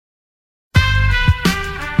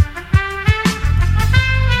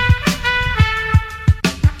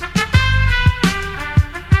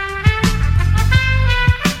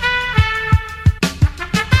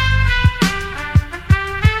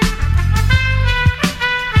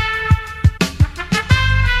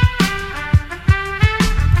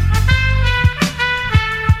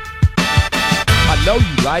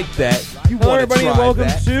like that. Hello, everybody, and welcome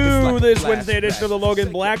to this Wednesday edition of the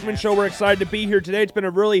Logan Blackman Show. We're excited to be here today. It's been a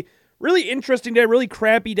really interesting day, really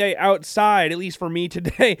crappy day outside, at least for me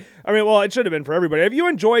today. I mean, well, it should have been for everybody. Have you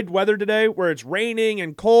enjoyed weather today where it's raining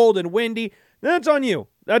and cold and windy? That's on you.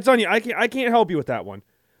 That's on you. I can't help you with that one.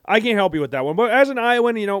 But as an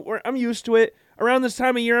Iowan, I'm used to it. Around this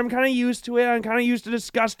time of year, I'm kind of used to it. I'm kind of used to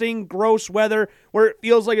disgusting, gross weather where it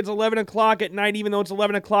feels like it's 11 o'clock at night, even though it's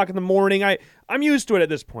 11 o'clock in the morning. I'm used to it at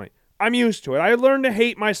this point. I'm used to it. I learned to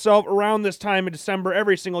hate myself around this time in December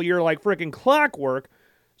every single year like freaking clockwork.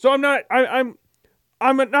 So you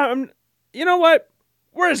know what?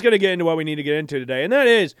 We're just going to get into what we need to get into today, and that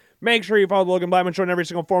is make sure you follow the Logan Blackman Show on every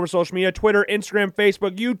single form of social media, Twitter, Instagram,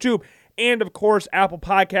 Facebook, YouTube, and, of course, Apple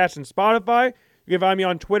Podcasts and Spotify. You can find me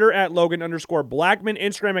on Twitter at Logan_Blackman.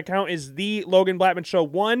 Instagram account is the Logan Blackman Show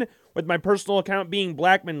 1, with my personal account being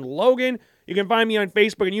Blackman Logan. You can find me on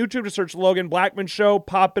Facebook and YouTube. Just search Logan Blackman Show.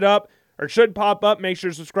 Pop it up, or it should pop up. Make sure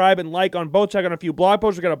to subscribe and like on both. Check out a few blog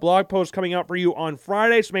posts. We've got a blog post coming out for you on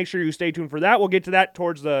Friday, so make sure you stay tuned for that. We'll get to that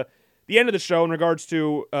towards the end of the show in regards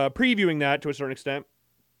to previewing that to a certain extent.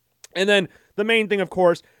 And then the main thing, of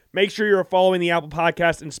course, make sure you're following the Apple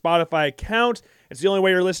Podcast and Spotify account. It's the only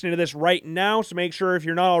way you're listening to this right now, so make sure if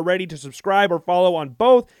you're not already to subscribe or follow on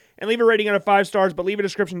both, and leave a rating out of 5 stars, but leave a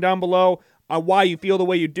description down below on why you feel the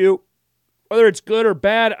way you do. Whether it's good or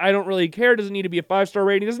bad, I don't really care. It doesn't need to be a 5-star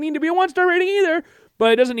rating. It doesn't need to be a 1-star rating either,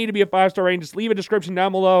 but it doesn't need to be a 5-star rating. Just leave a description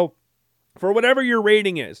down below for whatever your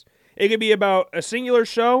rating is. It could be about a singular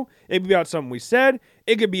show. It could be about something we said.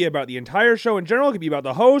 It could be about the entire show in general. It could be about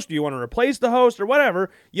the host. Do you want to replace the host or whatever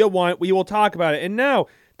you want? We will talk about it. And now,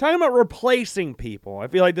 talking about replacing people, I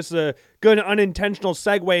feel like this is a good unintentional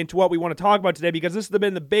segue into what we want to talk about today, because this has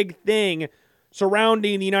been the big thing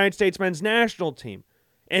surrounding the United States men's national team.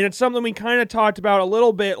 And it's something we kind of talked about a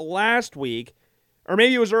little bit last week, or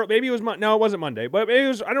maybe it was no, it wasn't Monday, but maybe it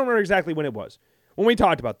was, I don't remember exactly when it was, when we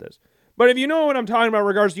talked about this. But if you know what I'm talking about in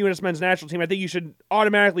regards to the U.S. men's national team, I think you should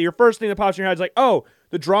automatically, your first thing that pops in your head is like, oh,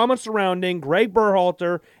 the drama surrounding Gregg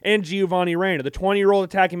Berhalter and Giovanni Reyna, the 20-year-old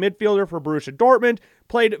attacking midfielder for Borussia Dortmund,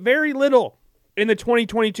 played very little in the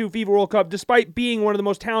 2022 FIFA World Cup, despite being one of the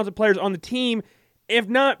most talented players on the team, if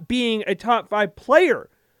not being a top 5 player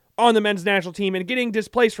on the men's national team, and getting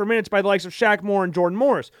displaced for minutes by the likes of Shaq Moore and Jordan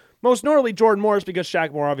Morris. Most notably Jordan Morris, because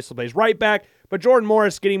Shaq Moore obviously plays right back, but Jordan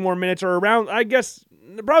Morris getting more minutes, or around, I guess,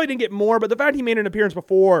 probably didn't get more, but the fact he made an appearance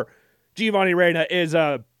before Giovanni Reyna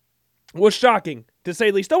was shocking, to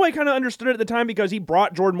say the least. Though I kind of understood it at the time, because he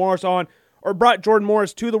brought Jordan Morris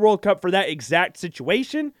to the World Cup for that exact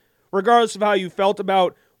situation. Regardless of how you felt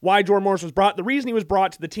about why Jordan Morris was brought, the reason he was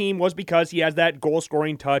brought to the team was because he has that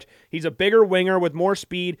goal-scoring touch. He's a bigger winger with more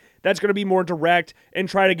speed that's going to be more direct and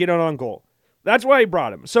try to get on goal. That's why he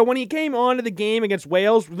brought him. So when he came onto the game against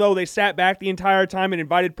Wales, though they sat back the entire time and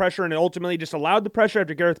invited pressure and ultimately just allowed the pressure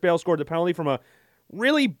after Gareth Bale scored the penalty from a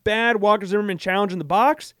really bad Walker Zimmerman challenge in the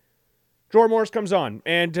box, Jordan Morris comes on.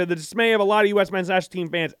 And to the dismay of a lot of U.S. men's national team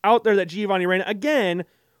fans out there, that Giovanni Reyna, again,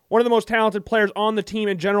 one of the most talented players on the team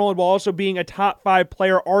in general, and while also being a top 5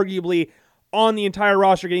 player, arguably, on the entire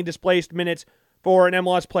roster, getting displaced minutes for an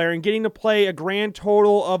MLS player and getting to play a grand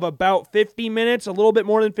total of about 50 minutes, a little bit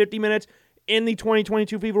more than 50 minutes, in the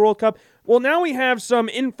 2022 FIFA World Cup. Well, now we have some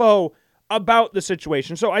info about the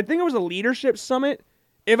situation. So I think it was a leadership summit.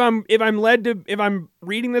 If I'm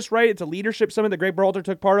reading this right, it's a leadership summit that Gregg Berhalter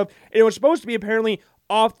took part of. It was supposed to be apparently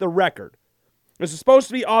off the record. This is supposed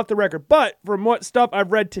to be off the record, but from what stuff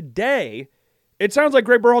I've read today, it sounds like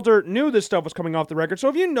Gregg Berhalter knew this stuff was coming off the record. So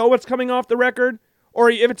if you know what's coming off the record, or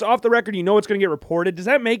if it's off the record, you know it's going to get reported, does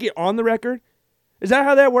that make it on the record? Is that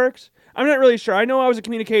how that works? I'm not really sure. I know I was a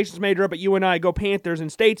communications major up at UNI, go Panthers,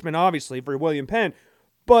 and Statesman, obviously, for William Penn,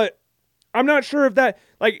 but I'm not sure if that,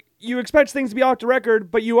 like, you expect things to be off the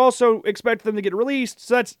record, but you also expect them to get released,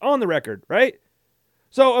 so that's on the record, right?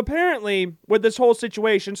 So apparently, with this whole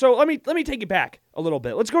situation, so let me take it back a little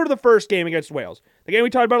bit. Let's go to the first game against Wales. The game we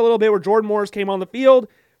talked about a little bit, where Jordan Morris came on the field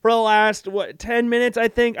for the last, 10 minutes, I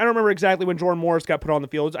think. I don't remember exactly when Jordan Morris got put on the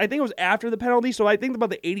field. I think it was after the penalty, so I think about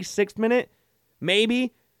the 86th minute,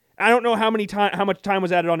 maybe. I don't know how much time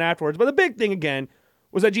was added on afterwards, but the big thing, again,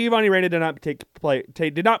 was that Giovanni Reyna did not play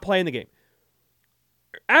in the game.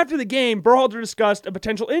 After the game, Berhalter discussed a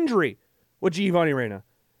potential injury with Giovanni Reyna.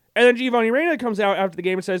 And then Giovanni Reyna comes out after the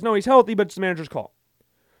game and says, no, he's healthy, but it's the manager's call.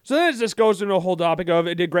 So then it just goes into a whole topic of,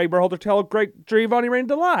 did Gregg Berhalter tell Giovanni Reyna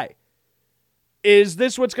to lie? Is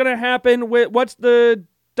this what's going to happen? What's the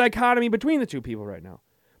dichotomy between the two people right now?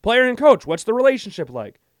 Player and coach, what's the relationship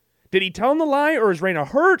like? Did he tell him to lie, or is Reyna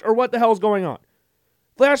hurt, or what the hell's going on?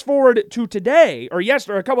 Flash forward to today, or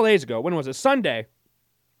a couple days ago, when was it? Sunday.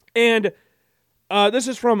 And this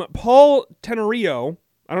is from Paul Tenorio.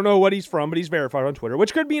 I don't know what he's from, but he's verified on Twitter,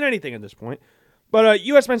 which could mean anything at this point. But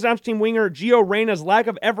U.S. men's national team winger Gio Reyna's lack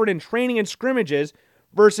of effort in training and scrimmages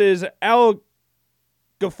versus Al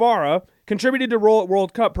Ghaffara contributed to role at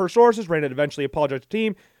World Cup per sources. Reyna eventually apologized to the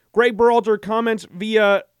team. Gregg Berhalter comments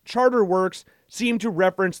via Charterworks seem to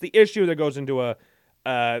reference the issue that goes into a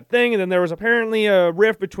thing. And then there was apparently a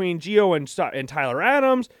rift between Gio and Tyler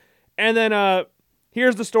Adams. And then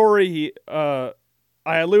here's the story I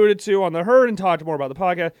alluded to on the herd and talked more about the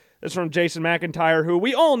podcast. This is from Jason McIntyre, who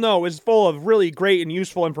we all know is full of really great and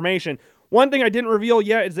useful information. One thing I didn't reveal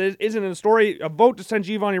yet is that it isn't in the story. A vote to send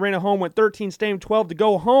Giovanni Reyna home went 13 staying, 12 to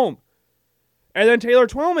go home. And then Taylor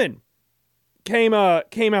Twellman came out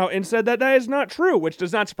and said that is not true, which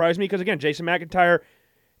does not surprise me because, again, Jason McIntyre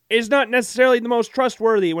is not necessarily the most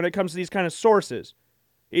trustworthy when it comes to these kind of sources.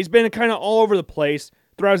 He's been kind of all over the place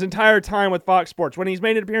throughout his entire time with Fox Sports. When he's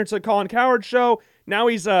made an appearance on the Colin Cowherd show, now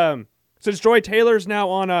he's, since Joy Taylor's now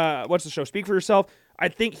on, what's the show, Speak for Yourself, I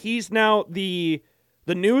think he's now the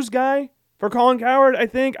news guy for Colin Cowherd, I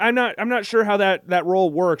think. I'm not sure how that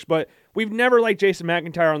role works, but we've never liked Jason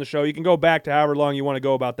McIntyre on the show. You can go back to however long you want to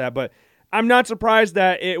go about that, but I'm not surprised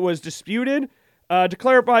that it was disputed. To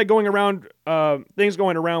clarify, things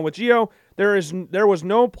going around with Gio, there was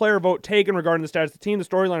no player vote taken regarding the status of the team. The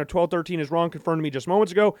storyline of 12-13 is wrong, confirmed to me just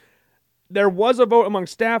moments ago. There was a vote among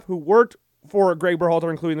staff who worked for Gregg Berhalter,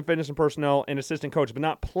 including the fitness and personnel and assistant coaches, but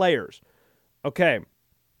not players. Okay,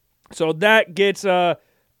 so that gets a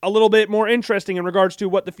little bit more interesting in regards to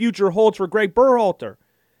what the future holds for Gregg Berhalter.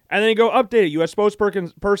 And then you go updated. U.S.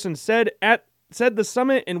 spokesperson said the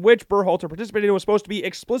summit in which Berhalter participated in was supposed to be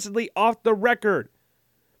explicitly off the record.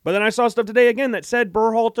 But then I saw stuff today again that said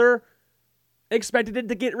Berhalter expected it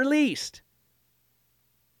to get released.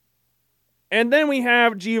 And then we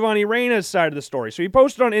have Giovanni Reyna's side of the story. So he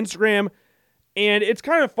posted on Instagram, and it's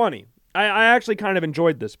kind of funny. I actually kind of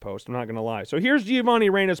enjoyed this post, I'm not going to lie. So here's Giovanni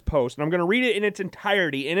Reyna's post, and I'm going to read it in its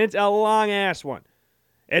entirety, and it's a long-ass one.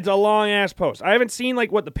 It's a long-ass post. I haven't seen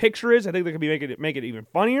what the picture is. I think they could make it even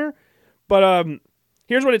funnier. But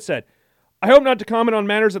here's what it said. I hope not to comment on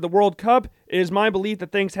matters at the World Cup. It is my belief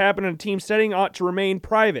that things happen in a team setting ought to remain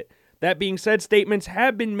private. That being said, statements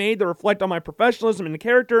have been made that reflect on my professionalism and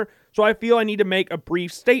character, so I feel I need to make a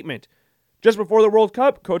brief statement. Just before the World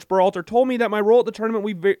Cup, Coach Berhalter told me that my role at the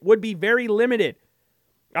tournament would be very limited.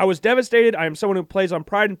 I was devastated. I am someone who plays on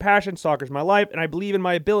pride and passion. Soccer is my life, and I believe in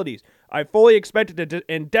my abilities. I fully expected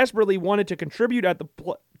and desperately wanted to contribute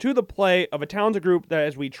to the play of a talented group that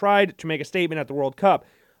as we tried to make a statement at the World Cup.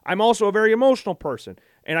 I'm also a very emotional person,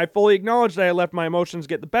 and I fully acknowledge that I let my emotions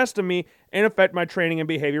get the best of me and affect my training and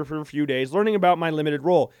behavior for a few days, learning about my limited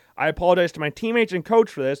role. I apologized to my teammates and coach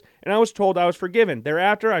for this, and I was told I was forgiven.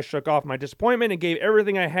 Thereafter, I shook off my disappointment and gave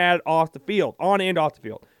everything I had off the field, on and off the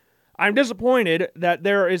field. I'm disappointed that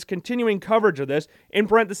there is continuing coverage of this, in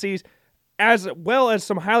parentheses, as well as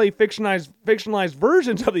some highly fictionalized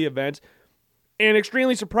versions of the events, and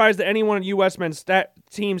extremely surprised that anyone on U.S. men's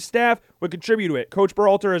team staff would contribute to it. Coach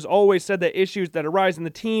Berhalter has always said that issues that arise in the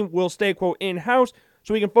team will stay, quote, in-house,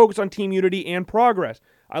 so we can focus on team unity and progress.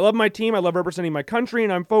 I love my team, I love representing my country,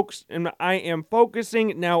 and I am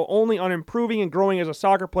focusing now only on improving and growing as a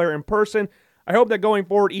soccer player in person. I hope that going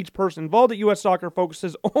forward, each person involved at U.S. Soccer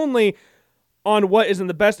focuses only on what is in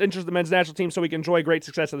the best interest of the men's national team so we can enjoy great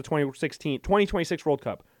success at the 2026 World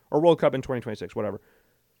Cup, or World Cup in 2026, whatever.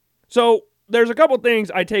 So, there's a couple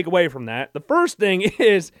things I take away from that. The first thing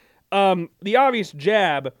is the obvious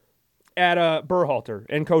jab at Berhalter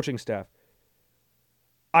and coaching staff.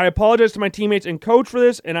 I apologize to my teammates and coach for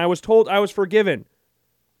this, and I was told I was forgiven.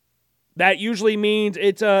 That usually means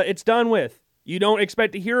it's done with. You don't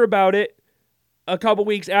expect to hear about it a couple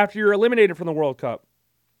weeks after you're eliminated from the World Cup.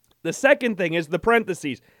 The second thing is the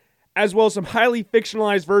parentheses, as well as some highly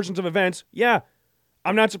fictionalized versions of events. Yeah,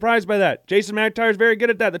 I'm not surprised by that. Jason McIntyre is very good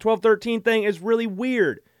at that. The 12-13 thing is really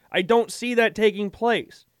weird. I don't see that taking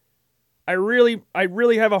place. I really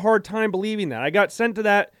have a hard time believing that. I got sent to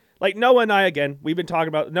that. Like Noah and I, again, we've been talking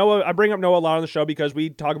about Noah. I bring up Noah a lot on the show because we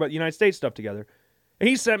talk about United States stuff together. And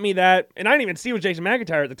he sent me that, and I didn't even see it was Jason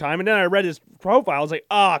McIntyre at the time. And then I read his profile. I was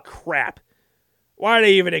like, crap. Why did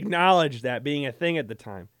I even acknowledge that being a thing at the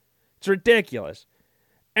time? It's ridiculous.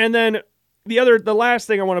 And then the last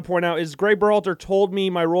thing I want to point out is Gregg Berhalter told me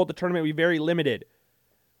my role at the tournament would be very limited.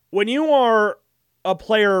 When you are a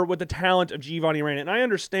player with the talent of Giovanni Reyna, and I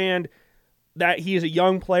understand that he is a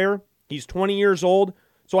young player, he's 20 years old,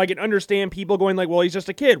 so I can understand people going like, well, he's just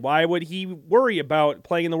a kid. Why would he worry about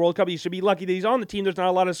playing in the World Cup? He should be lucky that he's on the team. There's not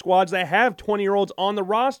a lot of squads that have 20-year-olds on the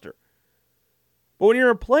roster. But when you're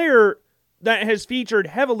a player that has featured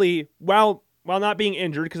heavily while not being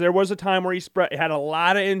injured, because there was a time where he had a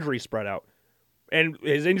lot of injuries spread out. And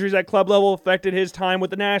his injuries at club level affected his time with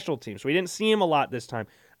the national team, so we didn't see him a lot this time.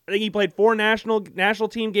 I think he played 4 national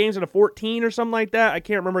team games out of 14 or something like that. I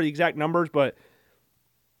can't remember the exact numbers, but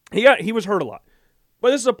he was hurt a lot. But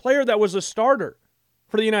this is a player that was a starter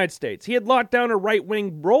for the United States. He had locked down a right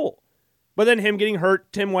wing role. But then him getting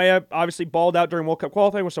hurt, Tim Weah obviously balled out during World Cup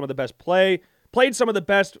qualifying with some of the best play, played some of the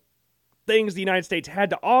best things the United States had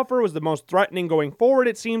to offer, was the most threatening going forward,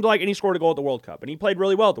 it seemed like, and he scored a goal at the World Cup. And he played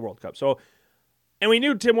really well at the World Cup. And we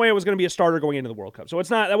knew Tim Weah was going to be a starter going into the World Cup. So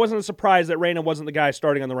that wasn't a surprise that Reyna wasn't the guy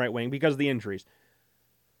starting on the right wing because of the injuries.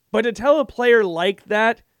 But to tell a player like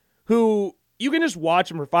that, who you can just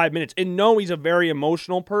watch him for 5 minutes and know he's a very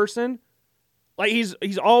emotional person, like he's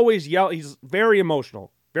always he's very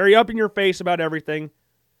emotional, very up in your face about everything.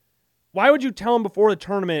 Why would you tell him before the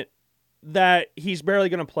tournament that he's barely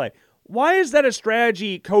going to play? Why is that a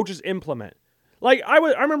strategy coaches implement? Like, I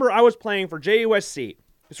remember I was playing for JUSC.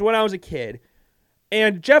 So when I was a kid,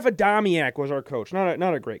 and Jeff Adamiak was our coach.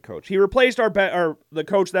 Not a great coach. He replaced the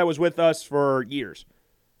coach that was with us for years,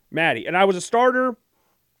 Maddie. And I was a starter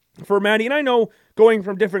for Maddie. And I know going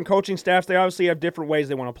from different coaching staffs, they obviously have different ways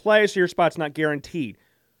they want to play, so your spot's not guaranteed.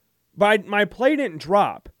 But my play didn't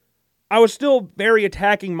drop. I was still very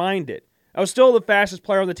attacking minded. I was still the fastest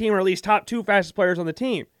player on the team, or at least top 2 fastest players on the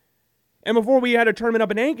team. And before we had a tournament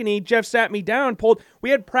up in Ankeny, Jeff sat me down,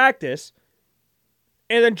 we had practice,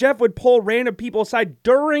 and then Jeff would pull random people aside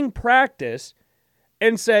during practice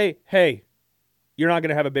and say, hey, you're not going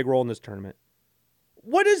to have a big role in this tournament.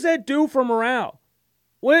 What does that do for morale?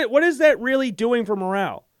 What is that really doing for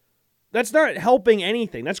morale? That's not helping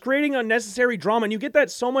anything. That's creating unnecessary drama, and you get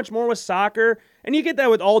that so much more with soccer, and you get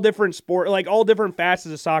that with all different sport, like all different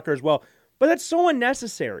facets of soccer as well. But that's so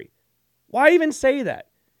unnecessary. Why even say that?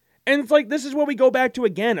 And it's like, this is what we go back to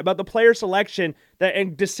again about the player selection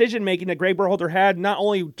and decision-making that Gregg Berhalter had not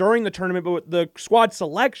only during the tournament, but with the squad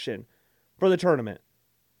selection for the tournament.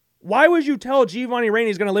 Why would you tell Giovanni Reyna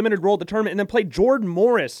he's going to limited role at the tournament and then play Jordan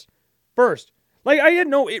Morris first? Like, I had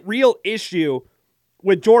no real issue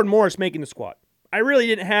with Jordan Morris making the squad. I really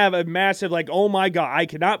didn't have a massive, like, oh my God, I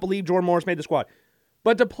cannot believe Jordan Morris made the squad.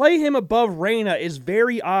 But to play him above Reyna is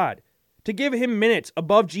very odd. To give him minutes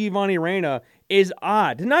above Giovanni Reyna is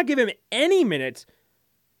odd. To not give him any minutes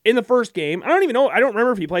in the first game. I don't even know. I don't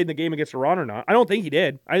remember if he played in the game against Iran or not. I don't think he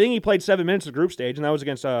did. I think he played 7 minutes of the group stage, and that was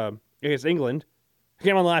against England. He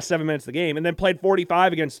came on the last 7 minutes of the game, and then played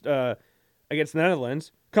 45 against the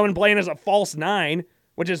Netherlands. Coming playing as a false 9,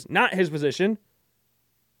 which is not his position.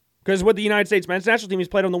 Because with the United States men's national team, he's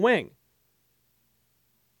played on the wing.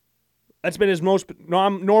 That's been his most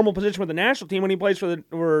normal position with the national team. When he plays for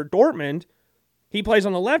Dortmund, he plays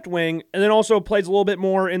on the left wing and then also plays a little bit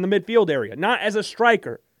more in the midfield area, not as a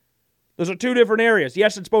striker. Those are 2 different areas.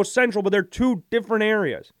 Yes, it's both central, but they're 2 different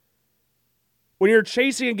areas. When you're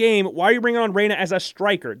chasing a game, why are you bringing on Reyna as a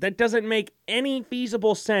striker? That doesn't make any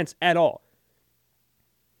feasible sense at all.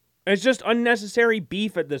 It's just unnecessary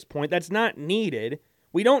beef at this point. That's not needed.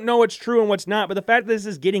 We don't know what's true and what's not, but the fact that this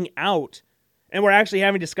is getting out and we're actually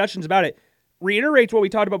having discussions about it reiterates what we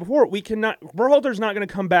talked about before. Berhalter's not going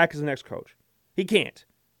to come back as the next coach. He can't.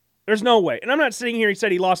 There's no way. And I'm not sitting here, he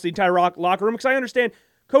said he lost the entire locker room, because I understand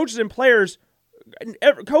coaches and players,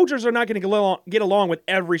 coaches are not going to get along with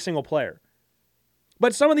every single player.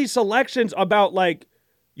 But some of these selections about, like,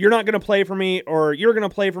 you're not going to play for me or you're going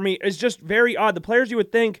to play for me is just very odd. The players you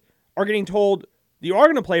would think are getting told you are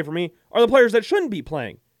going to play for me are the players that shouldn't be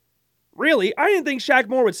playing. Really, I didn't think Shaq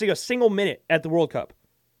Moore would see a single minute at the World Cup.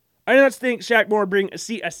 I did not think Shaq Moore would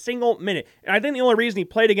see a single minute. And I think the only reason he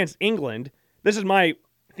played against England, this is my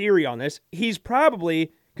theory on this, he's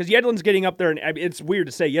probably, because Yedlin's getting up there, and it's weird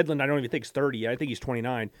to say Yedlin, I don't even think he's 30 yet. I think he's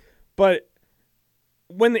 29. But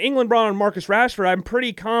when the England brought on Marcus Rashford, I'm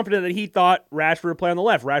pretty confident that he thought Rashford would play on the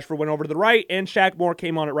left. Rashford went over to the right, and Shaq Moore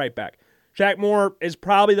came on at right back. Shaq Moore is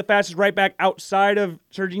probably the fastest right back outside of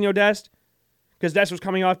Serginho Dest, because Dest was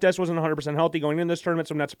coming off. Dest wasn't 100% healthy going into this tournament,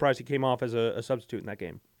 so I'm not surprised he came off as a substitute in that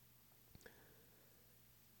game.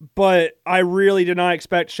 But I really did not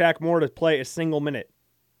expect Shaq Moore to play a single minute.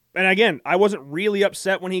 And again, I wasn't really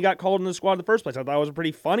upset when he got called in the squad in the first place. I thought it was a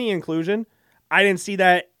pretty funny inclusion. I didn't see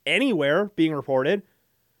that anywhere being reported.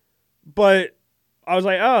 But I was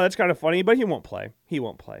like, oh, that's kind of funny, but he won't play. He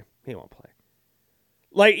won't play.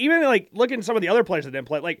 Like, even like looking at some of the other players that didn't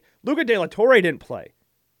play, like Luca De La Torre didn't play.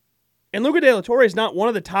 And Luca De La Torre is not one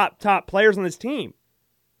of the top players on this team.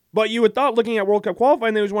 But you would thought, looking at World Cup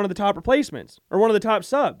qualifying, that he was one of the top replacements or one of the top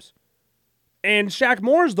subs. And Shaq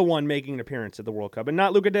Moore's the one making an appearance at the World Cup and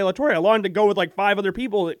not Luca De La Torre. I wanted to go with like 5 other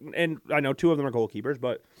people, and I know 2 of them are goalkeepers,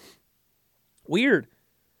 but weird.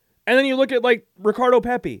 And then you look at like Ricardo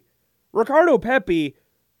Pepi. Ricardo Pepi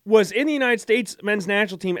was in the United States men's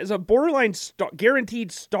national team as a borderline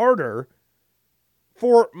guaranteed starter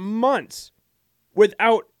for months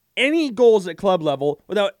without any goals at club level,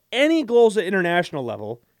 without any goals at international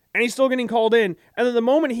level, and he's still getting called in. And then the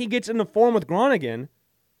moment he gets into form with Groningen,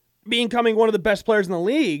 becoming one of the best players in the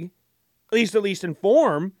league, at least in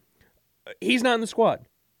form, he's not in the squad.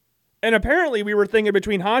 And apparently we were thinking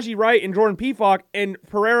between Haji Wright and Jordan Pefok and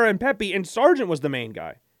Pereira and Pepe, and Sargent was the main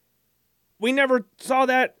guy. We never saw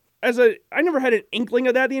that I never had an inkling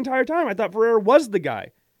of that the entire time. I thought Pereira was the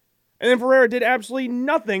guy. And then Pereira did absolutely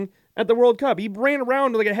nothing at the World Cup. He ran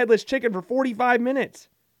around like a headless chicken for 45 minutes.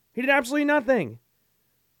 He did absolutely nothing.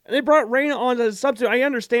 And they brought Reyna on as a substitute. I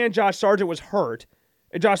understand Josh Sargent was hurt.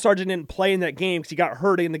 And Josh Sargent didn't play in that game because he got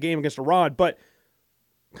hurt in the game against Iran. But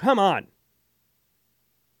come on.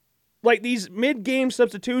 Like these mid-game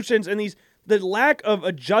substitutions and the lack of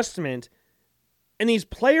adjustment and these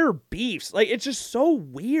player beefs. Like it's just so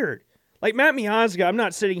weird. Like Matt Miazga, I'm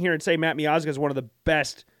not sitting here and saying Matt Miazga is one of the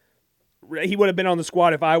best. He would have been on the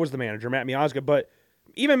squad if I was the manager, Matt Miazga. But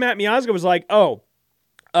even Matt Miazga was like,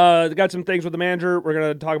 got some things with the manager. We're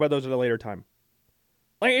going to talk about those at a later time.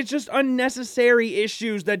 Like, it's just unnecessary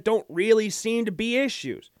issues that don't really seem to be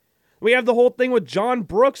issues. We have the whole thing with John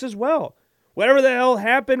Brooks as well. Whatever the hell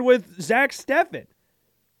happened with Zach Steffen.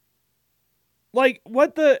 Like,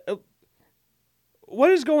 what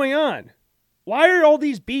is going on? Why are all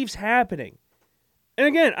these beefs happening? And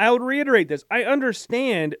again, I would reiterate this. I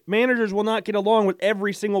understand managers will not get along with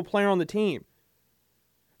every single player on the team.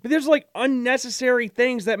 But there's like unnecessary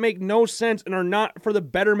things that make no sense and are not for the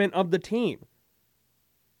betterment of the team.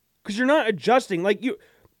 Because you're not adjusting.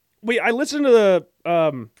 I listened to the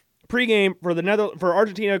pregame for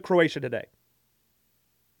Argentina Croatia today.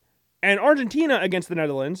 And Argentina against the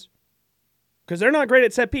Netherlands, because they're not great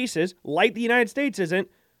at set pieces, like the United States isn't,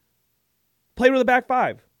 played with a back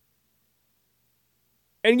 5.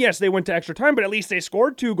 And yes, they went to extra time, but at least they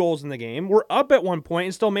scored 2 goals in the game, were up at one point,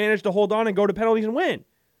 and still managed to hold on and go to penalties and win.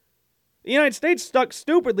 The United States stuck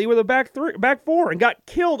stupidly with a back 4 and got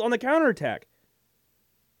killed on the counterattack.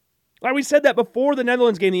 Like we said that before the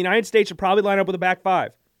Netherlands game, the United States should probably line up with a back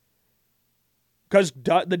 5. Because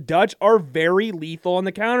the Dutch are very lethal on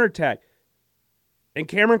the counterattack. And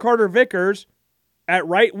Cameron Carter-Vickers at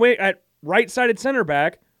right-sided center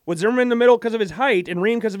back, with Zimmerman in the middle because of his height and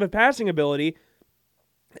Ream because of his passing ability,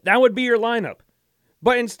 that would be your lineup.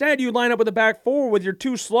 But instead, you line up with a back 4 with your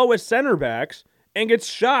 2 slowest center backs and get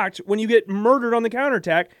shocked when you get murdered on the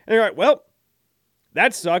counterattack. And you're like, well,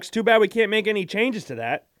 that sucks. Too bad we can't make any changes to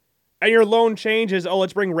that. And your lone change is,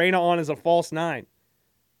 let's bring Reyna on as a false 9.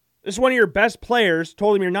 This is one of your best players,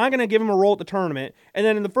 told him you're not going to give him a role at the tournament. And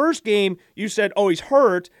then in the first game, you said, he's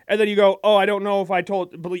hurt. And then you go, I don't know if I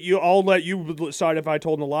told, but I'll let you decide if I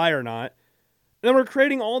told him to lie or not. And then we're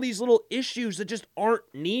creating all these little issues that just aren't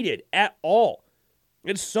needed at all.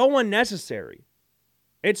 It's so unnecessary.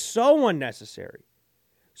 It's so unnecessary.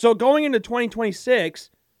 So going into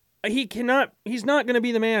 2026, he's not going to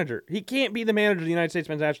be the manager. He can't be the manager of the United States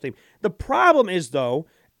men's national team. The problem is, though,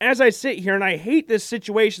 as I sit here, and I hate this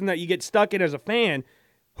situation that you get stuck in as a fan,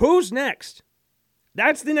 who's next?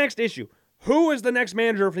 That's the next issue. Who is the next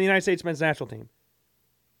manager for the United States men's national team?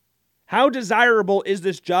 How desirable is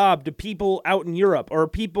this job to people out in Europe or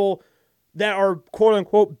people that are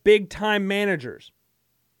quote-unquote big-time managers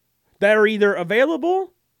that are either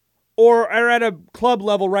available or are at a club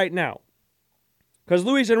level right now? Because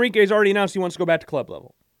Luis Enrique has already announced he wants to go back to club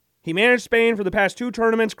level. He managed Spain for the past 2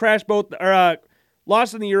 tournaments,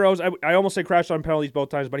 lost in the Euros. I almost say crashed on penalties both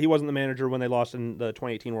times, but he wasn't the manager when they lost in the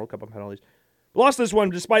 2018 World Cup on penalties. Lost this one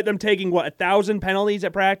despite them taking, 1,000 penalties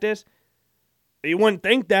at practice? You wouldn't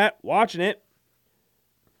think that, watching it.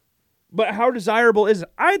 But how desirable is it?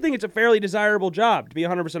 I think it's a fairly desirable job, to be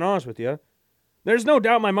 100% honest with you. There's no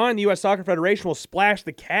doubt in my mind the U.S. Soccer Federation will splash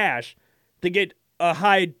the cash to get a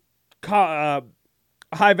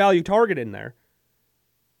high-value target in there.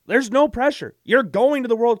 There's no pressure. You're going to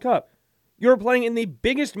the World Cup. You're playing in the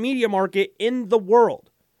biggest media market in the world.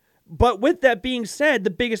 But with that being said, the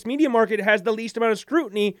biggest media market has the least amount of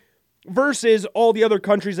scrutiny versus all the other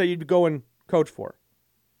countries that you'd go and coach for,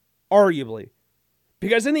 arguably.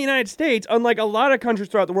 Because in the United States, unlike a lot of countries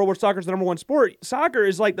throughout the world where soccer is the number 1 sport, soccer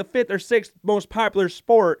is like the 5th or 6th most popular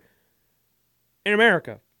sport in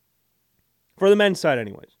America. For the men's side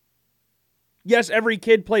anyways. Yes, every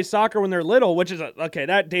kid plays soccer when they're little, which is,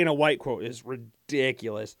 that Dana White quote is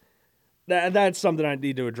ridiculous. That's something I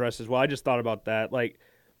need to address as well. I just thought about that. Like,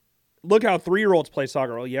 look how 3-year-olds play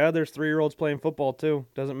soccer. Well, yeah, there's 3-year-olds playing football too.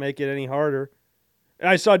 Doesn't make it any harder. And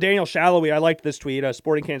I saw Daniel Shallowy. I liked this tweet.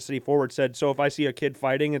 Sporting Kansas City forward said, "So if I see a kid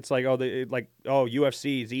fighting, it's like,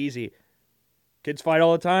 UFC is easy. Kids fight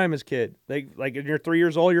all the time as kid. They like, when you're 3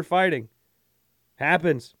 years old, you're fighting.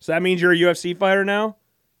 Happens. So that means you're a UFC fighter now?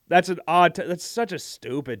 That's an odd. That's such a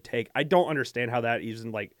stupid take. I don't understand how that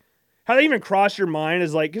even crossed your mind.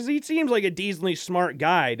 Is like, because he seems like a decently smart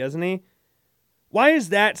guy, doesn't he? Why is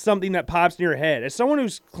that something that pops in your head? As someone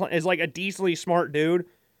is like a decently smart dude,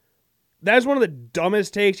 that's one of the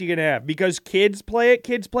dumbest takes you can have, because kids play it.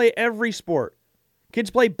 Kids play every sport.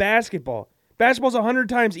 Kids play basketball. Basketball's 100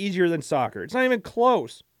 times easier than soccer. It's not even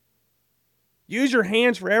close. Use your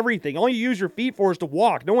hands for everything. All you use your feet for is to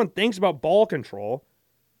walk. No one thinks about ball control.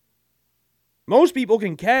 Most people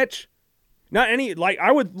can catch. Not any, like,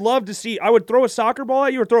 I would love to see, I would throw a soccer ball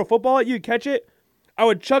at you or throw a football at you, catch it. I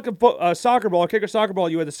would chuck a soccer ball, kick a soccer ball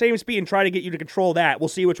at you at the same speed and try to get you to control that. We'll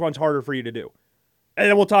see which one's harder for you to do. And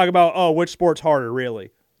then we'll talk about, which sport's harder,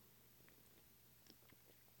 really.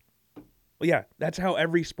 Well, yeah, that's how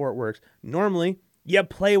every sport works. Normally, you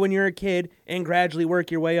play when you're a kid and gradually work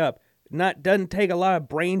your way up. Doesn't take a lot of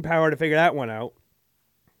brain power to figure that one out.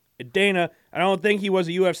 Dana, I don't think he was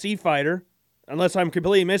a UFC fighter, unless I'm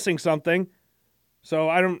completely missing something. So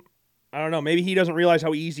I don't know. Maybe he doesn't realize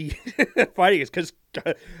how easy fighting is, because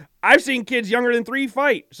I've seen kids younger than 3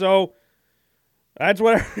 fight. So that's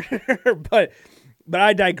what I heard. But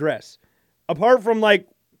I digress. Apart from, like,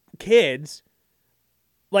 kids,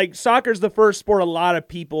 like, soccer's the first sport a lot of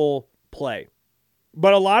people play.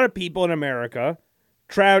 But a lot of people in America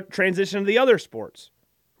transition to the other sports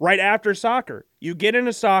right after soccer. You get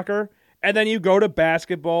into soccer, and then you go to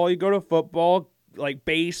basketball, you go to football, like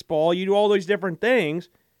baseball, you do all these different things.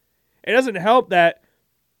 It doesn't help that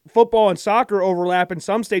football and soccer overlap in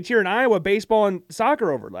some states. Here in Iowa, baseball and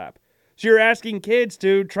soccer overlap. So you're asking kids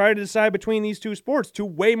to try to decide between these two sports, two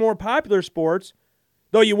way more popular sports,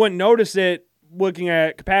 though you wouldn't notice it looking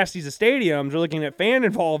at capacities of stadiums or looking at fan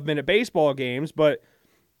involvement at baseball games, but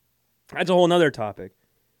that's a whole nother topic.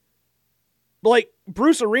 But, like,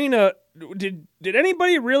 Bruce Arena, did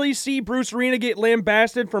anybody really see Bruce Arena get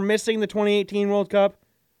lambasted for missing the 2018 World Cup?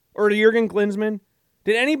 Or Jurgen Klinsmann?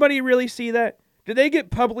 Did anybody really see that? Did they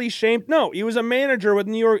get publicly shamed? No, he was a manager with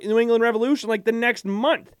New England Revolution like the next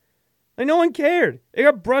month. Like, no one cared. It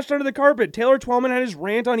got brushed under the carpet. Taylor Twellman had his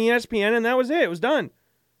rant on ESPN, and that was it. It was done.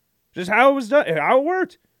 Just how it was done, how it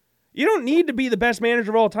worked. You don't need to be the best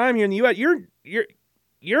manager of all time here in the U.S.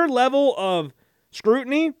 Your level of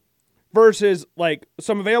scrutiny versus, like,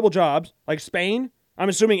 some available jobs, like Spain, I'm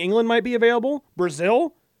assuming England might be available,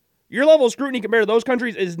 Brazil, your level of scrutiny compared to those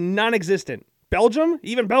countries is non-existent. Belgium,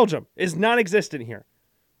 even Belgium, is non-existent here.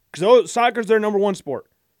 Because soccer's their number one sport.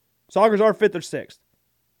 Soccer's our 5th or 6th.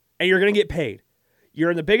 And you're going to get paid.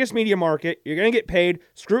 You're in the biggest media market. You're going to get paid.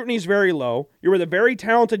 Scrutiny's very low. You're with a very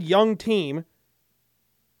talented young team.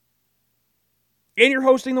 And you're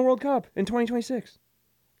hosting the World Cup in 2026.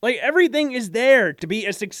 Like, everything is there to be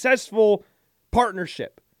a successful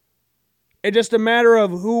partnership. It's just a matter of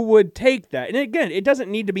who would take that. And again, it doesn't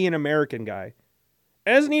need to be an American guy.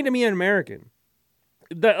 It doesn't need to be an American.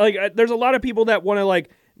 There's a lot of people that want to, like,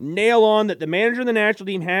 nail on that the manager of the national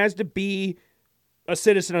team has to be a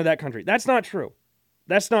citizen of that country. That's not true.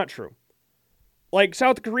 That's not true. Like,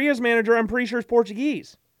 South Korea's manager, I'm pretty sure, is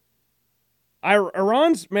Portuguese.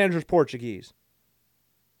 Iran's manager is Portuguese.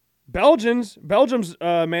 Belgium's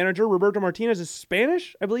manager, Roberto Martinez, is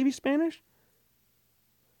Spanish. I believe he's Spanish.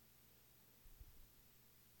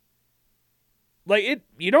 Like,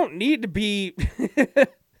 you don't need to be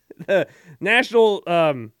the national.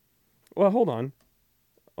 Well, hold on.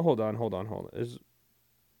 Let's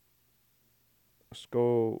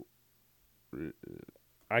go.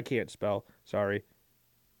 I can't spell. Sorry.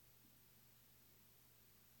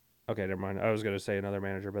 Okay, never mind. I was going to say another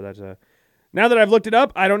manager, but that's now that I've looked it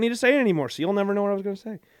up, I don't need to say it anymore, so you'll never know what I was going to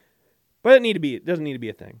say. But it doesn't need to be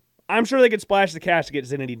a thing. I'm sure they could splash the cash to get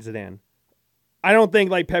Zinedine Zidane. I don't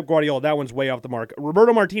think, like, Pep Guardiola, that one's way off the mark.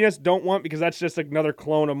 Roberto Martinez, don't want, because that's just another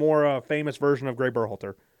clone, a more famous version of Gregg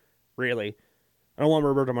Berhalter. Really. I don't want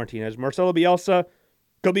Roberto Martinez. Marcelo Bielsa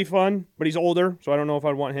could be fun, but he's older, so I don't know if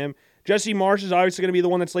I'd want him. Jesse Marsch is obviously going to be the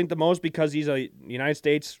one that's linked the most because he's a United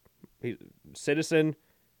States citizen.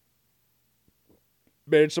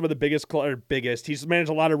 Managed some of the biggest. He's managed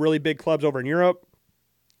a lot of really big clubs over in Europe.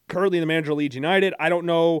 Currently the manager of Leeds United. I don't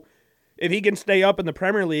know if he can stay up in the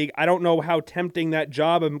Premier League. I don't know how tempting that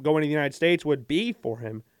job of going to the United States would be for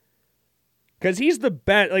him. Because he's the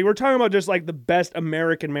best. Like, we're talking about just, like, the best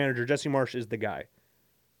American manager. Jesse Marsch is the guy.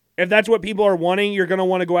 If that's what people are wanting, you're going to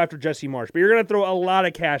want to go after Jesse Marsh. But you're going to throw a lot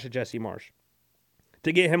of cash at Jesse Marsh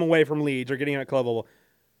to get him away from Leeds or getting him at club level.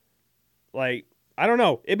 Like, I don't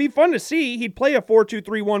know. It'd be fun to see. He'd play a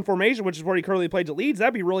 4-2-3-1 formation, which is what he currently plays at Leeds.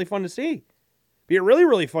 That'd be really fun to see. Be a really,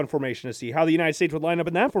 really fun formation to see how the United States would line up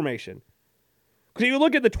in that formation. Because you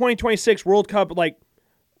look at the 2026 World Cup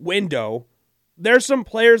window, there's some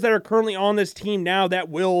players that are currently on this team now that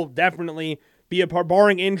will definitely be a part,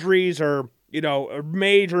 barring injuries or a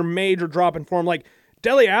major drop in form. Like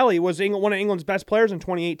Dele Alli was one of England's best players in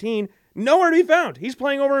 2018. Nowhere to be found. He's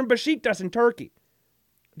playing over in Besiktas in Turkey.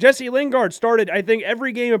 Jesse Lingard started, I think,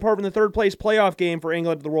 every game apart from the third place playoff game for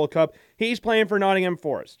England at the World Cup. He's playing for Nottingham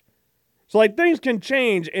Forest. So, things can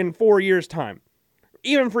change in 4 years' time,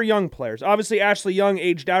 even for young players. Obviously, Ashley Young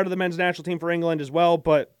aged out of the men's national team for England as well,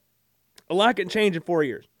 but a lot can change in 4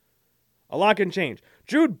 years. A lot can change.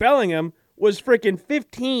 Jude Bellingham was freaking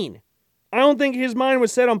 15. I don't think his mind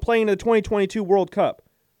was set on playing in the 2022 World Cup.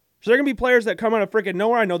 So there are going to be players that come out of freaking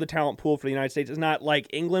nowhere. I know the talent pool for the United States is not like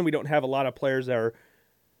England. We don't have a lot of players that are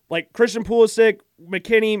like Christian Pulisic,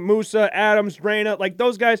 McKinney, Musa, Adams, Reyna,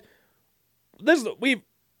 those guys.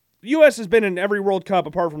 U.S. has been in every World Cup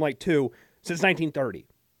apart from 2 since 1930.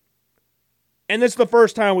 And this is the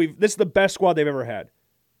first time this is the best squad they've ever had.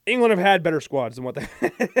 England have had better squads than what they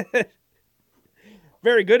had.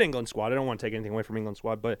 Very good England squad. I don't want to take anything away from England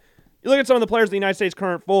squad, but you look at some of the players in the United States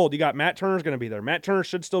current fold. You got Matt Turner's going to be there. Matt Turner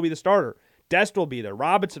should still be the starter. Dest will be there.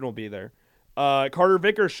 Robinson will be there. Carter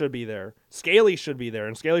Vickers should be there. Scaly should be there,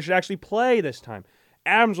 and Scaly should actually play this time.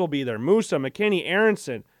 Adams will be there. Musa, McKinney,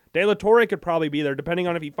 Aronson. De La Torre could probably be there, depending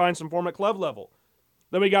on if he finds some form at club level.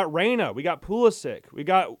 Then we got Reyna. We got Pulisic. We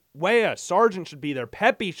got Weah. Sargent should be there.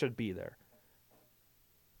 Pepe should be there.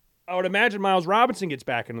 I would imagine Miles Robinson gets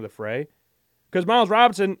back into the fray, because Miles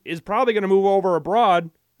Robinson is probably going to move over abroad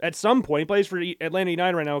at some point. He plays for Atlanta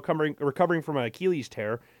United right now, recovering from an Achilles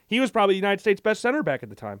tear. He was probably the United States' best center back at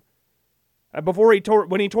the time.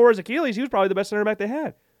 When he tore his Achilles, he was probably the best center back they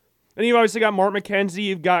had. And you've obviously got Mark McKenzie.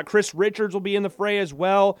 You've got Chris Richards will be in the fray as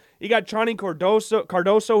well. You got Johnny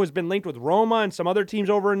Cardoso has been linked with Roma and some other teams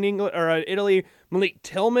over in England or Italy. Malik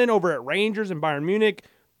Tillman over at Rangers and Bayern Munich.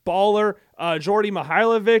 Baller. Jordi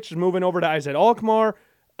Mihailovic is moving over to AZ Alkmaar.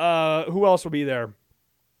 Who else will be there?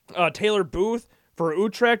 Taylor Booth for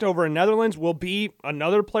Utrecht over in Netherlands will be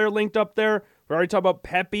another player linked up there. We already talked about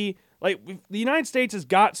Pepe. The United States has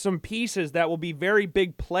got some pieces that will be very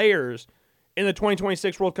big players in the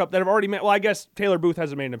 2026 World Cup that have already made. Well, I guess Taylor Booth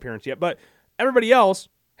hasn't made an appearance yet, but everybody else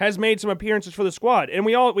has made some appearances for the squad. And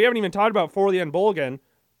we haven't even talked about Forlian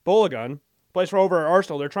Bologun, plays for over at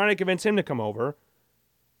Arsenal. They're trying to convince him to come over,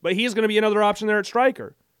 but he's going to be another option there at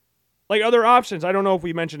striker. Other options, I don't know if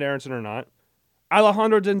we mentioned Aronson or not.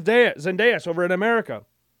 Alejandro Zendejas over in America.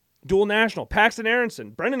 Dual national. Paxton Aronson,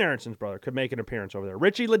 Brendan Aronson's brother, could make an appearance over there.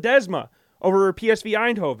 Richie Ledesma over at PSV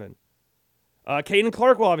Eindhoven. Caden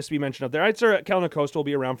Clark will obviously be mentioned up there. I'd say Kellen Acosta will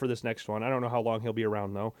be around for this next one. I don't know how long he'll be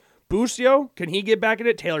around, though. Busio, can he get back in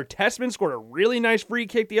it? Taylor Tessman scored a really nice free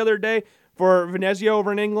kick the other day for Venezia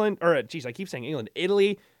over in England. I keep saying England.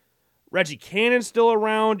 Italy. Reggie Cannon's still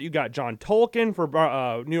around. You got John Tolkien for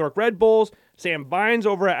New York Red Bulls. Sam Vines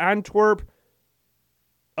over at Antwerp.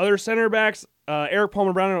 Other center backs, Eric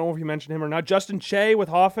Palmer-Brown, I don't know if you mentioned him or not. Justin Che with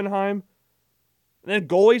Hoffenheim. And then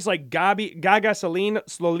goalies like Gaga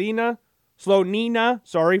Slonina,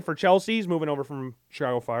 for Chelsea's moving over from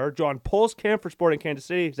Chicago Fire. John Pulskamp for Sporting Kansas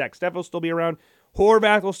City. Zach Steff will still be around.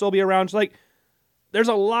 Horvath will still be around. So, there's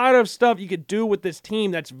a lot of stuff you could do with this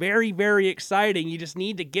team that's very, very exciting. You just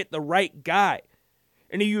need to get the right guy.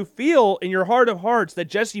 And if you feel in your heart of hearts that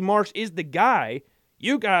Jesse Marsh is the guy,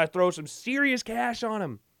 you got to throw some serious cash on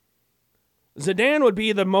him. Zidane would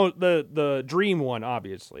be the dream one,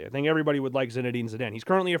 obviously. I think everybody would like Zinedine Zidane. He's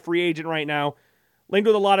currently a free agent right now. Linked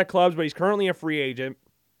with a lot of clubs, but he's currently a free agent.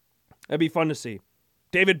 That'd be fun to see.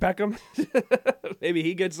 David Beckham. Maybe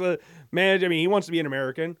he gets a manage. He wants to be an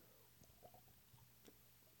American.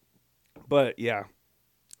 But, yeah.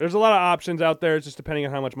 There's a lot of options out there. It's just depending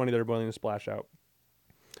on how much money they're willing to splash out.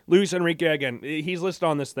 Luis Enrique, again, he's listed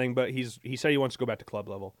on this thing, but he said he wants to go back to club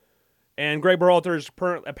level. And Gregg Berhalter is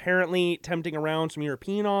apparently tempting around some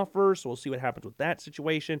European offers, so we'll see what happens with that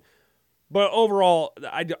situation. But overall,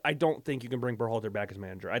 I don't think you can bring Berhalter back as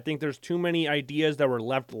manager. I think there's too many ideas that were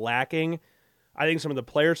left lacking. I think some of the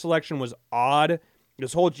player selection was odd.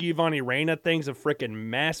 This whole Giovanni Reyna thing's a freaking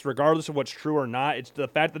mess, regardless of what's true or not. It's the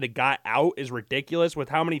fact that it got out is ridiculous with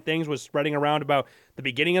how many things was spreading around about the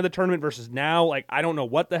beginning of the tournament versus now. I don't know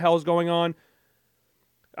what the hell is going on.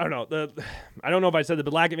 I don't know. I don't know if I said the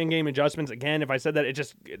lack of in-game adjustments again. If I said that, it's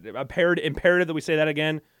just imperative that we say that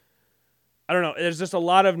again. I don't know. There's just a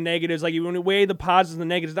lot of negatives. Like, when you weigh the positives and the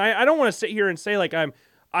negatives, I don't want to sit here and say, like, I'm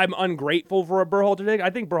ungrateful for what Berhalter did. I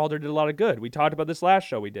think Berhalter did a lot of good. We talked about this last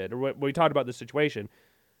show we did, or we talked about this situation,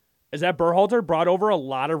 is that Berhalter brought over a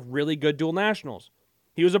lot of really good dual nationals.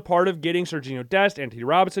 He was a part of getting Sergiño Dest, Anthony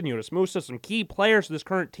Robinson, Yunus Musa, some key players to this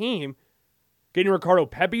current team, getting Ricardo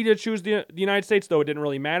Pepi to choose the United States, though it didn't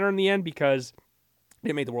really matter in the end because he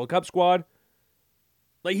didn't make the World Cup squad.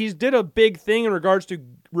 Like, he's did a big thing in regards to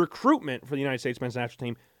recruitment for the United States men's national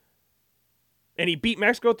team. And he beat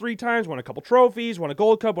Mexico 3 times, won a couple trophies, won a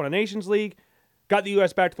Gold Cup, won a Nations League, got the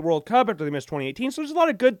U.S. back to the World Cup after they missed 2018. So there's a lot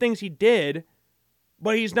of good things he did,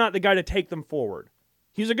 but he's not the guy to take them forward.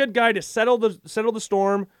 He's a good guy to settle the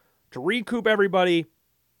storm, to recoup everybody,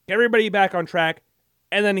 get everybody back on track,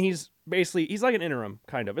 and then he's like an interim,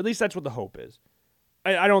 kind of. At least that's what the hope is.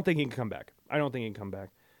 I don't think he can come back.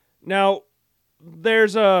 Now,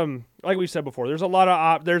 there's like we said before, there's a lot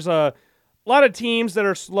of teams that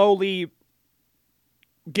are slowly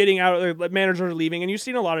getting out. Managers are leaving, and you've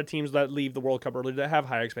seen a lot of teams that leave the World Cup early that have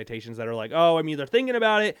high expectations that are like, oh, I'm either thinking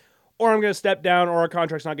about it or I'm going to step down or our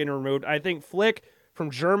contract's not getting removed. I think Flick from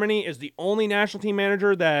Germany is the only national team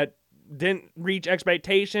manager that didn't reach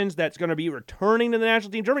expectations that's going to be returning to the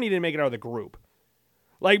national team. Germany didn't make it out of the group.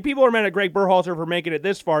 Like, people are mad at Gregg Berhalter for making it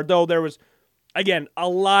this far, though there was, again, a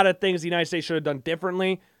lot of things the United States should have done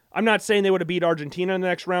differently. I'm not saying they would have beat Argentina in the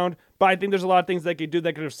next round, but I think there's a lot of things they could do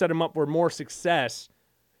that could have set them up for more success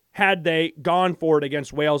had they gone for it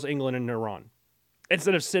against Wales, England, and Iran,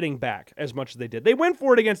 instead of sitting back as much as they did. They went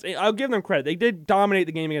for it against, I'll give them credit, they did dominate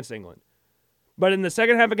the game against England. But in the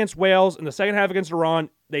second half against Wales, in the second half against Iran,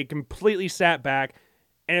 they completely sat back,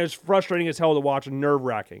 and it was frustrating as hell to watch and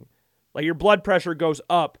nerve-wracking. Like, your blood pressure goes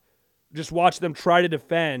up. Just watch them try to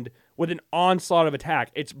defend with an onslaught of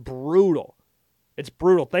attack. It's brutal.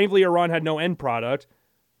 Thankfully, Iran had no end product.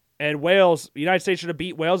 And Wales, the United States should have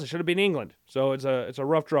beat Wales. It should have been England. So it's a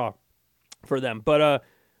rough draw for them. But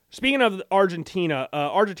speaking of Argentina,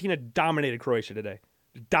 Argentina dominated Croatia today.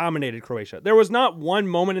 Dominated Croatia. There was not one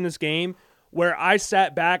moment in this game where I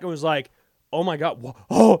sat back and was like, oh my God,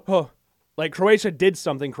 like Croatia did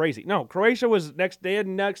something crazy. No, Croatia was they had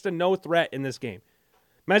next to no threat in this game.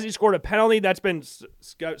 Messi scored a penalty. That's been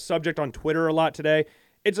subject on Twitter a lot today.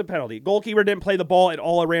 It's a penalty. Goalkeeper didn't play the ball at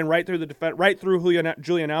all. It ran right through the defense, right through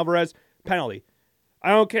Julian Alvarez. Penalty. I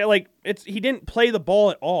don't care. Like, he didn't play the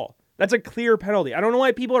ball at all. That's a clear penalty. I don't know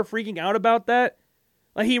why people are freaking out about that.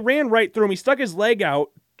 Like, he ran right through him. He stuck his leg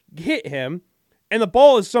out, hit him, and the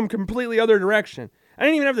ball is some completely other direction. I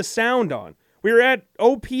didn't even have the sound on. We were at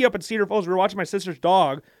OP up at Cedar Falls. We were watching my sister's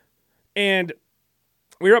dog, and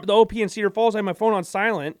we were up at the OP in Cedar Falls. I had my phone on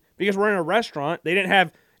silent because we're in a restaurant. They didn't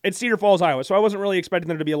have, it's Cedar Falls, Iowa, so I wasn't really expecting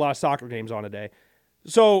there to be a lot of soccer games on today.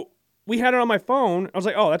 So we had it on my phone. I was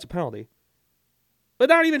like, oh, that's a penalty. But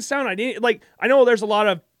not even sound. I know there's a lot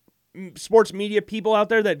of sports media people out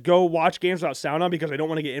there that go watch games without sound on because they don't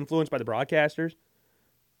want to get influenced by the broadcasters.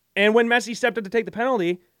 And when Messi stepped up to take the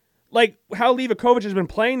penalty, like how Livakovic has been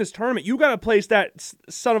playing this tournament, you got to place that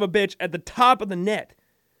son of a bitch at the top of the net.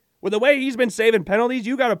 With the way he's been saving penalties,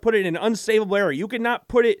 you got to put it in an unsavable area. You cannot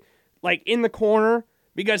put it like in the corner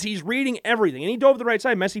because he's reading everything. And he dove to the right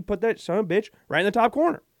side. Messi put that son of a bitch right in the top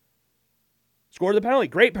corner. Scored the penalty.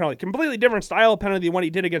 Great penalty. Completely different style of penalty than what he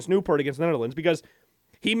did against Newport against the Netherlands because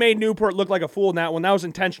he made Newport look like a fool in that one. That was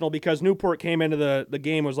intentional because Newport came into the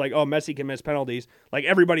game was like, oh, Messi can miss penalties like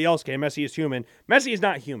everybody else can. Messi is human. Messi is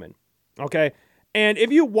not human, okay? And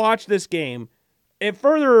if you watch this game, it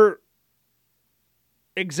further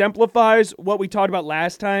exemplifies what we talked about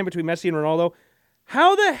last time between Messi and Ronaldo.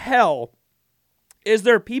 How the hell is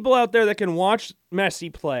there people out there that can watch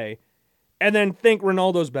Messi play and then think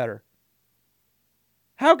Ronaldo's better?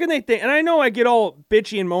 How can they think? And I know I get all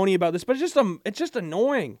bitchy and moany about this, but it's just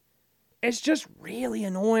annoying. It's just really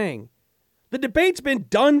annoying. The debate's been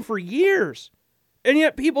done for years, and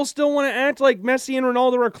yet people still want to act like Messi and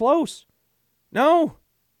Ronaldo are close. No,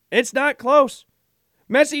 it's not close.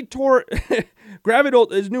 Messi tore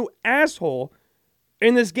Gravitol, his new asshole,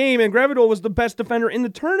 in this game, and Gravitol was the best defender in the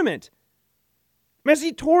tournament.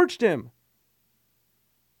 Messi torched him.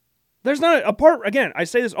 There's not, again, I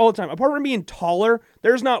say this all the time, apart from being taller,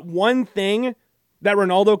 there's not one thing that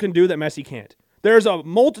Ronaldo can do that Messi can't. There's a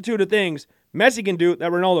multitude of things Messi can do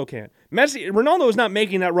that Ronaldo can't. Ronaldo is not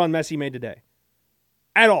making that run Messi made today.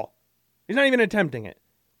 At all. He's not even attempting it.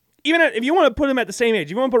 Even if you want to put him at the same age,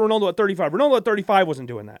 if you want to put Ronaldo at 35, Ronaldo at 35 wasn't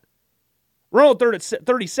doing that. Ronaldo at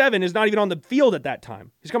 37 is not even on the field at that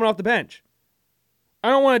time. He's coming off the bench. I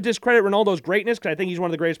don't want to discredit Ronaldo's greatness because I think he's one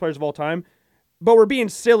of the greatest players of all time. But we're being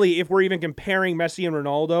silly if we're even comparing Messi and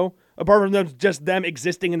Ronaldo, apart from just them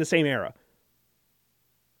existing in the same era.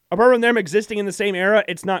 apart from them existing in the same era,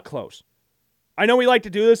 it's not close. I know we like to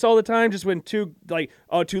do this all the time, just when two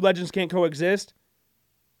legends can't coexist.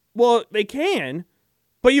 Well, they can,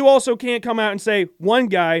 but you also can't come out and say one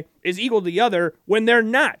guy is equal to the other when they're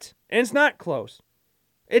not. And it's not close.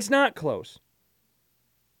 It's not close.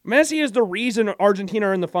 Messi is the reason Argentina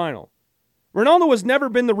are in the final. Ronaldo has never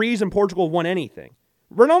been the reason Portugal won anything.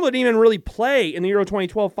 Ronaldo didn't even really play in the Euro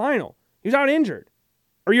 2012 final. He was out injured.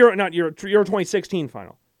 Or Euro 2016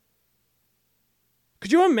 final.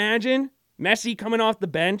 Could you imagine Messi coming off the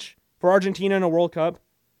bench for Argentina in a World Cup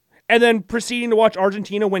and then proceeding to watch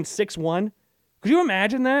Argentina win 6-1? Could you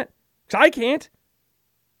imagine that? Because I can't.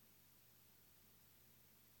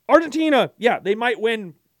 Argentina, yeah, they might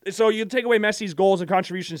win. So you take away Messi's goals and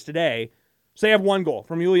contributions today. So they have one goal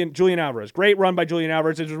from Julian Alvarez. Great run by Julian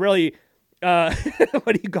Alvarez. It was really, what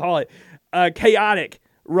do you call it? Chaotic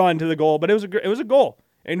run to the goal, but it was a goal.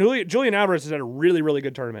 And Julian Alvarez has had a really, really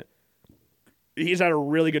good tournament. He's had a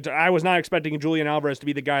really good I was not expecting Julian Alvarez to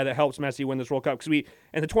be the guy that helps Messi win this World Cup, because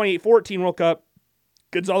in the 2014 World Cup,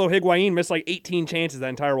 Gonzalo Higuain missed like 18 chances that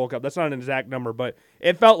entire World Cup. That's not an exact number, but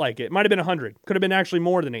it felt like it. It might have been 100. Could have been actually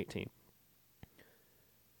more than 18.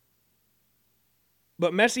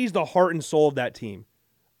 But Messi's the heart and soul of that team.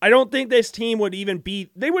 I don't think this team would even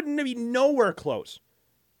they wouldn't be nowhere close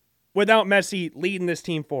without Messi leading this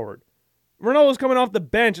team forward. Ronaldo's coming off the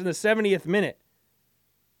bench in the 70th minute.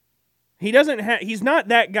 He's not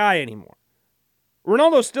that guy anymore.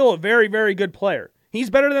 Ronaldo's still a very, very good player. He's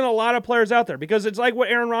better than a lot of players out there, because it's like what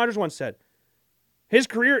Aaron Rodgers once said. His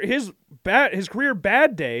career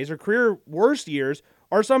bad days or career worst years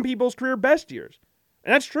are some people's career best years.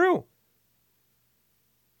 And that's true.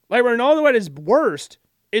 Like, Ronaldo at his worst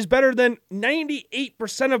is better than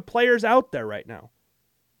 98% of players out there right now.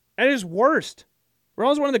 At his worst,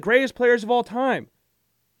 Ronaldo's one of the greatest players of all time.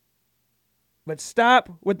 But stop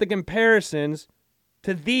with the comparisons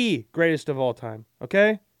to the greatest of all time,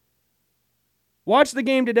 okay? Watch the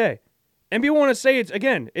game today. And people want to say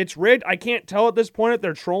it's rigged. I can't tell at this point if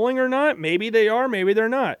they're trolling or not. Maybe they are, maybe they're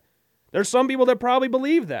not. There's some people that probably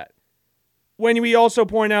believe that. When we also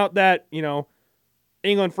point out that,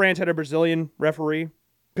 England, France had a Brazilian referee.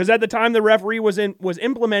 Because at the time the referee was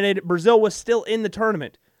implemented, Brazil was still in the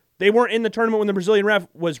tournament. They weren't in the tournament when the Brazilian ref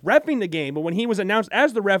was reffing the game, but when he was announced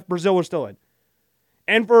as the ref, Brazil was still in.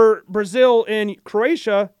 And for Brazil and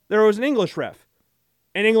Croatia, there was an English ref.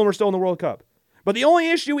 And England were still in the World Cup. But the only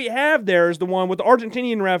issue we have there is the one with the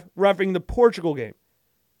Argentinian ref reffing the Portugal game.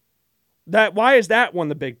 Why is that one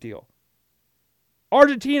the big deal?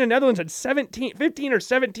 Argentina and Netherlands had 15 or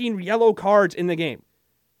 17 yellow cards in the game.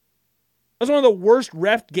 That was one of the worst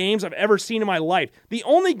ref games I've ever seen in my life. The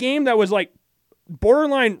only game that was like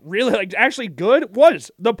borderline really actually good was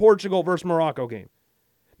the Portugal versus Morocco game.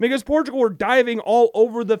 Because Portugal were diving all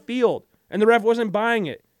over the field and the ref wasn't buying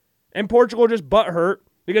it. And Portugal just butthurt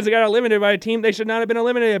because they got eliminated by a team they should not have been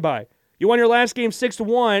eliminated by. You won your last game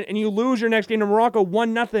 6-1 and you lose your next game to Morocco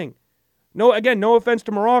 1-0. No offense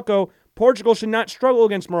to Morocco. Portugal should not struggle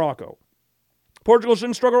against Morocco. Portugal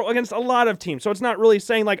shouldn't struggle against a lot of teams. So it's not really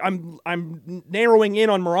saying like I'm narrowing in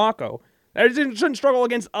on Morocco. They shouldn't struggle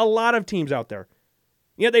against a lot of teams out there.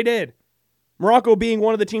 Yet they did. Morocco being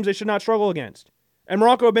one of the teams they should not struggle against. And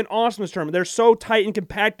Morocco have been awesome this tournament. They're so tight and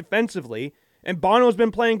compact defensively. And Bono's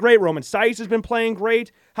been playing great. Roman Saiz has been playing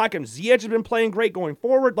great. Hakim Ziyech has been playing great going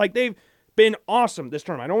forward. Like, they've been awesome this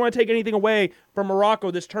tournament. I don't want to take anything away from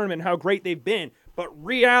Morocco this tournament and how great they've been. But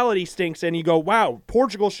reality stinks in. You go, wow,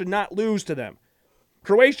 Portugal should not lose to them.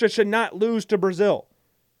 Croatia should not lose to Brazil.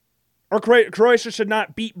 Or Croatia should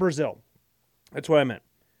not beat Brazil. That's what I meant.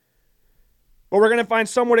 But we're going to find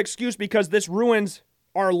somewhat excuse because this ruins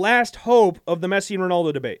our last hope of the Messi and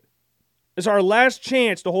Ronaldo debate. It's our last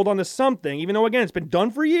chance to hold on to something, even though, again, it's been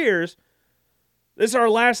done for years. This is our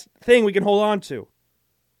last thing we can hold on to.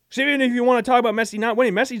 So even if you want to talk about Messi not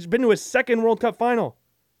winning, Messi's been to his second World Cup final.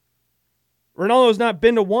 Ronaldo's not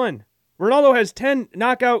been to one. Ronaldo has 10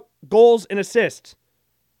 knockout goals and assists.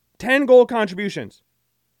 10 goal contributions.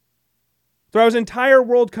 Throughout his entire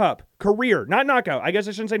World Cup career, not knockout. I guess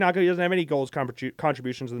I shouldn't say knockout. He doesn't have any goals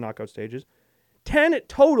contributions in the knockout stages. 10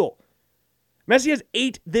 total. Messi has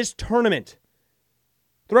 8 this tournament.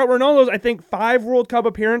 Throughout Ronaldo's, I think, 5 World Cup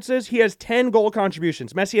appearances, he has 10 goal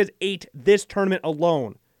contributions. Messi has 8 this tournament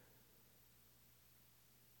alone.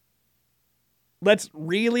 Let's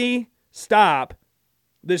really stop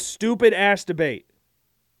this stupid-ass debate.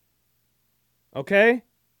 Okay?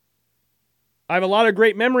 I have a lot of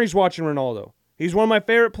great memories watching Ronaldo. He's one of my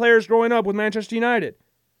favorite players growing up with Manchester United.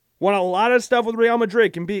 Won a lot of stuff with Real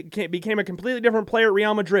Madrid. Became a completely different player at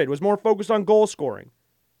Real Madrid. Was more focused on goal scoring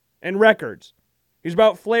and records. He's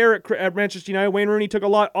about flair at Manchester United. Wayne Rooney took a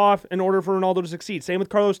lot off in order for Ronaldo to succeed. Same with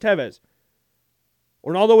Carlos Tevez.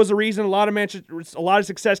 Ronaldo was the reason a lot of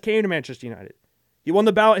success came to Manchester United. He won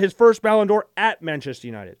his first Ballon d'Or at Manchester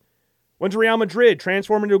United. Went to Real Madrid,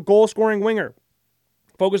 transformed into a goal-scoring winger.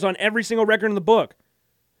 Focused on every single record in the book.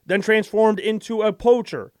 Then transformed into a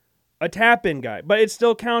poacher, a tap-in guy. But it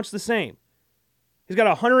still counts the same. He's got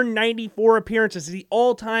 194 appearances. He's the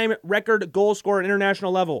all-time record goal scorer at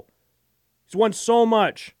international level. He's won so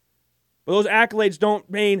much. But those accolades don't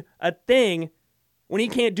mean a thing when he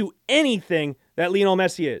can't do anything that Lionel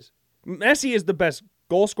Messi is. Messi is the best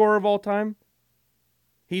goal scorer of all time.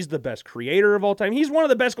 He's the best creator of all time. He's one of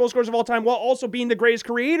the best goal scorers of all time while also being the greatest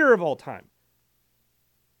creator of all time.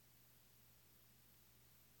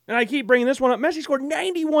 And I keep bringing this one up. Messi scored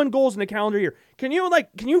 91 goals in a calendar year. Can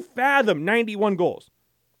you fathom 91 goals?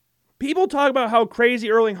 People talk about how crazy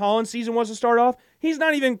Erling Haaland's season was to start off. He's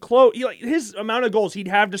not even close. His amount of goals he'd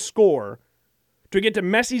have to score to get to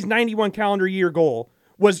Messi's 91 calendar year goal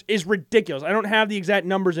is ridiculous. I don't have the exact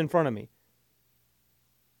numbers in front of me.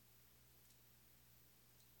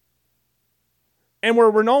 And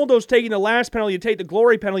where Ronaldo's taking the last penalty to take the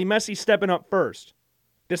glory penalty, Messi's stepping up first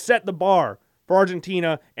to set the bar for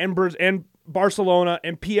Argentina and Barcelona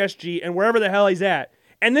and PSG and wherever the hell he's at.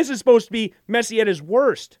 And this is supposed to be Messi at his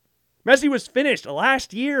worst. Messi was finished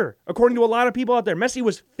last year, according to a lot of people out there. Messi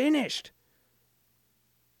was finished.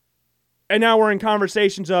 And now we're in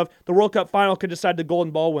conversations of the World Cup final could decide the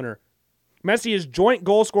Golden Ball winner. Messi is joint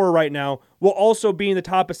goal scorer right now, while also being the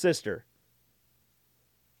top assister.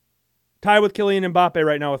 Tied with Kylian Mbappe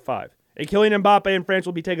right now with 5. And Kylian Mbappe and France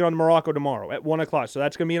will be taking on Morocco tomorrow at 1 o'clock. So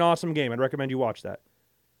that's going to be an awesome game. I'd recommend you watch that.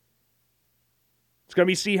 It's going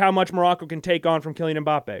to be see how much Morocco can take on from Kylian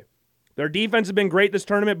Mbappe. Their defense has been great this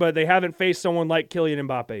tournament, but they haven't faced someone like Kylian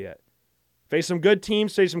Mbappe yet. Faced some good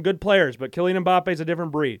teams, faced some good players, but Kylian Mbappe is a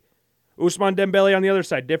different breed. Ousmane Dembele on the other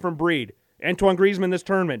side, different breed. Antoine Griezmann this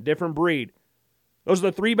tournament, different breed. Those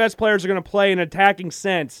are the 3 best players that are going to play in an attacking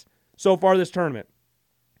sense so far this tournament.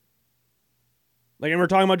 And we're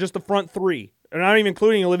talking about just the front 3. And not even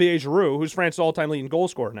including Olivier Giroud, who's France's all-time leading goal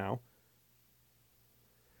scorer now.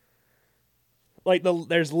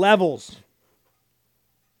 There's levels.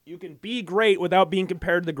 You can be great without being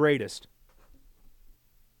compared to the greatest.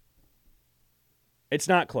 It's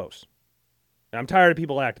not close. And I'm tired of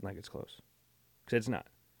people acting like it's close. Because it's not.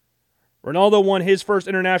 Ronaldo won his first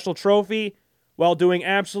international trophy while doing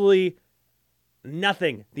absolutely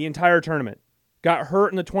nothing the entire tournament. Got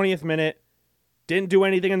hurt in the 20th minute. Didn't do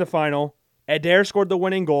anything in the final. Adair scored the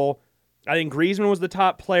winning goal. I think Griezmann was the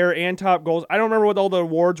top player and top goals. I don't remember what all the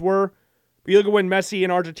awards were. But you look at when Messi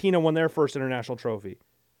and Argentina won their first international trophy.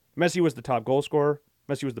 Messi was the top goal scorer.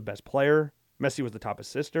 Messi was the best player. Messi was the top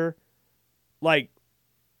assister. Why?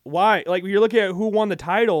 When you're looking at who won the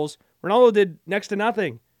titles, Ronaldo did next to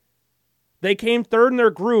nothing. They came third in their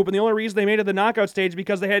group, and the only reason they made it to the knockout stage is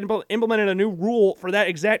because they had implemented a new rule for that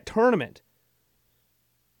exact tournament.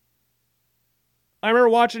 I remember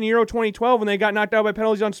watching Euro 2012 when they got knocked out by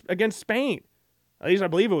penalties against Spain. At least I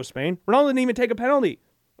believe it was Spain. Ronaldo didn't even take a penalty. It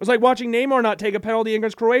was like watching Neymar not take a penalty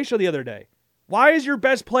against Croatia the other day. Why is your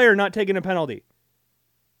best player not taking a penalty?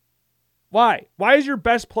 Why? Why is your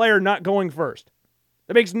best player not going first?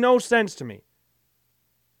 That makes no sense to me.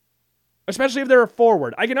 Especially if they're a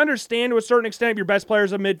forward. I can understand to a certain extent if your best player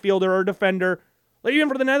is a midfielder or a defender. Like even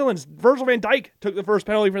for the Netherlands, Virgil van Dijk took the first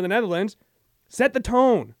penalty for the Netherlands. Set the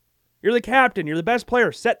tone. You're the captain. You're the best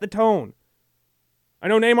player. Set the tone. I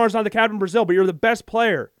know Neymar's not the captain of Brazil, but you're the best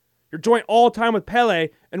player. You're joint all-time with Pelé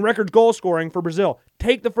and record goal scoring for Brazil.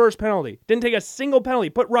 Take the first penalty. Didn't take a single penalty.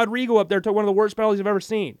 Put Rodrigo up there, took one of the worst penalties I've ever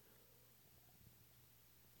seen.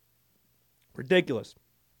 Ridiculous.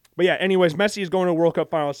 But yeah, anyways, Messi is going to a World Cup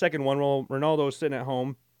final, second one, while Ronaldo is sitting at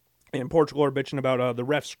home. And Portugal are bitching about the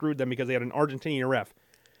ref screwed them because they had an Argentinian ref.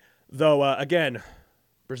 Though, again,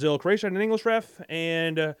 Brazil, Croatia had an English ref,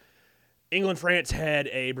 and England, France had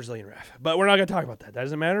a Brazilian ref. But we're not going to talk about that. That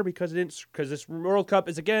doesn't matter because this World Cup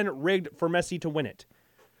is, again, rigged for Messi to win it.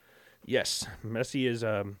 Yes, Messi is,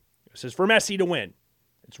 this is for Messi to win.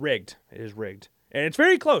 It's rigged. It is rigged. And it's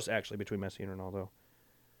very close, actually, between Messi and Ronaldo.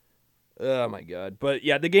 Oh, my God. But,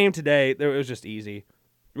 yeah, the game today, it was just easy.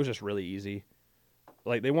 It was just really easy.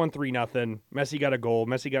 They won 3-0. Messi got a goal.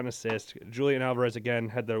 Messi got an assist. Julian Alvarez, again,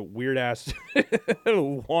 had the weird-ass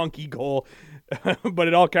wonky goal. But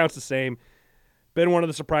it all counts the same. Been one of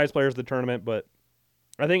the surprise players of the tournament. But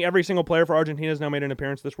I think every single player for Argentina has now made an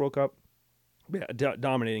appearance this World Cup. Yeah,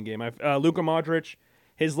 dominating game. Luka Modric,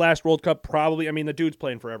 his last World Cup probably, the dude's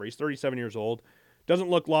playing forever. He's 37 years old. Doesn't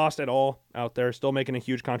look lost at all out there. Still making a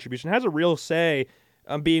huge contribution. Has a real say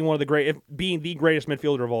being being the greatest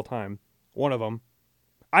midfielder of all time. One of them.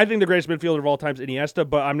 I think the greatest midfielder of all time is Iniesta,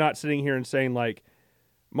 but I'm not sitting here and saying like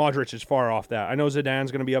Modric is far off that. I know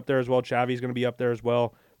Zidane's going to be up there as well. Xavi's going to be up there as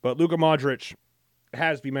well. But Luka Modric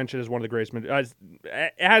has to be mentioned as one of the greatest.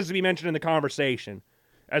 It has to be mentioned in the conversation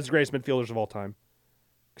as the greatest midfielders of all time.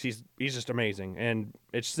 Because he's just amazing. And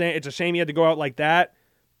it's a shame he had to go out like that,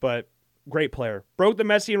 but great player. Broke the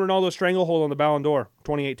Messi and Ronaldo stranglehold on the Ballon d'Or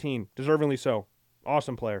 2018. Deservingly so.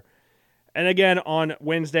 Awesome player. And again, on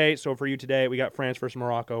Wednesday, so for you today, we got France versus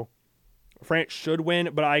Morocco. France should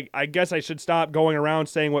win, but I guess I should stop going around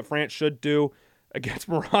saying what France should do against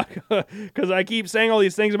Morocco because I keep saying all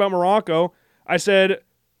these things about Morocco. I said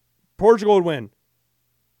Portugal would win,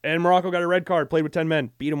 and Morocco got a red card, played with 10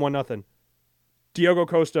 men, beat him 1-0. Diogo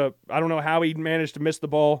Costa, I don't know how he managed to miss the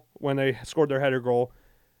ball when they scored their header goal.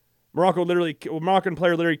 Moroccan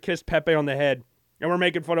player literally kissed Pepe on the head. And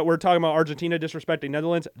we're talking about Argentina disrespecting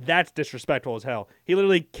Netherlands. That's disrespectful as hell. He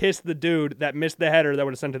literally kissed the dude that missed the header that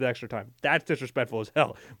would have sent it to extra time. That's disrespectful as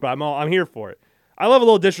hell. But I'm here for it. I love a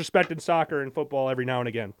little disrespect in soccer and football every now and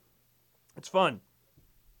again. It's fun.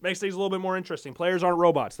 Makes things a little bit more interesting. Players aren't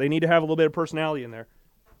robots. They need to have a little bit of personality in there.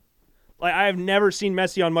 Like I have never seen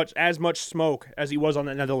Messi on as much smoke as he was on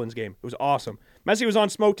that Netherlands game. It was awesome. Messi was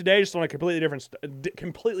on smoke today, just on a completely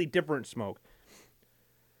different smoke.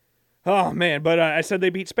 Oh, man, but I said they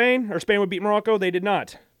beat Spain, or Spain would beat Morocco. They did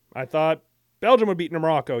not. I thought Belgium would beat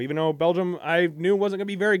Morocco, even though Belgium I knew wasn't going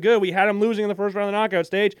to be very good. We had them losing in the first round of the knockout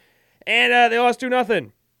stage, and they lost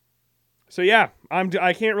 2-0. So, yeah,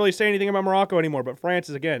 I can't really say anything about Morocco anymore, but France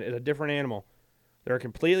is a different animal. They're a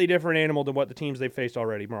completely different animal than what the teams they've faced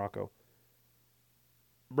already, Morocco.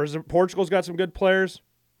 Portugal's got some good players,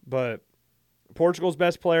 but Portugal's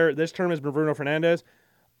best player this term has been Bruno Fernandes.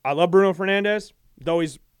 I love Bruno Fernandes, though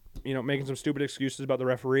he's making some stupid excuses about the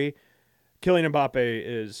referee. Kylian Mbappe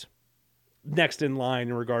is next in line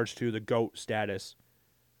in regards to the GOAT status.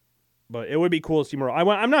 But it would be cool to see Morocco.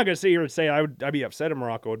 I'm not going to sit here and say I'd be upset if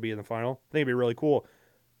Morocco would be in the final. I think it'd be really cool.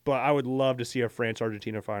 But I would love to see a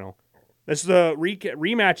France-Argentina final. This is a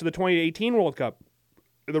rematch of the 2018 World Cup,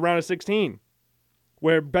 the round of 16,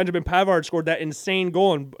 where Benjamin Pavard scored that insane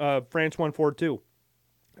goal and France won 4-2.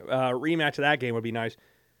 Rematch of that game would be nice.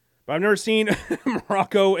 But I've never seen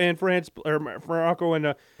Morocco and France, or Morocco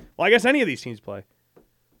and, I guess any of these teams play.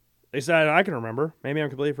 They said I can remember. Maybe I'm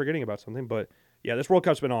completely forgetting about something, but yeah, this World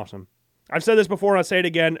Cup's been awesome. I've said this before and I'll say it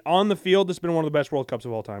again. On the field, this has been one of the best World Cups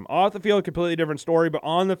of all time. Off the field, completely different story, but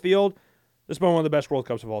on the field, this has been one of the best World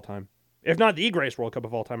Cups of all time. If not the greatest World Cup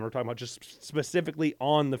of all time, we're talking about just specifically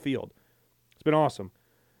on the field. It's been awesome.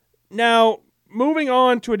 Now, moving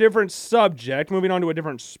on to a different subject, moving on to a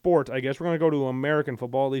different sport, I guess. We're going to go to American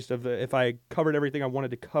football, at least if I covered everything I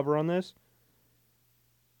wanted to cover on this.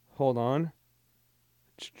 Hold on.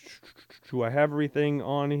 Do I have everything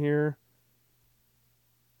on here?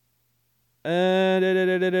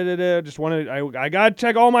 Just wanted. I got to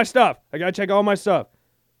check all my stuff.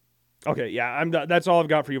 Okay, yeah, I'm done. That's all I've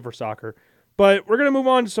got for you for soccer. But we're going to move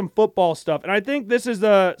on to some football stuff. And I think this is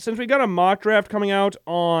since we got a mock draft coming out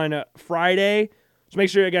on Friday, so make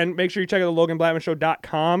sure you check out the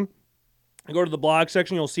LoganBlackmanShow.com and go to the blog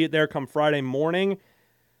section. You'll see it there come Friday morning.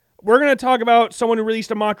 We're going to talk about someone who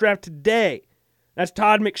released a mock draft today. That's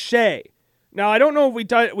Todd McShay. Now, I don't know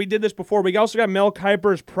if we did this before. We also got Mel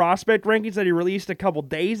Kiper's prospect rankings that he released a couple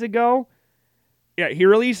days ago. Yeah, he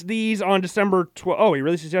released these on December 12th. Oh, he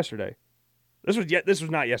released these yesterday. This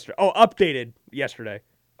was not yesterday. Oh, updated yesterday.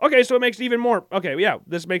 Okay, so it makes it even more. Okay, yeah,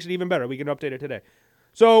 this makes it even better. We can update it today.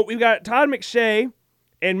 So we've got Todd McShay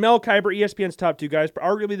and Mel Kiper, ESPN's top two guys,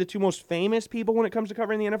 arguably the two most famous people when it comes to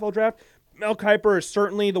covering the NFL draft. Mel Kiper is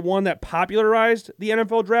certainly the one that popularized the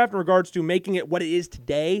NFL draft in regards to making it what it is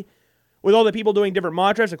today, with all the people doing different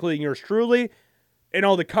mock drafts, including yours truly, and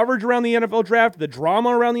all the coverage around the NFL draft, the drama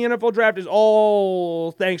around the NFL draft is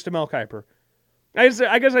all thanks to Mel Kiper. I guess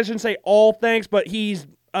I shouldn't say all thanks, but he's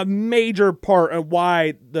a major part of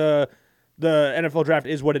why the NFL draft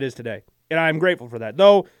is what it is today. And I'm grateful for that.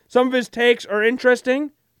 Though some of his takes are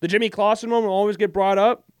interesting. The Jimmy Clausen one will always get brought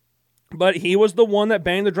up. But he was the one that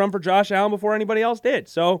banged the drum for Josh Allen before anybody else did.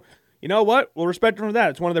 So, you know what? We'll respect him for that.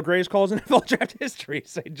 It's one of the greatest calls in NFL draft history,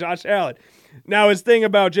 say Josh Allen. Now, his thing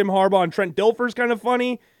about Jim Harbaugh and Trent Dilfer is kind of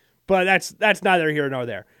funny, but that's neither here nor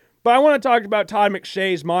there. But I want to talk about Todd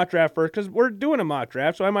McShay's mock draft first because we're doing a mock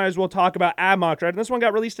draft, so I might as well talk about a mock draft. And this one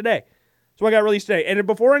got released today. And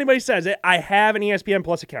before anybody says it, I have an ESPN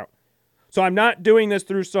Plus account. So I'm not doing this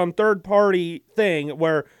through some third-party thing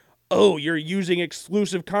where, oh, you're using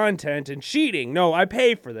exclusive content and cheating. No, I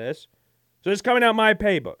pay for this. So it's coming out my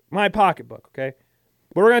pocketbook, okay?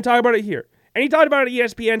 But we're going to talk about it here. And he talked about it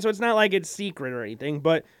at ESPN, so it's not like it's secret or anything,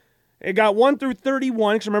 but it got 1 through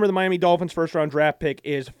 31, because remember the Miami Dolphins first-round draft pick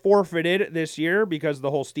is forfeited this year because of the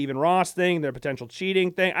whole Stephen Ross thing, the potential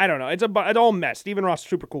cheating thing. I don't know. It's all a mess. Stephen Ross,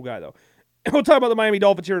 super cool guy, though. And we'll talk about the Miami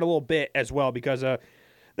Dolphins here in a little bit as well, because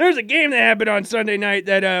there's a game that happened on Sunday night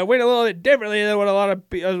that went a little bit differently than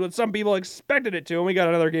what some people expected it to, and we got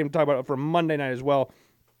another game to talk about for Monday night as well.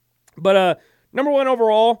 But number 1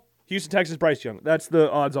 overall, Houston, Texas, Bryce Young. That's the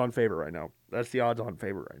odds-on favorite right now.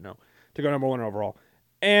 To go number 1 overall.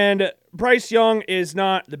 And Bryce Young is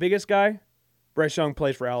not the biggest guy. Bryce Young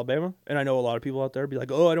plays for Alabama, and I know a lot of people out there be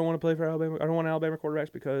like, oh, I don't want to play for Alabama. I don't want Alabama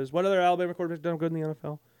quarterbacks because what other Alabama quarterbacks done good in the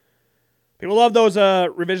NFL? People love those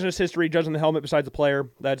revisionist history judging the helmet besides the player.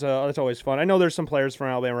 That's always fun. I know there's some players from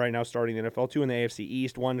Alabama right now starting the NFL, 2 in the AFC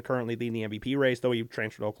East, 1 currently leading the MVP race, though he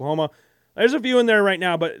transferred to Oklahoma. There's a few in there right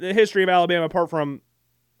now, but the history of Alabama, apart from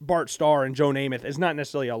Bart Starr and Joe Namath, is not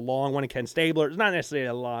necessarily a long one, and Ken Stabler is not necessarily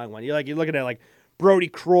a long one. You're looking at like Brody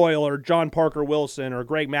Croyle or John Parker Wilson or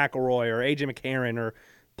Greg McElroy or A.J. McCarron or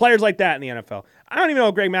players like that in the NFL. I don't even know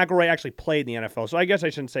if Greg McElroy actually played in the NFL, so I guess I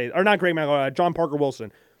shouldn't say, or not Greg McElroy, John Parker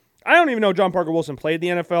Wilson. I don't even know John Parker Wilson played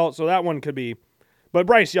in the NFL, so that one could be. But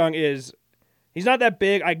Bryce Young he's not that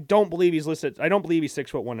big. I don't believe he's listed. I don't believe he's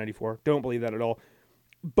 6'1", 194. Don't believe that at all.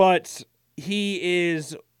 But he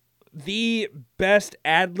is the best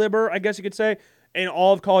ad-libber, I guess you could say, in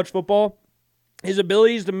all of college football. His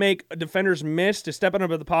abilities to make defenders miss, to step out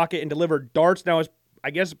of the pocket and deliver darts now is,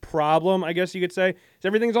 I guess, problem, I guess you could say. Is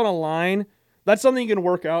everything's on a line. That's something you can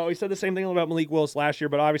work out. We said the same thing about Malik Willis last year,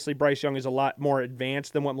 but obviously Bryce Young is a lot more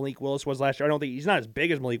advanced than what Malik Willis was last year. I don't think he's not as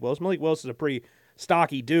big as Malik Willis. Malik Willis is a pretty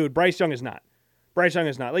stocky dude. Bryce Young is not.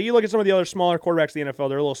 Like, you look at some of the other smaller quarterbacks in the NFL,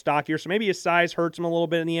 they're a little stockier, so maybe his size hurts him a little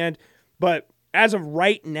bit in the end. But as of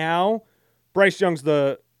right now, Bryce Young's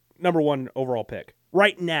the number 1 overall pick.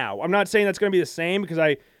 Right now. I'm not saying that's going to be the same because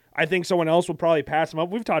I think someone else will probably pass him up.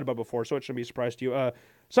 We've talked about it before, so it shouldn't be a surprise to you.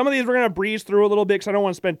 Some of these we're going to breeze through a little bit because I don't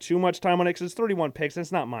want to spend too much time on it because it's 31 picks and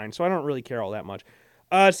it's not mine, so I don't really care all that much.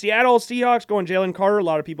 Seattle Seahawks going Jalen Carter. A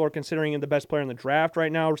lot of people are considering him the best player in the draft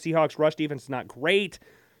right now. Seahawks rush defense is not great.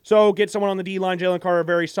 So get someone on the D-line. Jalen Carter, a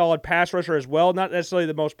very solid pass rusher as well. Not necessarily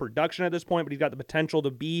the most production at this point, but he's got the potential to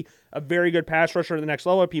be a very good pass rusher at the next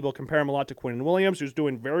level. People compare him a lot to Quinnen Williams, who's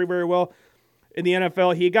doing very, very well in the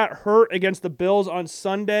NFL. He got hurt against the Bills on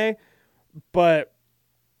Sunday, but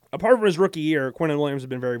apart from his rookie year, Quinnen Williams has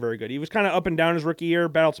been very, very good. He was kind of up and down his rookie year,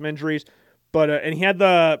 battled some injuries, but and he had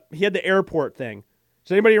the airport thing.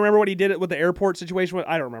 Does anybody remember what he did with the airport situation?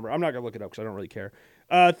 I don't remember. I'm not going to look it up because I don't really care.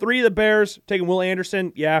 3 of the Bears, taking Will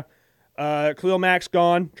Anderson. Yeah. Khalil Mack's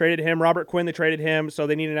gone. Traded him. Robert Quinn, they traded him, so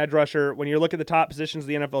they need an edge rusher. When you look at the top positions of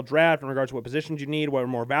the NFL draft in regards to what positions you need, what are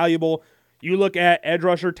more valuable, you look at edge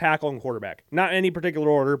rusher, tackle, and quarterback. Not in any particular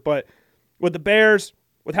order, but with the Bears,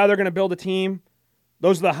 with how they're going to build a team,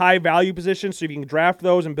 those are the high-value positions, so if you can draft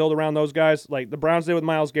those and build around those guys, like the Browns did with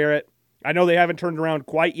Myles Garrett. I know they haven't turned around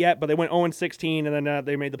quite yet, but they went 0-16, and then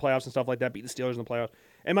they made the playoffs and stuff like that, beat the Steelers in the playoffs.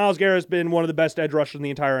 And Myles Garrett has been one of the best edge rushers in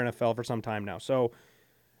the entire NFL for some time now. So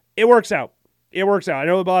it works out. I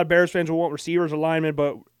know a lot of Bears fans will want receivers or linemen,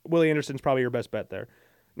 but Willie Anderson's probably your best bet there.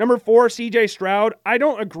 Number 4, C.J. Stroud. I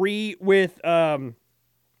don't agree with Todd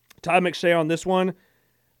McShay on this one,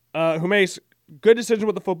 who makes good decisions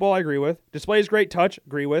with the football, I agree with. Displays great touch,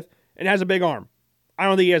 agree with, and has a big arm. I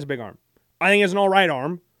don't think he has a big arm. I think he has an all right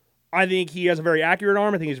arm. I think he has a very accurate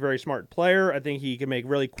arm. I think he's a very smart player. I think he can make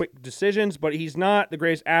really quick decisions, but he's not the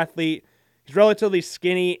greatest athlete. He's relatively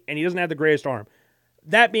skinny, and he doesn't have the greatest arm.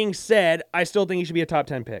 That being said, I still think he should be a top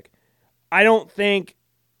 10 pick. I think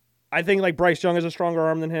like Bryce Young has a stronger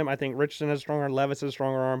arm than him. I think Richardson has a stronger arm. Levis has a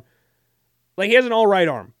stronger arm. Like, he has an all right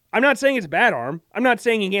arm. I'm not saying it's a bad arm. I'm not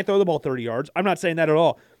saying he can't throw the ball 30 yards. I'm not saying that at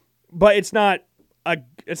all. But it's not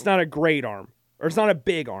a great arm. Or it's not a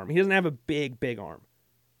big arm. He doesn't have a big arm.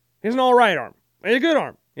 He has an all right arm. He's a good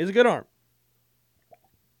arm.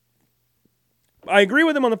 I agree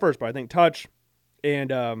with him on the first part. I think touch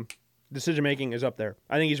and decision-making is up there.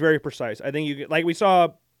 I think he's very precise. I think like we saw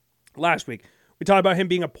last week, we talked about him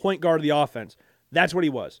being a point guard of the offense. That's what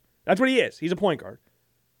he was. That's what he is. He's a point guard.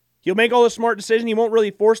 He'll make all the smart decisions. He won't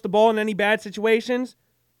really force the ball in any bad situations,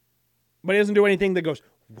 but he doesn't do anything that goes,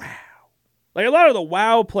 wow. Like, a lot of the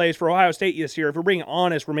wow plays for Ohio State this year, if we're being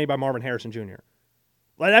honest, were made by Marvin Harrison Jr.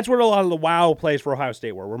 Like, that's what a lot of the wow plays for Ohio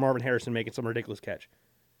State were Marvin Harrison making some ridiculous catch.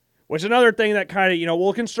 Which is another thing that kind of,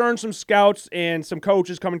 will concern some scouts and some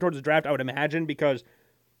coaches coming towards the draft, I would imagine, because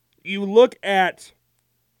you look at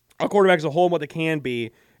a quarterback as a whole and what they can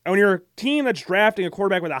be, and when you're a team that's drafting a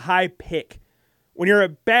quarterback with a high pick, when you're a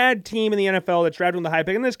bad team in the NFL that's drafting with a high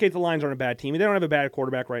pick, in this case the Lions aren't a bad team. They don't have a bad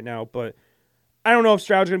quarterback right now, but I don't know if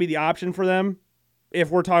Stroud's going to be the option for them if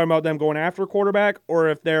we're talking about them going after a quarterback or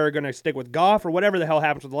if they're going to stick with Goff or whatever the hell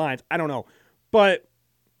happens with the Lions. I don't know. But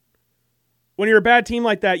when you're a bad team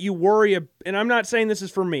like that, you worry, and I'm not saying this is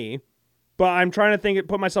for me, but I'm trying to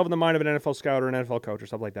put myself in the mind of an NFL scout or an NFL coach or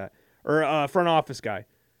something like that, or a front office guy,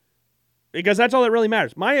 because that's all that really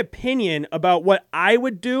matters. My opinion about what I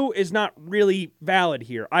would do is not really valid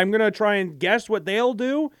here. I'm going to try and guess what they'll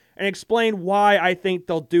do and explain why I think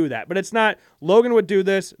they'll do that. But it's not, Logan would do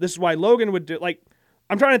this, this is why Logan would do, like,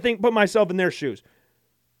 I'm trying to put myself in their shoes.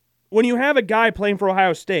 When you have a guy playing for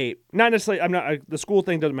Ohio State, not necessarily, the school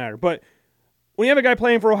thing doesn't matter, but when you have a guy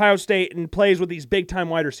playing for Ohio State and plays with these big-time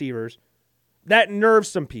wide receivers, that nerves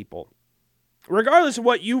some people. Regardless of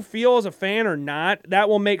what you feel as a fan or not, that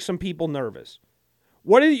will make some people nervous.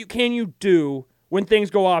 What can you do when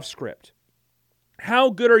things go off script? How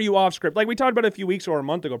good are you off script? Like we talked about a few weeks or a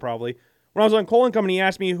month ago probably. When I was on Colin Company, he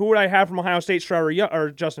asked me who would I have from Ohio State, Stroud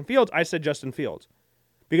or Justin Fields. I said Justin Fields.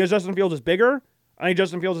 Because Justin Fields is bigger. I think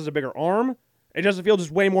Justin Fields has a bigger arm. And Justin Fields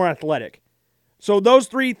is way more athletic. So those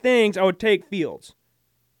three things, I would take Fields.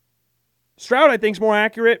 Stroud, I think, is more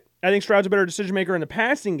accurate. I think Stroud's a better decision maker in the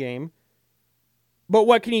passing game. But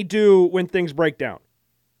what can he do when things break down?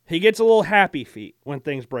 He gets a little happy feet when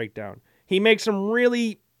things break down. He makes some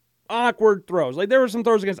really awkward throws. Like there were some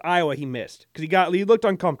throws against Iowa he missed because he looked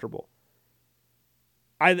uncomfortable.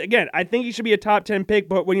 I think he should be a top 10 pick,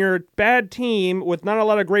 but when you're a bad team with not a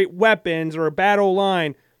lot of great weapons or a bad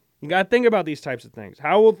O-line, you got to think about these types of things.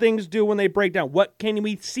 How will things do when they break down? What can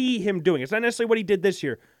we see him doing? It's not necessarily what he did this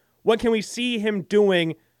year. What can we see him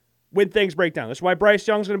doing when things break down? That's why Bryce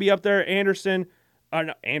Young's going to be up there.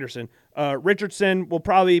 Richardson will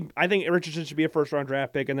probably, I think Richardson should be a first-round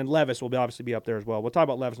draft pick, and then Levis will obviously be up there as well. We'll talk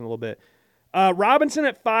about Levis in a little bit. Robinson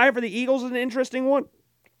at 5 for the Eagles is an interesting one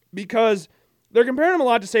because they're comparing him a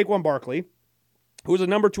lot to Saquon Barkley, who was a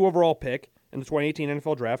number 2 overall pick in the 2018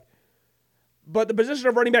 NFL Draft. But the position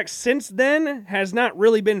of running back since then has not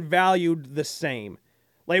really been valued the same.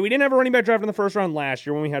 Like, we didn't have a running back draft in the first round last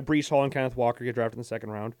year when we had Breece Hall and Kenneth Walker get drafted in the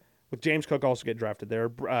second round, with James Cook also get drafted there.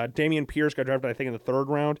 Dameon Pierce got drafted, I think, in the third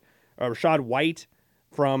round. Rachaad White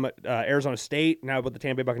from Arizona State, now with the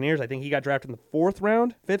Tampa Bay Buccaneers, I think he got drafted in the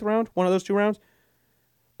fifth round, one of those two rounds.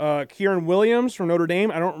 Kieran Williams from Notre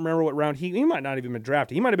Dame, I don't remember what round he might not even been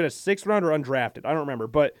drafted. He might have been a 6th round or undrafted. I don't remember.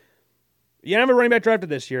 But you didn't have a running back drafted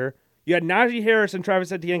this year. You had Najee Harris and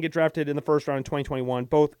Travis Etienne get drafted in the first round in 2021,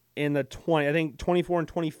 both in the 24 and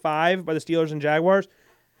 25 by the Steelers and Jaguars.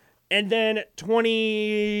 And then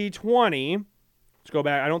 2020, let's go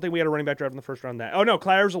back. I don't think we had a running back draft in the first round that. Oh, no,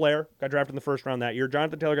 Clyde Edwards-Helaire got drafted in the first round that year.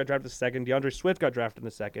 Jonathan Taylor got drafted in the second. DeAndre Swift got drafted in the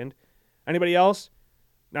second. Anybody else?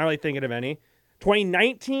 Not really thinking of any.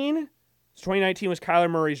 2019 was Kyler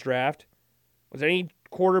Murray's draft. Was there any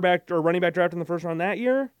quarterback or running back draft in the first round that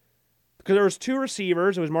year? Because there was 2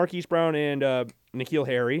 receivers. It was Marquise Brown and N'Keal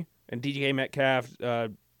Harry. And DK Metcalf.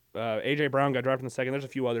 A.J. Brown got drafted in the second. There's a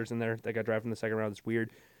few others in there that got drafted in the second round. It's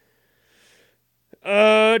weird.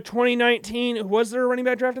 2019, was there a running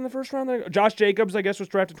back draft in the first round? Josh Jacobs, I guess, was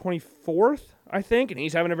drafted 24th, I think, and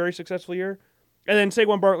he's having a very successful year. And then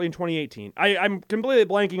Saquon Barkley in 2018. I'm completely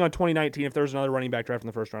blanking on 2019 if there was another running back draft in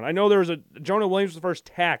the first round. I know there was Jonah Williams was the first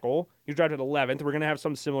tackle. He was drafted 11th. We're going to have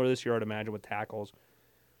something similar this year, I'd imagine, with tackles.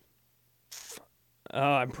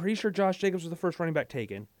 I'm pretty sure Josh Jacobs was the first running back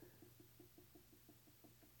taken.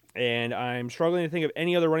 And I'm struggling to think of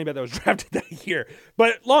any other running back that was drafted that year.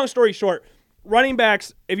 But long story short, running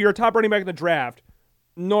backs, if you're a top running back in the draft,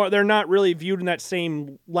 no, they're not really viewed in that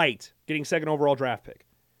same light, getting second overall draft pick.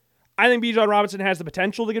 I think Bijan Robinson has the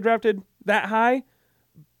potential to get drafted that high,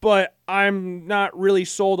 but I'm not really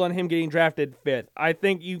sold on him getting drafted 5th. I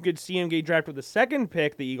think you could see him get drafted with the second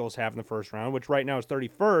pick the Eagles have in the first round, which right now is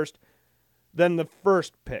 31st, than the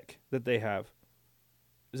first pick that they have.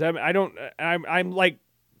 I'm like,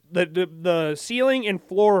 the ceiling and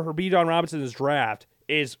floor for Bijan Robinson's draft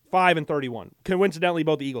is 5 and 31. Coincidentally,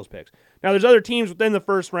 both the Eagles picks. Now, there's other teams within the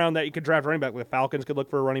first round that you could draft running back. The Falcons could look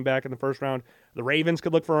for a running back in the first round. The Ravens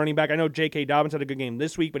could look for a running back. I know J.K. Dobbins had a good game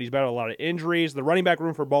this week, but he's battled a lot of injuries. The running back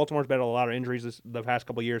room for Baltimore's battled a lot of injuries the past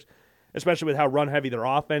couple of years, especially with how run-heavy their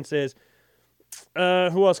offense is.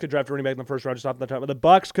 Who else could draft a running back in the first round just off the top? The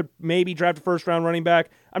Bucs could maybe draft a first-round running back.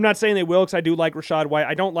 I'm not saying they will because I do like Rachaad White.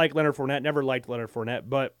 I don't like Leonard Fournette. Never liked Leonard Fournette,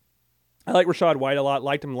 but I like Rachaad White a lot.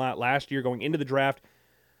 Liked him a lot last year going into the draft.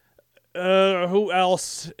 Who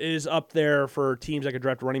else is up there for teams that could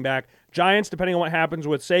draft a running back? Giants, depending on what happens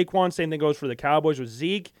with Saquon. Same thing goes for the Cowboys with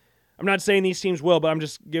Zeke. I'm not saying these teams will, but I'm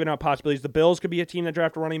just giving out possibilities. The Bills could be a team that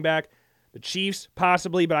draft a running back. The Chiefs,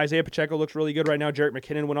 possibly, but Isaiah Pacheco looks really good right now. Jerick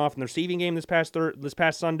McKinnon went off in the receiving game this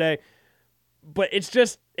past Sunday. But it's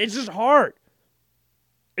just hard.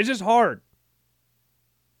 It's just hard.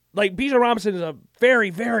 Like, Bijan Robinson is a very,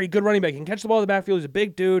 very good running back. He can catch the ball in the backfield. He's a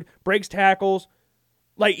big dude, breaks tackles.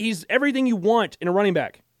 Like, he's everything you want in a running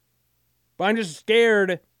back. But I'm just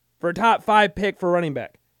scared for a top 5 pick for a running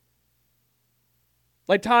back.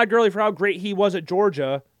 Like Todd Gurley, for how great he was at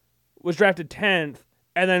Georgia, was drafted 10th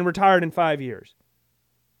and then retired in 5 years.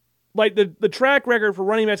 Like, the track record for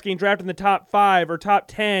running backs getting drafted in the top 5 or top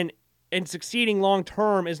 10 and succeeding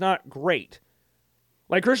long-term is not great.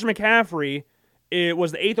 Like, Christian McCaffrey, it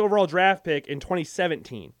was the 8th overall draft pick in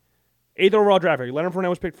 2017. 8th overall draft pick. Leonard Fournette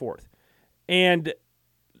was picked 4th. And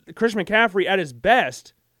Christian McCaffrey, at his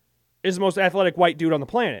best, is the most athletic white dude on the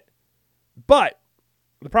planet. But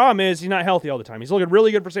the problem is he's not healthy all the time. He's looking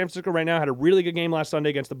really good for San Francisco right now. Had a really good game last Sunday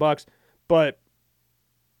against the Bucs. But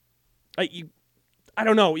I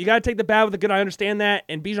don't know. You got to take the bad with the good. I understand that.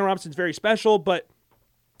 And Bijan Robinson's very special. But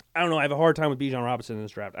I don't know. I have a hard time with Bijan Robinson in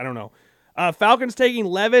this draft. I don't know. Falcons taking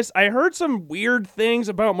Levis. I heard some weird things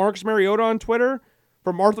about Marcus Mariota on Twitter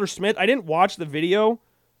from Arthur Smith. I didn't watch the video.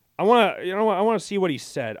 I want to see what he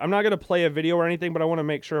said. I'm not going to play a video or anything, but I want to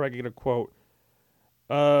make sure I can get a quote.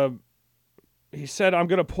 He said, I'm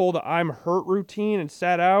going to pull the I'm hurt routine and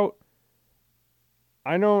sat out.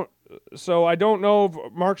 I don't know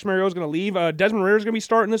if Marcus Mariota is going to leave. Desmond Ridder is going to be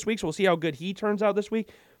starting this week, so we'll see how good he turns out this week.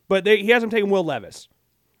 But he hasn't taken Will Levis.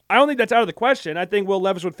 I don't think that's out of the question. I think Will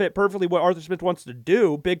Levis would fit perfectly what Arthur Smith wants to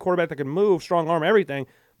do. Big quarterback that can move, strong arm, everything.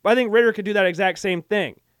 But I think Ridder could do that exact same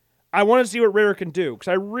thing. I want to see what Ridder can do because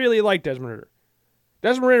I really like Desmond Ridder.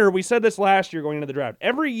 Desmond Ridder, we said this last year going into the draft.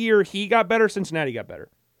 Every year he got better, Cincinnati got better.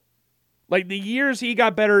 Like, the years he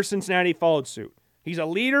got better, Cincinnati followed suit. He's a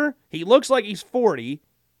leader. He looks like he's 40,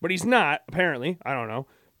 but he's not, apparently. I don't know.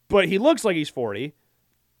 But he looks like he's 40.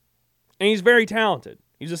 And he's very talented.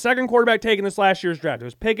 He's the second quarterback taken this last year's draft. It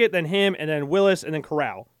was Pickett, then him, and then Willis, and then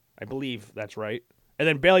Corral. I believe that's right. And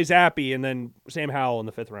then Bailey Zappi, and then Sam Howell in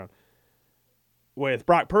the 5th round. With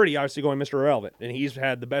Brock Purdy obviously going Mr. Irrelevant. And he's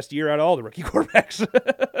had the best year out of all the rookie quarterbacks.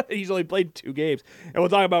 He's only played 2 games. And we'll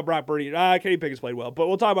talk about Brock Purdy. Kenny Pickett's played well, but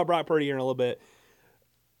we'll talk about Brock Purdy here in a little bit.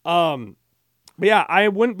 But yeah, I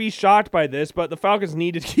wouldn't be shocked by this, but the Falcons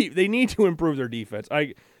need to improve their defense.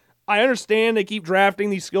 I understand they keep drafting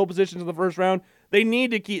these skill positions in the first round. They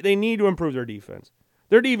need to improve their defense.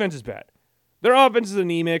 Their defense is bad. Their offense is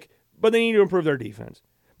anemic, but they need to improve their defense.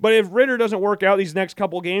 But if Ridder doesn't work out these next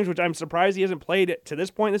couple games, which I'm surprised he hasn't played to this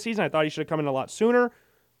point in the season, I thought he should have come in a lot sooner.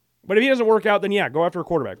 But if he doesn't work out, then yeah, go after a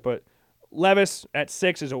quarterback. But Levis at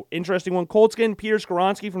 6 is an interesting one. Colts getting Peter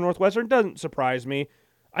Skoronski from Northwestern doesn't surprise me.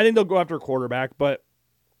 I think they'll go after a quarterback, but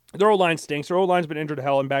their O-line stinks. Their O-line's been injured to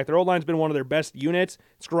hell and back. Their O-line's been one of their best units.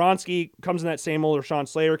 Skoronski comes in that same mold of Rashawn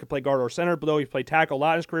Slater, could play guard or center, but though he's played tackle a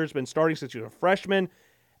lot in his career, has been starting since he was a freshman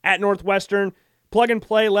at Northwestern. Plug and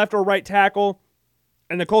play, left or right tackle.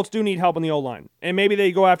 And the Colts do need help on the O-line. And maybe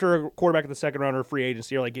they go after a quarterback in the second round or free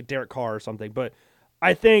agency or like get Derek Carr or something. But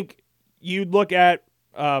I think you'd look at,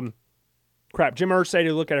 Jim Irsay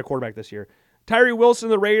to look at a quarterback this year. Tyree Wilson,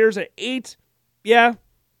 the Raiders at 8. Yeah.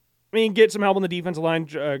 I mean, get some help on the defensive line.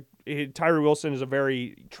 Tyree Wilson is a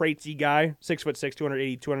very traitsy guy. 6'6",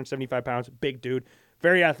 280, 275 pounds. Big dude.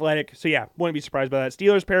 Very athletic. So yeah, wouldn't be surprised by that.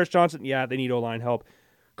 Steelers, Paris Johnson. Yeah, they need O-line help.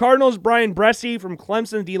 Cardinals, Brian Bresee from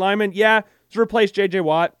Clemson, D lineman. Yeah, to replace J.J.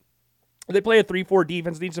 Watt. They play a 3-4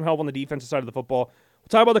 defense. Need some help on the defensive side of the football. We'll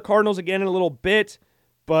talk about the Cardinals again in a little bit,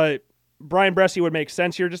 but Brian Bresee would make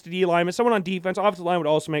sense here. Just a D lineman. Someone on defense. Offensive line would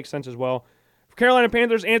also make sense as well. For Carolina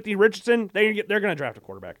Panthers, Anthony Richardson, they're going to draft a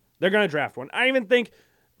quarterback. They're going to draft one. I even think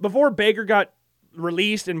before Baker got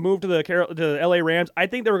released and moved to the LA Rams, I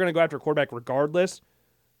think they were going to go after a quarterback regardless.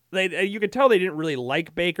 You could tell they didn't really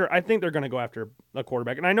like Baker. I think they're going to go after a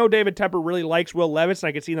quarterback. And I know David Tepper really likes Will Levis, and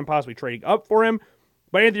I could see them possibly trading up for him.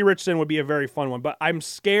 But Anthony Richardson would be a very fun one. But I'm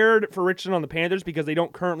scared for Richardson on the Panthers because they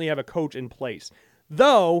don't currently have a coach in place.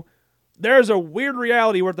 Though, there's a weird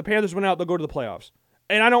reality where if the Panthers win out, they'll go to the playoffs.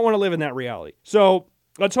 And I don't want to live in that reality. So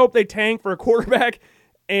let's hope they tank for a quarterback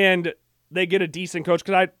and they get a decent coach.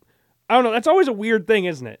 Because I don't know. That's always a weird thing,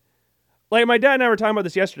 isn't it? Like, my dad and I were talking about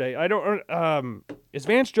this yesterday. Is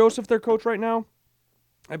Vance Joseph their coach right now?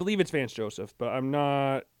 I believe it's Vance Joseph, but I'm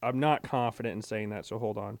not confident in saying that, so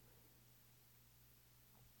hold on.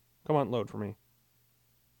 Come on, load for me.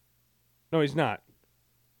 No, he's not.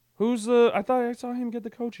 I thought I saw him get the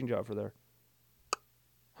coaching job for there.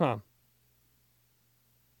 Huh.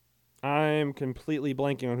 I'm completely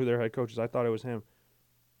blanking on who their head coach is. I thought it was him.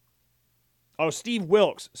 Oh, Steve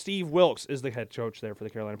Wilkes. Steve Wilkes is the head coach there for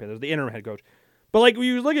the Carolina Panthers, the interim head coach. But like when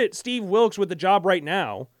you look at Steve Wilkes with the job right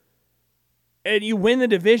now, and you win the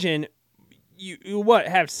division, you what,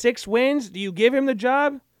 have 6 wins? Do you give him the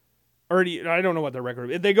job? Or do you, I don't know what their record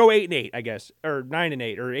is. If they go 8-8, I guess, or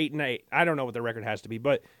 9-8, or 8-8. I don't know what their record has to be,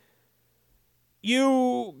 but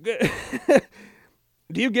you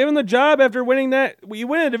do you give him the job after winning that? Well, you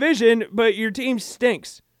win a division, but your team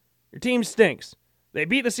stinks. Your team stinks. They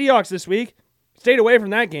beat the Seahawks this week. Stayed away from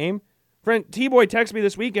that game. Friend T-Boy texted me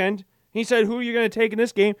this weekend. He said, who are you going to take in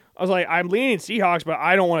this game? I was like, I'm leaning Seahawks, but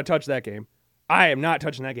I don't want to touch that game. I am not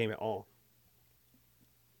touching that game at all.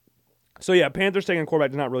 So, yeah, Panthers taking a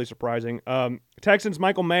quarterback is not really surprising. Texans,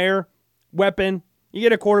 Michael Mayer, weapon. You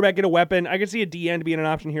get a quarterback, get a weapon. I can see a DN being an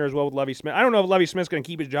option here as well with Lovie Smith. I don't know if Lovie Smith's going to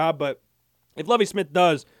keep his job, but if Lovie Smith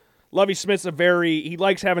does, Lovie Smith's he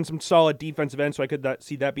likes having some solid defensive ends, so I could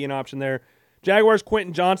see that be an option there. Jaguars,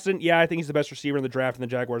 Quentin Johnston. Yeah, I think he's the best receiver in the draft, and the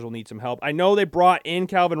Jaguars will need some help. I know they brought in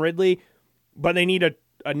Calvin Ridley, but they need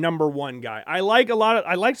a number one guy. I like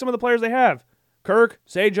some of the players they have. Kirk,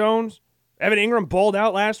 Zay Jones, Evan Ingram balled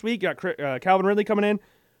out last week. Got Calvin Ridley coming in,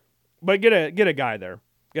 but get a guy there.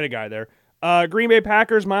 Get a guy there. Green Bay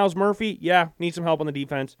Packers, Myles Murphy. Yeah, need some help on the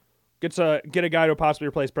defense. Get a guy to possibly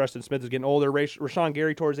replace Preston Smith, who's getting older. Rashawn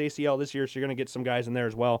Gary tore his ACL this year, so you're going to get some guys in there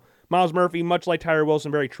as well. Myles Murphy, much like Tyree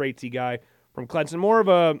Wilson, very traitsy guy from Clemson. More of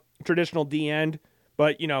a traditional D-end,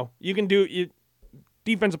 but, you can do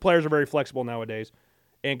defensive players are very flexible nowadays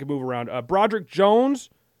and can move around. Broderick Jones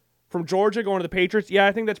from Georgia going to the Patriots. Yeah,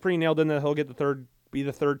 I think that's pretty nailed in that he'll get be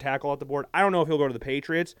the third tackle off the board. I don't know if he'll go to the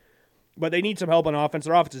Patriots, but they need some help on offense.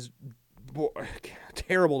 Their offense is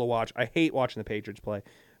terrible to watch. I hate watching the Patriots play.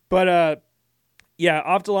 But, yeah,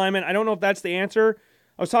 off to lineman. I don't know if that's the answer.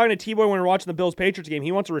 I was talking to T-Boy when we were watching the Bills-Patriots game.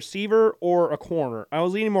 He wants a receiver or a corner. I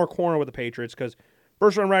was leaning more corner with the Patriots because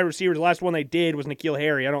first-round wide receivers, the last one they did was N'Keal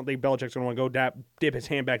Harry. I don't think Belichick's going to want to go dip his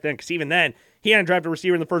hand back then because even then, he hadn't drafted a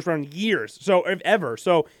receiver in the first round in years, if ever.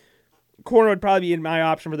 So, corner would probably be my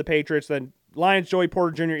option for the Patriots. Then Lions, Joey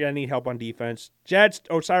Porter Jr., yeah, I need help on defense. Jets,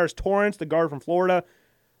 Osiris Torrance, the guard from Florida.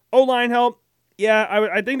 O-line help, yeah,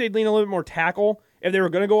 I think they'd lean a little bit more tackle if they were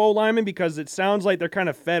going to go O-lineman because it sounds like they're kind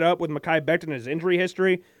of fed up with Mekhi Becton and his injury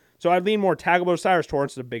history. So I'd lean more tackle, but Osiris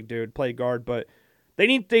Torrance is a big dude, play guard, but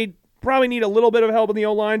they probably need a little bit of help in the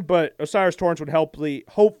O-line, but Osiris Torrance would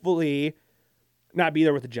hopefully not be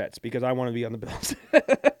there with the Jets because I want to be on the Bills.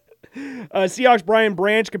 Seahawks, Brian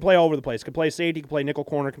Branch can play all over the place. Can play safety, can play nickel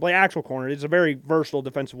corner, can play actual corner. It's a very versatile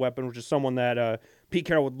defensive weapon, which is someone that Pete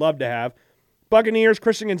Carroll would love to have. Buccaneers,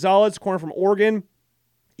 Christian Gonzalez, corner from Oregon.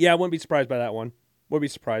 Yeah, I wouldn't be surprised by that one. Would be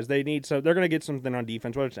surprised. They're going to get something on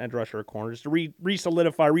defense, whether it's edge rusher or corner, just to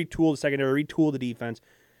re-solidify, retool the secondary, retool the defense.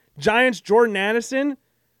 Giants, Jordan Addison.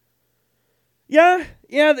 Yeah,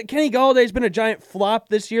 Kenny Galladay's been a giant flop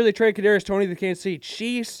this year. They traded Kadarius Toney to the Kansas City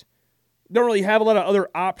Chiefs. Don't really have a lot of other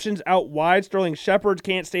options out wide. Sterling Shepard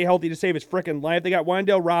can't stay healthy to save his freaking life. They got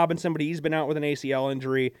Wendell Robinson, but he's been out with an ACL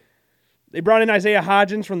injury. They brought in Isaiah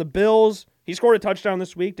Hodgins from the Bills. He scored a touchdown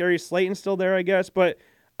this week. Darius Slayton's still there, I guess, but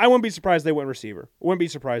I wouldn't be surprised they went receiver. Wouldn't be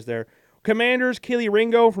surprised there. Commanders, Keely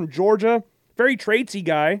Ringo from Georgia. Very traitsy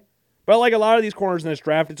guy. But like a lot of these corners in this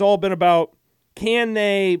draft, it's all been about can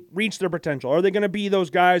they reach their potential? Are they going to be those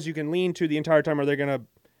guys you can lean to the entire time, or are they going to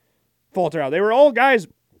falter out? They were all guys,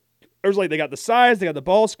 it was like they got the size, they got the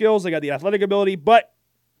ball skills, they got the athletic ability, but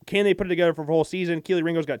can they put it together for a whole season? Keely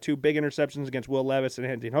Ringo's got 2 big interceptions against Will Levis and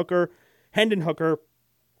Hendon Hooker.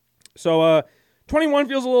 So 21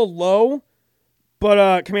 feels a little low.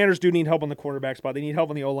 But Commanders do need help on the quarterback spot. They need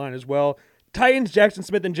help on the O-line as well. Titans, Jackson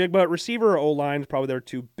Smith and Jigba. Receiver or O-line is probably their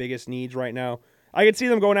 2 biggest needs right now. I could see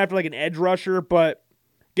them going after like an edge rusher, but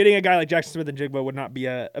getting a guy like Jackson Smith and Jigba would not be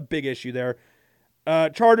a big issue there.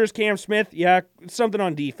 Chargers, Cam Smith. Yeah, something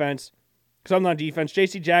on defense.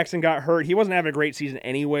 J.C. Jackson got hurt. He wasn't having a great season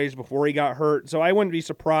anyways before he got hurt, so I wouldn't be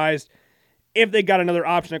surprised if they got another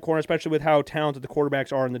option at corner, especially with how talented the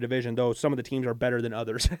quarterbacks are in the division, though some of the teams are better than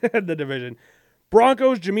others in the division.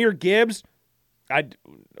 Broncos, Jahmyr Gibbs. I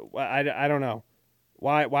don't know.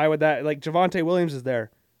 Why would that? Like, Javonte Williams is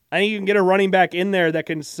there. I think you can get a running back in there that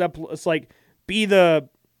can be the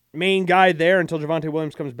main guy there until Javonte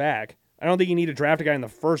Williams comes back. I don't think you need to draft a guy in the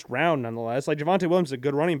first round nonetheless. Like, Javonte Williams is a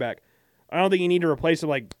good running back. I don't think you need to replace him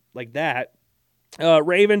like that.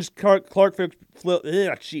 Ravens, Clark Phillips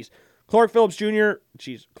III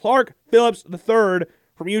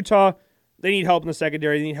from Utah. They need help in the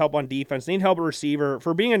secondary. They need help on defense. They need help at receiver.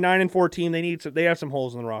 For being a 9-4 team, they have some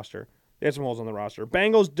holes in the roster.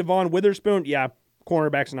 Bengals, Devon Witherspoon. Yeah,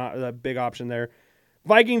 cornerback's not a big option there.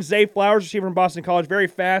 Vikings, Zay Flowers, receiver from Boston College. Very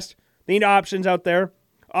fast. They need options out there.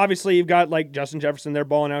 Obviously, you've got like Justin Jefferson there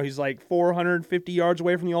balling out. He's like 450 yards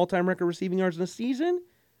away from the all-time record receiving yards in the season.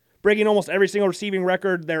 breaking almost every single receiving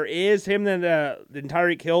record there is. Him and the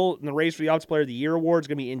Tyreek Hill in the race for the Offensive Player of the Year award is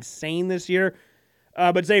going to be insane this year.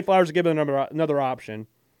 But Zay Flowers is given another option.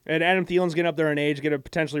 And Adam Thielen's getting up there in age, going to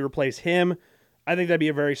potentially replace him. I think that'd be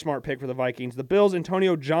a very smart pick for the Vikings. The Bills,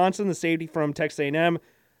 Antonio Johnson, the safety from Texas A&M.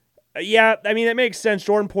 Yeah, I mean, it makes sense.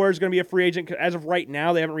 Jordan Poyer is going to be a free agent. As of right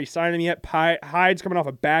now, they haven't re-signed him yet. Hyde's coming off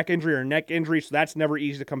a back injury or neck injury, so that's never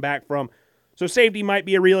easy to come back from. So safety might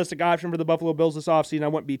be a realistic option for the Buffalo Bills this offseason. I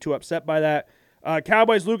wouldn't be too upset by that.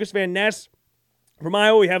 Cowboys, Lucas Van Ness from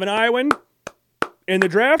Iowa. We have an Iowan in the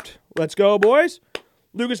draft. Let's go, boys.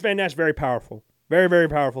 Lucas Van Ness, very powerful. Very, very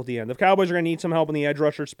powerful at the end. The Cowboys are going to need some help in the edge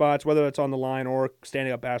rusher spots, whether it's on the line or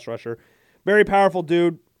standing up pass rusher. Very powerful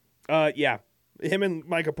dude. Yeah. Him and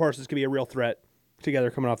Micah Parsons could be a real threat together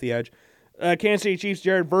coming off the edge. Kansas City Chiefs,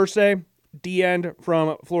 Jared Versay, D-end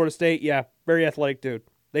from Florida State. Yeah, very athletic dude.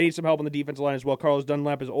 They need some help on the defensive line as well. Carlos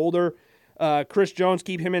Dunlap is older. Chris Jones,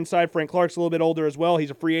 keep him inside. Frank Clark's a little bit older as well. He's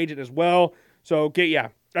a free agent as well. So,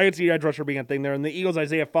 I can see edge rusher being a thing there. And the Eagles,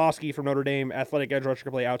 Isaiah Foskey from Notre Dame, athletic edge rusher,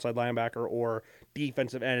 can play outside linebacker or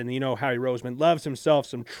defensive end. And you know Howie Roseman loves himself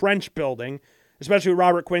some trench building, especially with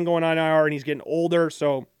Robert Quinn going on IR and he's getting older.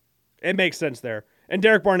 So, it makes sense there. And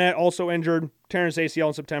Derek Barnett also injured. Terrence ACL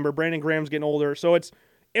in September. Brandon Graham's getting older. So it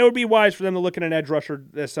would be wise for them to look at an edge rusher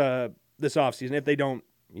this offseason if they don't,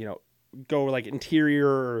 go like interior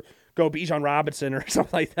or go Bijan Robinson or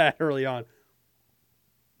something like that early on.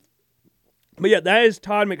 But yeah, that is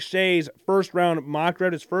Todd McShay's first round mock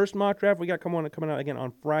draft. His first mock draft. We got coming out again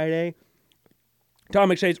on Friday. Todd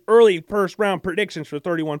McShay's early first round predictions for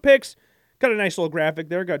 31 picks. Got a nice little graphic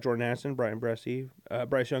there. Got Jordan Addison, Brian Bressie,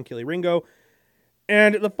 Bryce Young, Kelee Ringo.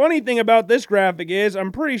 And the funny thing about this graphic is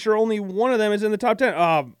I'm pretty sure only one of them is in the top 10.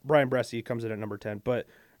 Brian Bressie comes in at number 10. But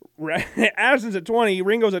Addison's at 20,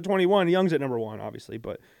 Ringo's at 21, Young's at number 1, obviously.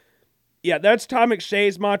 But yeah, that's Todd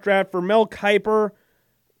McShay's mock draft. For Mel Kiper,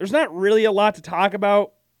 there's not really a lot to talk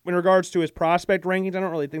about in regards to his prospect rankings. I don't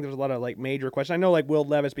really think there's a lot of major questions. I know Will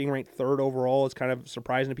Levis being ranked 3rd overall is kind of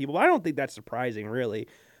surprising to people, but I don't think that's surprising, really.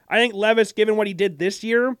 I think Levis, given what he did this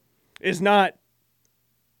year, did not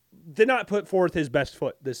put forth his best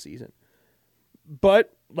foot this season.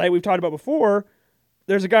 But, like we've talked about before,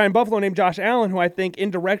 there's a guy in Buffalo named Josh Allen who I think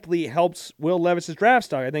indirectly helps Will Levis' draft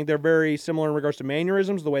stock. I think they're very similar in regards to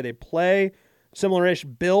mannerisms, the way they play, similar-ish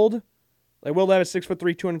build. Like Will Levis,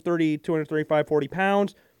 6'3", 230, 235, 40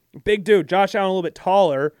 pounds. Big dude. Josh Allen a little bit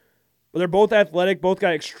taller. But they're both athletic, both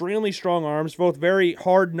got extremely strong arms, both very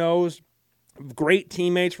hard-nosed, great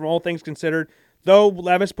teammates from all things considered. Though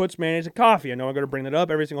Levis puts mayonnaise in coffee. I know I'm going to bring that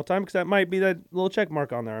up every single time because that might be that little check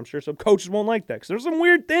mark on there. I'm sure some coaches won't like that because there's some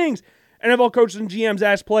weird things NFL coaches and GMs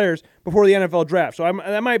ask players before the NFL draft. So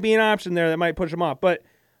that might be an option there that might push them off. But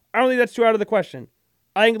I don't think that's too out of the question.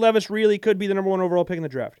 I think Levis really could be the number 1 overall pick in the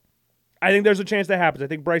draft. I think there's a chance that happens. I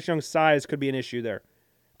think Bryce Young's size could be an issue there.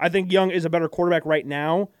 I think Young is a better quarterback right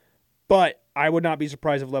now, but I would not be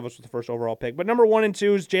surprised if Levis was the first overall pick. But number 1 and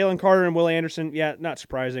 2 is Jalen Carter and Will Anderson. Yeah, not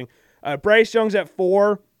surprising. Bryce Young's at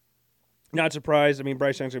 4. Not surprised. I mean,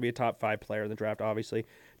 Bryce Young's going to be a top 5 player in the draft, obviously.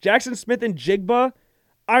 Jackson Smith and Jigba.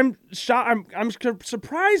 I'm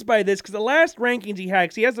surprised by this because the last rankings he had,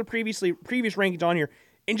 because he has the previous rankings on here,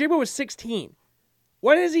 and Jigba was 16.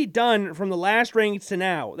 What has he done from the last rankings to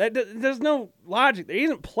now? There's no logic there. He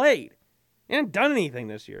hasn't played. He hasn't done anything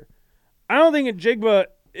this year. I don't think Jigba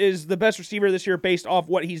is the best receiver this year based off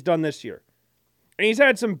what he's done this year. And he's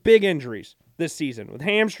had some big injuries this season with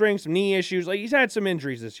hamstrings, some knee issues. He's had some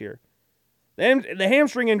injuries this year. The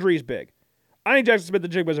hamstring injury is big. I think Jackson Smith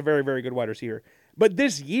and Jigba is a very, very good wide receiver. But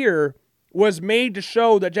this year was made to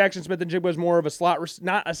show that Jackson Smith and Jigba was more of a slot,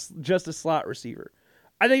 just a slot receiver.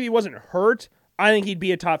 I think if he wasn't hurt, I think he'd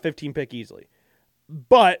be a top 15 pick easily.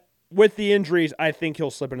 But with the injuries, I think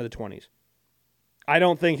he'll slip into the 20s. I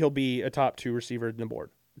don't think he'll be a top 2 receiver in the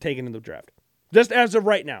board, taken in the draft. Just as of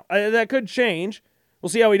right now. That could change. We'll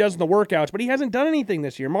see how he does in the workouts, but he hasn't done anything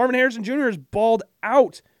this year. Marvin Harrison Jr. is balled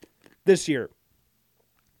out this year.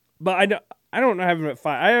 But I don't have him at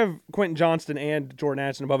 5. I have Quentin Johnston and Jordan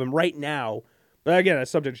Addison above him right now. But again, that's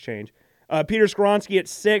subject to change. Peter Skoronski at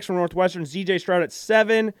 6 from Northwestern. ZJ Stroud at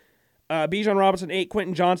 7. Bijan Robinson 8.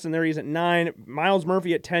 Quentin Johnston, there he's at 9. Miles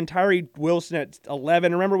Murphy at 10. Tyree Wilson at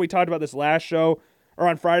 11. Remember we talked about this last show, or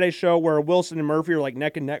on Friday's show, where Wilson and Murphy are like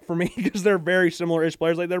neck and neck for me because they're very similar-ish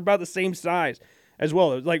players. They're about the same size as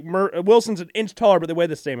well. Wilson's an inch taller, but they weigh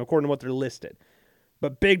the same according to what they're listed.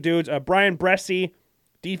 But big dudes. Brian Bressie,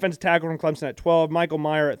 defensive tackle from Clemson at 12. Michael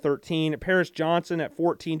Meyer at 13. Paris Johnson at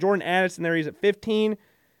 14. Jordan Addison there, he's at 15.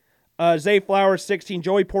 Zay Flowers, 16.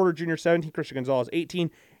 Joey Porter Jr., 17. Christian Gonzalez,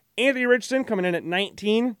 18. Anthony Richardson coming in at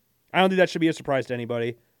 19. I don't think that should be a surprise to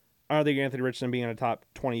anybody. I don't think Anthony Richardson being a top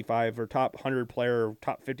 25 or top 100 player or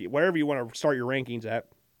top 50, wherever you want to start your rankings at,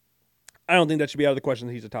 I don't think that should be out of the question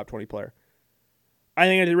that he's a top 20 player. I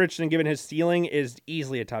think Anthony Richardson, given his ceiling, is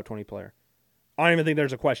easily a top 20 player. I don't even think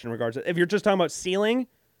there's a question in regards to, if you're just talking about ceiling,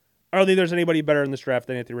 I don't think there's anybody better in this draft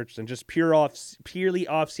than Anthony Richardson, just purely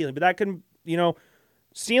off ceiling. But that can,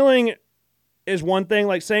 ceiling is one thing,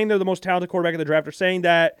 like saying they're the most talented quarterback in the draft, or saying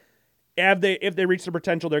that if they reach their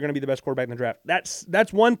potential, they're going to be the best quarterback in the draft.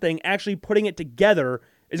 That's one thing. Actually putting it together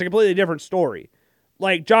is a completely different story.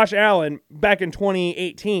 Like Josh Allen back in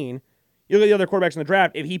 2018, you look at the other quarterbacks in the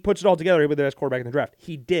draft, if he puts it all together, he'll be the best quarterback in the draft.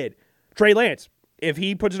 He did. Trey Lance, if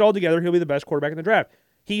he puts it all together, he'll be the best quarterback in the draft.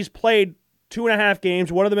 He's played 2.5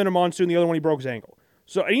 games, one of them in a monsoon, the other one he broke his ankle.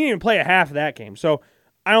 So he didn't even play a half of that game. So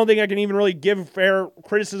I don't think I can even really give fair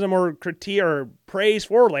criticism or critique or praise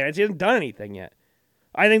for Lance. He hasn't done anything yet.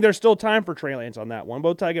 I think there's still time for Trey Lance on that one.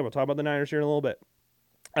 Both again, we'll talk about the Niners here in a little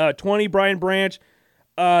bit. 20, Brian Branch.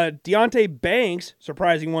 Deonte Banks,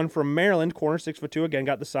 surprising one from Maryland, corner, 6'2", again,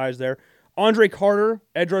 got the size there. Andre Carter,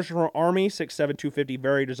 edge rusher from Army, 6'7", 250,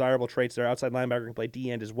 very desirable traits there. Outside linebacker, can play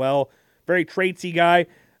D-end as well. Very traitsy guy.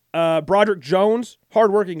 Broderick Jones,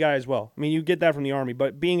 hardworking guy as well. I mean, you get that from the Army,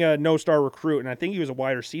 but being a no-star recruit, and I think he was a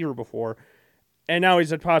wide receiver before, and now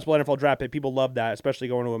he's a possible NFL draft pick. People love that, especially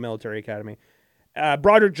going to a military academy.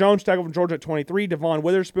 Broderick Jones, tackle from Georgia at 23, Devon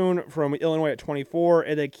Witherspoon from Illinois at 24,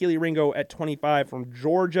 and then Keely Ringo at 25 from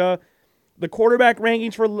Georgia. The quarterback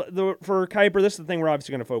rankings for Kiper, this is the thing we're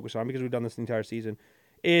obviously going to focus on because we've done this the entire season,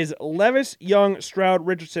 is Levis, Young, Stroud,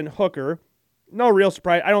 Richardson, Hooker. No real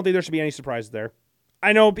surprise. I don't think there should be any surprises there.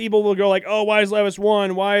 I know people will go like, oh, why is Levis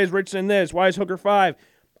 1? Why is Richardson this? Why is Hooker 5?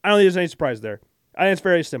 I don't think there's any surprise there. I think it's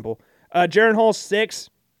very simple. Jaron Hall, 6.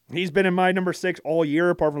 He's been in my number 6 all year,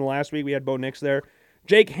 apart from the last week. We had Bo Nix there.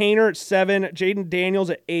 Jake Hayner at 7. Jaden Daniels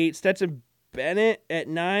at 8. Stetson Bennett at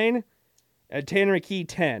 9. And Tanner McKee,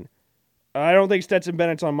 10. I don't think Stetson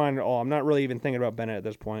Bennett's on mine at all. I'm not really even thinking about Bennett at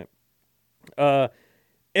this point.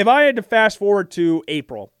 If I had to fast forward to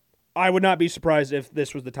April, I would not be surprised if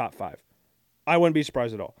this was the top 5. I wouldn't be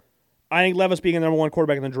surprised at all. I think Levis being the number 1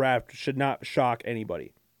 quarterback in the draft should not shock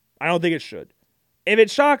anybody. I don't think it should. If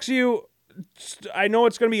it shocks you, I know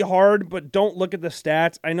it's going to be hard, but don't look at the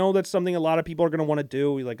stats. I know that's something a lot of people are going to want to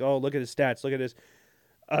do. Like, oh, look at his stats. Look at his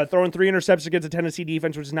throwing 3 interceptions against a Tennessee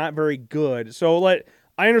defense, which is not very good. So I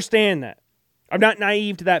understand that. I'm not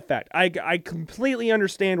naive to that fact. I completely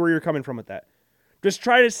understand where you're coming from with that. Just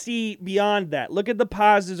try to see beyond that. Look at the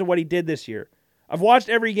positives of what he did this year. I've watched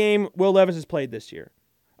every game Will Levis has played this year.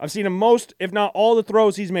 I've seen him most, if not all, the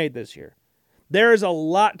throws he's made this year. There is a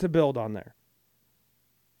lot to build on there.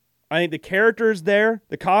 I think the character is there.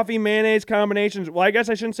 The coffee mayonnaise combinations. Well, I guess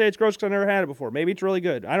I shouldn't say it's gross because I've never had it before. Maybe it's really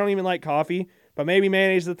good. I don't even like coffee, but maybe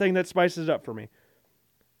mayonnaise is the thing that spices it up for me.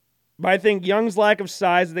 But I think Young's lack of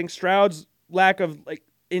size, I think Stroud's lack of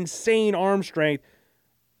insane arm strength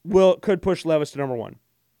could push Levis to number 1.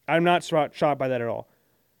 I'm not shocked by that at all.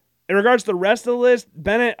 In regards to the rest of the list,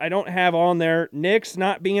 Bennett I don't have on there. Nix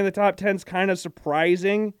not being in the top 10 is kind of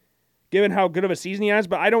surprising, given how good of a season he has,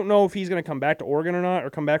 but I don't know if he's going to come back to Oregon or not, or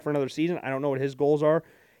come back for another season. I don't know what his goals are.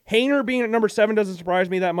 Hayner being at number 7 doesn't surprise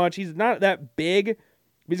me that much. He's not that big, but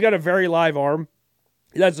he's got a very live arm.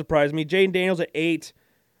 That surprised me. Jaden Daniels at 8.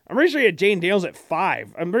 I'm pretty sure he had Jaden Daniels at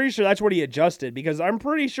 5. I'm pretty sure that's what he adjusted, because I'm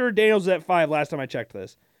pretty sure Daniels was at 5 last time I checked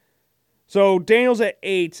this. So Daniels at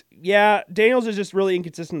 8. Yeah, Daniels is just really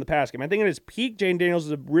inconsistent in the pass game. I think at his peak, Jaden Daniels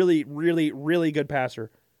is a really, really, really good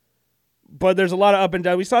passer. But there's a lot of up and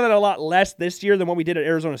down. We saw that a lot less this year than what we did at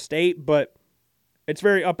Arizona State, but it's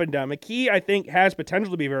very up and down. McKee, I think, has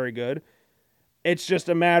potential to be very good. It's just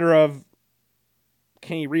a matter of,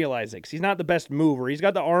 can he realize it? Because he's not the best mover. He's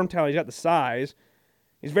got the arm talent. He's got the size.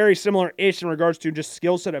 He's very similar-ish in regards to just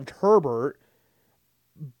skill set of Herbert,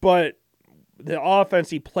 but the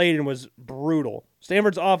offense he played in was brutal.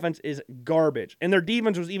 Stanford's offense is garbage, and their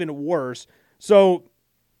defense was even worse. So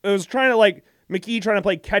it was McKee trying to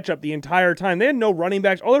play catch-up the entire time. They had no running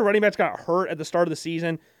backs. All their running backs got hurt at the start of the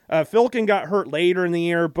season. Filkin got hurt later in the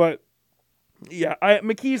year, but yeah,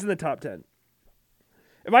 McKee's in the top 10.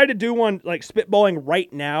 If I had to do one spitballing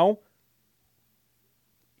right now,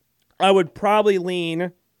 I would probably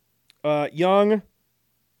lean Young.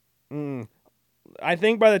 I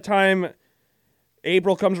think by the time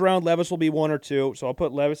April comes around, Levis will be 1 or 2, so I'll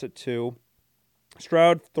put Levis at 2.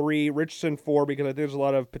 Stroud 3, Richardson 4, because I think there's a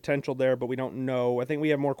lot of potential there, but we don't know. I think we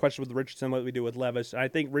have more questions with Richardson than what we do with Levis. I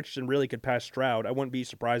think Richardson really could pass Stroud. I wouldn't be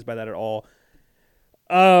surprised by that at all.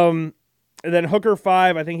 And then Hooker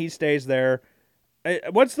 5, I think he stays there.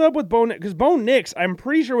 What's up with Bo Nix? Because Bo Nix, I'm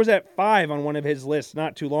pretty sure, was at 5 on one of his lists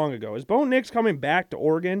not too long ago. Is Bo Nix coming back to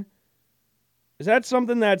Oregon? Is that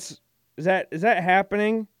something is that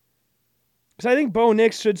happening? Because I think Bo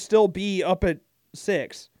Nix should still be up at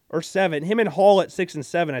 6 or 7. Him and Hall at 6 and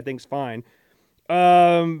 7, I think is fine.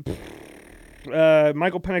 Michael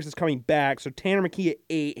Penix is coming back, so Tanner McKee at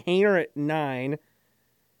 8, Hainer at 9,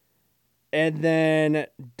 and then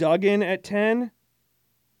Duggan at 10.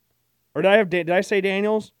 Or did I say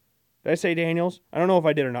Daniels? Did I say Daniels? I don't know if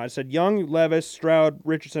I did or not. I said Young, Levis, Stroud,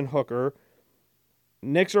 Richardson, Hooker.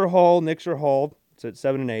 Nix or Hall. It's at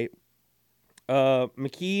 7 and 8.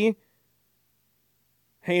 McKee,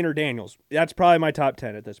 Hainer, Daniels. That's probably my top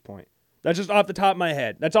 10 at this point. That's just off the top of my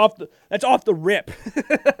head. That's off the rip.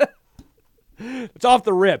 It's off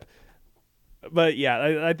the rip. But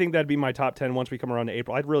yeah, I think that'd be my top 10 once we come around to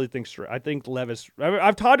April. I think Levis.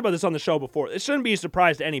 I've talked about this on the show before. It shouldn't be a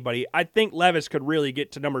surprise to anybody. I think Levis could really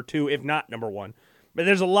get to number 2, if not number 1. But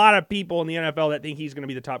there's a lot of people in the NFL that think he's going to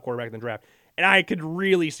be the top quarterback in the draft, and I could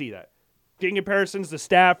really see that. Getting comparisons to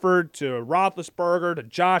Stafford, to Roethlisberger, to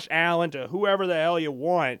Josh Allen, to whoever the hell you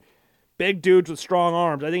want. Big dudes with strong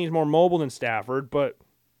arms. I think he's more mobile than Stafford, but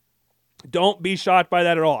don't be shocked by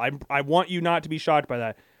that at all. I want you not to be shocked by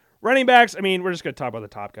that. Running backs, I mean, we're just going to talk about the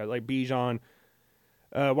top guys, like Bijan.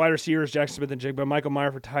 Wide receivers, Jackson Smith and Jigba. Michael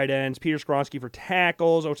Meyer for tight ends. Peter Skoronski for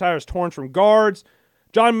tackles. Osiris Torrance from guards.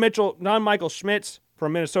 Michael Schmitz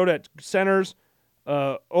from Minnesota at centers.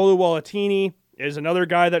 Oluwalatini is another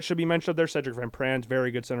guy that should be mentioned up there. Cedric Van Pran's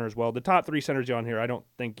very good center as well. The top 3 centers on here, I don't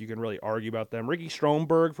think you can really argue about them. Ricky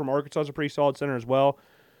Stromberg from Arkansas is a pretty solid center as well.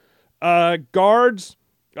 Guards,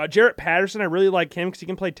 Jarrett Patterson, I really like him because he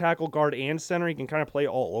can play tackle, guard, and center. He can kind of play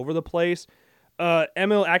all over the place.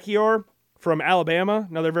 Emil Achior from Alabama,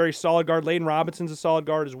 another very solid guard. Layden Robinson's a solid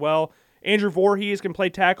guard as well. Andrew Voorhees can play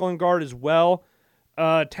tackle and guard as well.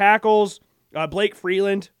 Tackles, Blake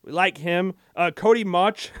Freeland, we like him. Cody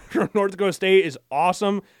Much from North Dakota State is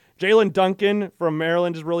awesome. Jalen Duncan from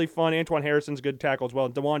Maryland is really fun. Antoine Harrison's a good tackle as well.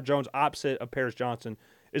 DeJuan Jones, opposite of Paris Johnson,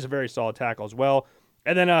 is a very solid tackle as well.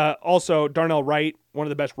 And then also Darnell Wright, one of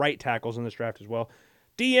the best right tackles in this draft as well.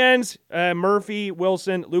 DNs, Murphy,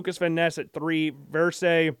 Wilson, Lucas Van Ness at 3,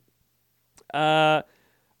 Versay. I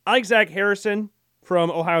like Zach Harrison from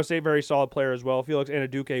Ohio State, very solid player as well. Felix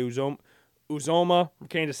Anaduke Uzoma from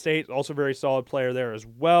Kansas State, also very solid player there as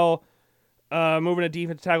well. Moving to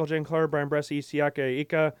defense tackle, Jane Clark, Brian Bresci, Siaka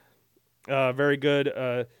Ika, very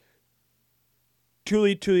good.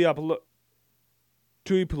 Tuli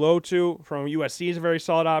Pelotu from USC is a very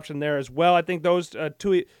solid option there as well. I think those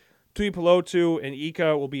Tuli Pelotu and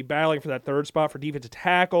Ika will be battling for that 3rd spot for defensive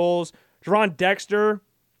tackles. Jerron Dexter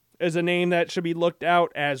is a name that should be looked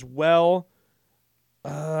out as well.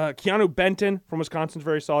 Keanu Benton from Wisconsin's a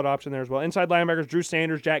very solid option there as well. Inside linebackers, Drew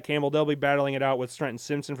Sanders, Jack Campbell, they'll be battling it out with Trenton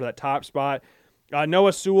Simpson for that top spot.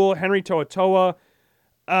 Noah Sewell, Henry To'oTo'o,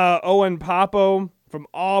 Owen Papo from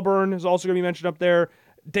Auburn is also going to be mentioned up there.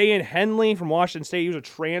 Dayan Henley from Washington State. He was a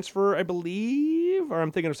transfer, I believe. Or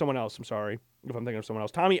I'm thinking of someone else. I'm sorry if I'm thinking of someone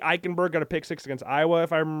else. Tommy Eichenberg got a pick 6 against Iowa,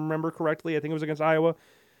 if I remember correctly. I think it was against Iowa.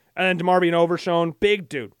 And then DeMarvion Overshone. Big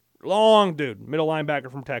dude. Long dude. Middle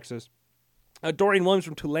linebacker from Texas. Dorian Williams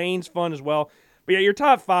from Tulane's fun as well. But yeah, your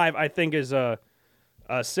top 5, I think, is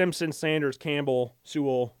Simpson, Sanders, Campbell,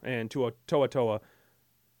 Sewell, and To'oTo'o.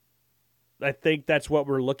 I think that's what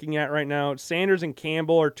we're looking at right now. Sanders and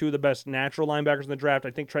Campbell are 2 of the best natural linebackers in the draft.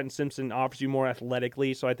 I think Trenton Simpson offers you more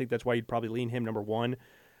athletically, so I think that's why you'd probably lean him number 1.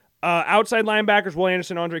 Outside linebackers, Will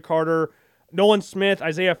Anderson, Andre Carter, Nolan Smith,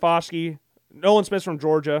 Isaiah Foskey. Nolan Smith from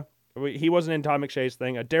Georgia. He wasn't in Todd McShay's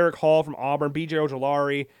thing. Derek Hall from Auburn, B.J.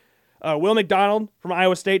 Ojolari. Will McDonald from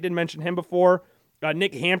Iowa State, didn't mention him before.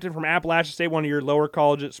 Nick Hampton from Appalachian State, one of your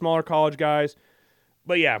smaller college guys.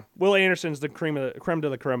 But yeah, Will Anderson's the creme de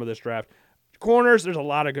la creme of this draft. Corners, there's a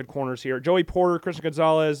lot of good corners here. Joey Porter, Christian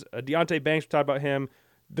Gonzalez, Deontay Banks, we talked about him.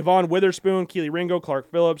 Devon Witherspoon, Keely Ringo,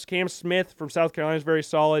 Clark Phillips. Cam Smith from South Carolina is very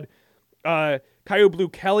solid. Kyu Blue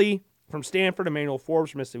Kelly from Stanford, Emmanuel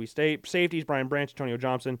Forbes from Mississippi State. Safeties, Brian Branch, Antonio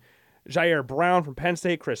Johnson. Jair Brown from Penn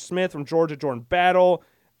State. Chris Smith from Georgia. Jordan Battle.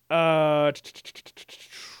 Anybody?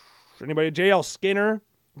 J.L. Skinner.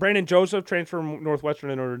 Brandon Joseph, transfer from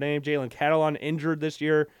Northwestern to Notre Dame. Jalen Catalon, injured this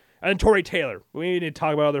year. And then Torrey Taylor. We need to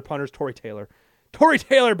talk about other punters. Torrey Taylor,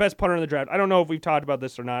 best punter in the draft. I don't know if we've talked about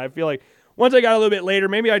this or not. I feel like once I got a little bit later,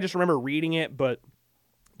 maybe I just remember reading it, but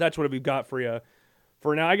that's what we've got for you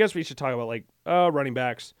for now. I guess we should talk about running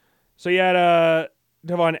backs. So you had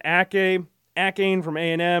Devon Akane from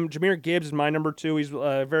A&M. Jahmyr Gibbs is my number 2. He's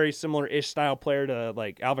a very similar-ish style player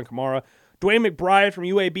to Alvin Kamara. Dwayne McBride from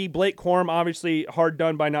UAB. Blake Corum, obviously hard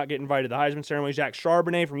done by not getting invited to the Heisman ceremony. Zach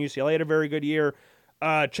Charbonnet from UCLA had a very good year.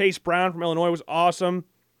 Chase Brown from Illinois was awesome.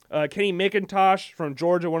 Kenny McIntosh from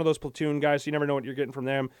Georgia, one of those platoon guys, so you never know what you're getting from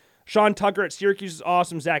them. Sean Tucker at Syracuse is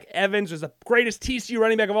awesome. Zach Evans is the greatest TCU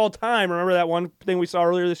running back of all time. Remember that one thing we saw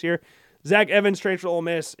earlier this year? Zach Evans, transfer to Ole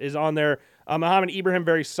Miss, is on there. Muhammad Ibrahim,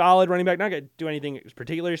 very solid running back. Not going to do anything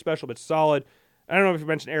particularly special, but solid. I don't know if you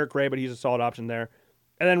mentioned Eric Gray, but he's a solid option there.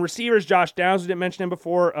 And then receivers, Josh Downs, we didn't mention him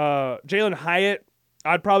before. Jalen Hyatt,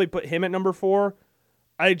 I'd probably put him at number 4.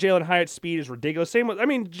 I think Jalen Hyatt's speed is ridiculous.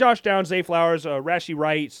 Josh Downs, Zay Flowers, Rashee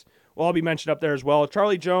Rice will all be mentioned up there as well.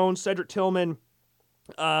 Charlie Jones, Cedric Tillman,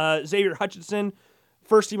 Xavier Hutchinson,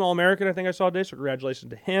 first-team All-American, I think I saw today, so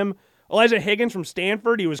congratulations to him. Elijah Higgins from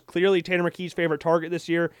Stanford, he was clearly Tanner McKee's favorite target this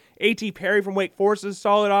year. A.T. Perry from Wake Forest is a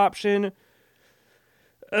solid option.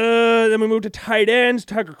 Then we move to tight ends.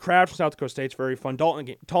 Tucker Kraft from South Dakota State's very fun.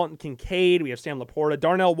 Dalton Kincaid, we have Sam Laporta.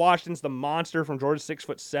 Darnell Washington's the monster from Georgia,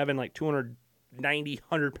 6'7", like 290,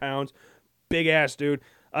 100 pounds. Big-ass dude.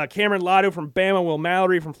 Cameron Lotto from Bama. Will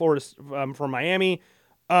Mallory from Florida, from Miami.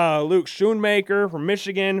 Luke Schoonmaker from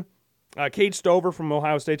Michigan. Cade Stover from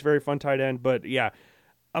Ohio State's very fun tight end. But, yeah.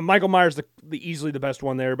 Michael Myers, the easily the best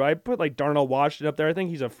one there, but I put like Darnell Washington up there. I think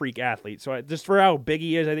he's a freak athlete. So just for how big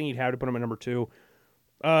he is, I think you'd have to put him at number 2.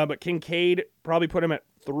 But Kincaid, probably put him at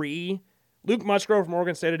 3. Luke Musgrove from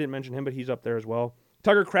Oregon State, I didn't mention him, but he's up there as well.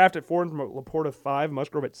 Tucker Kraft at 4 and Laporta 5.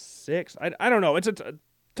 Musgrove at 6. I don't know. It's a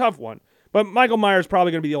tough one. But Michael Myers is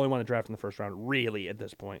probably going to be the only one to draft in the first round, really, at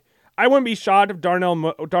this point. I wouldn't be shocked if Darnell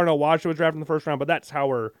Washington was drafted in the first round, but that's how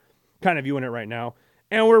we're kind of viewing it right now.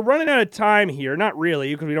 And we're running out of time here. Not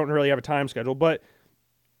really, because we don't really have a time schedule, but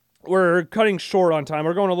we're cutting short on time.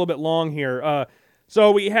 We're going a little bit long here.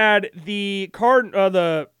 So we had the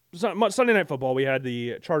Sunday Night Football. We had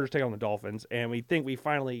the Chargers take on the Dolphins, and we think we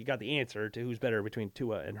finally got the answer to who's better between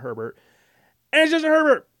Tua and Herbert. And it's Justin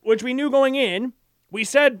Herbert, which we knew going in. We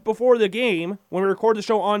said before the game, when we recorded the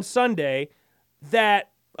show on Sunday,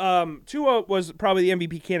 that Tua was probably the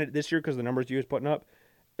MVP candidate this year because of the numbers he was putting up.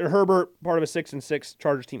 Herbert, part of a 6-6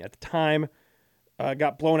 Chargers team at the time,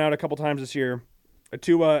 got blown out a couple times this year.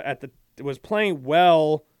 Tua was playing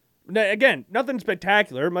well. Again, nothing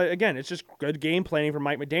spectacular. But again, it's just good game planning from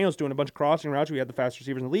Mike McDaniels doing a bunch of crossing routes. We had the fast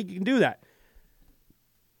receivers in the league. You can do that.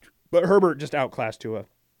 But Herbert just outclassed Tua.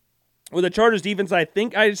 With the Chargers defense, I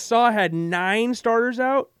think I saw had 9 starters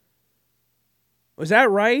out. Was that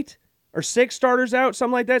right? Or 6 starters out?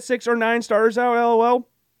 Something like that? 6 or 9 starters out, LOL.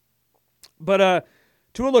 But,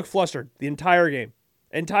 Tua looked flustered the entire game.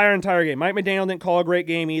 Entire game. Mike McDaniel didn't call a great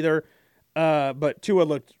game either, but Tua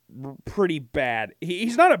looked pretty bad.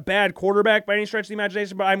 He's not a bad quarterback by any stretch of the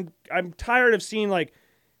imagination, but I'm tired of seeing like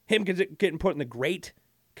him getting put in the great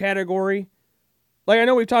category. Like, I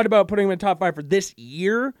know we've talked about putting him in the top 5 for this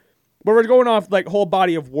year, but we're going off like whole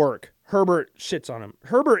body of work. Herbert shits on him.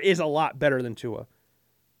 Herbert is a lot better than Tua.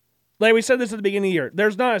 Like we said this at the beginning of the year,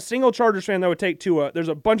 there's not a single Chargers fan that would take Tua. There's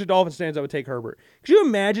a bunch of Dolphins fans that would take Herbert. Could you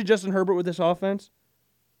imagine Justin Herbert with this offense?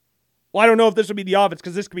 Well, I don't know if this would be the offense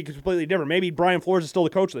because this could be completely different. Maybe Brian Flores is still the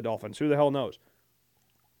coach of the Dolphins. Who the hell knows?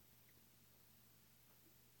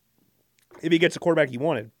 If he gets the quarterback he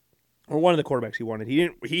wanted, or one of the quarterbacks he wanted.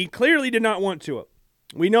 He clearly did not want Tua.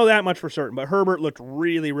 We know that much for certain, but Herbert looked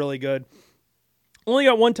really, really good. Only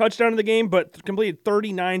got 1 touchdown in the game, but completed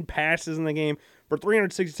 39 passes in the game for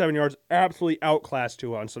 367 yards. Absolutely outclassed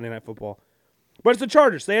Tua on Sunday Night Football. But it's the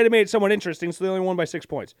Chargers. They had to make it somewhat interesting, so they only won by 6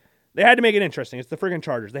 points. They had to make it interesting. It's the freaking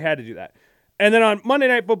Chargers. They had to do that. And then on Monday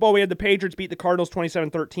Night Football, we had the Patriots beat the Cardinals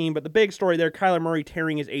 27-13, but the big story there, Kyler Murray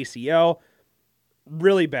tearing his ACL.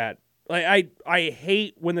 Really bad. Like I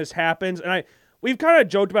hate when this happens, and we've kind of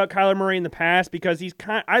joked about Kyler Murray in the past because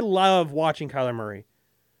I love watching Kyler Murray.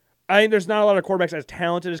 I think there's not a lot of quarterbacks as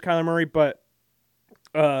talented as Kyler Murray, but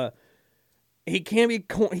he can be a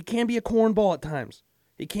cornball at times.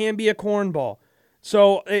 He can be a cornball.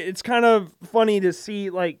 So it's kind of funny to see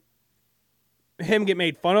like him get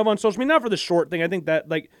made fun of on social media. Not for the short thing. I think that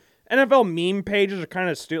like NFL meme pages are kind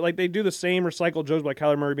of stupid. Like they do the same recycled jokes about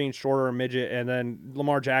Kyler Murray being short or a midget, and then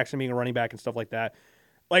Lamar Jackson being a running back and stuff like that.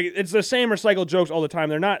 Like it's the same recycled jokes all the time.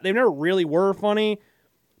 They never really were funny.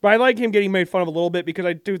 But I like him getting made fun of a little bit because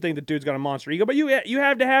I do think the dude's got a monster ego. But you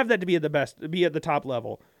have to have that to be at the best, to be at the top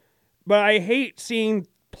level. But I hate seeing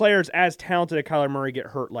players as talented as Kyler Murray get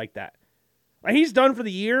hurt like that. Like, he's done for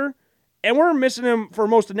the year, and we're missing him for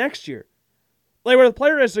most of next year. Like, with a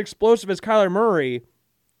player as explosive as Kyler Murray,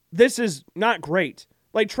 this is not great.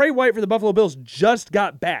 Like, Trey White for the Buffalo Bills just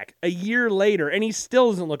got back a year later, and he still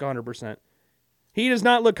doesn't look 100%. He does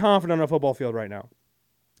not look confident on a football field right now.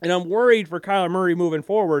 And I'm worried for Kyler Murray moving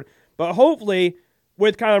forward. But hopefully,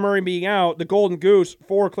 with Kyler Murray being out, the golden goose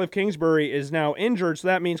for Cliff Kingsbury is now injured. So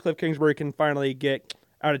that means Cliff Kingsbury can finally get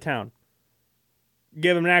out of town.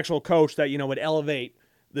 give him an actual coach that, would elevate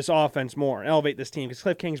this offense more, elevate this team, because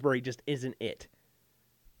Cliff Kingsbury just isn't it.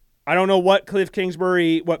 I don't know what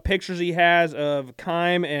what pictures he has of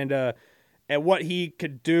Keim and what he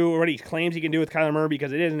could do, or what he claims he can do with Kyler Murray,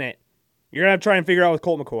 because it isn't it. You're going to have to try and figure out with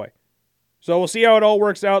Colt McCoy. So we'll see how it all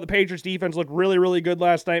works out. The Patriots defense looked really, really good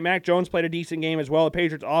last night. Mac Jones played a decent game as well. The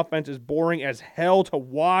Patriots offense is boring as hell to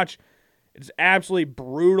watch. It's absolutely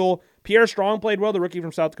brutal. Pierre Strong played well, the rookie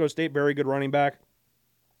from South Dakota State, very good running back.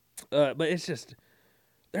 But they're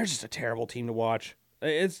just a terrible team to watch.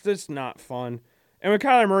 It's just not fun. And when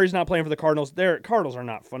Kyler Murray's not playing for the Cardinals, their Cardinals are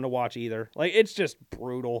not fun to watch either. Like, it's just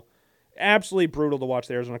brutal. Absolutely brutal to watch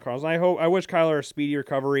the Arizona Cardinals. And I wish Kyler a speedy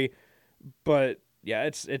recovery, but yeah,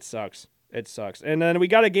 it sucks. It sucks. And then we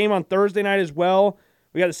got a game on Thursday night as well.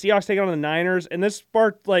 We got the Seahawks taking on the Niners, and this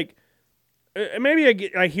sparked, like,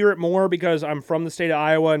 maybe I hear it more because I'm from the state of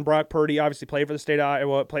Iowa, and Brock Purdy obviously played for the state of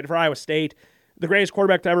Iowa, played for Iowa State, the greatest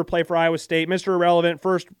quarterback to ever play for Iowa State, Mr. Irrelevant,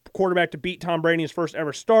 first quarterback to beat Tom Brady in his first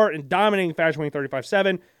ever start in dominating fashion, winning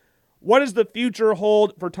 35-7. What does the future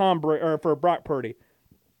hold for for Brock Purdy?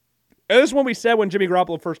 And this is what we said when Jimmy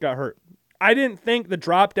Garoppolo first got hurt. I didn't think the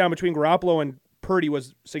drop down between Garoppolo and Purdy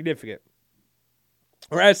was significant,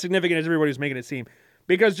 or as significant as everybody was making it seem,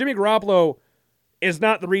 because Jimmy Garoppolo is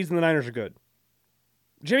not the reason the Niners are good.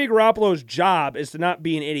 Jimmy Garoppolo's job is to not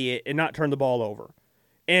be an idiot and not turn the ball over.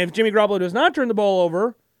 And if Jimmy Garoppolo does not turn the ball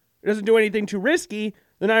over, doesn't do anything too risky,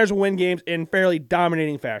 the Niners will win games in fairly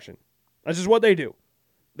dominating fashion. That's just what they do.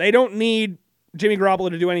 They don't need Jimmy Garoppolo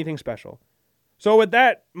to do anything special. So with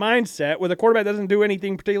that mindset, with a quarterback that doesn't do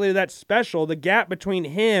anything particularly that special, the gap between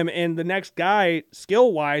him and the next guy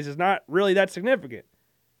skill-wise is not really that significant.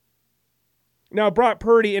 Now, Brock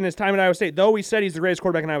Purdy in his time at Iowa State, though we said he's the greatest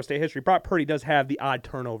quarterback in Iowa State history, Brock Purdy does have the odd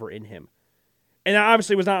turnover in him. And that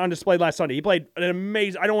obviously was not on display last Sunday. He played an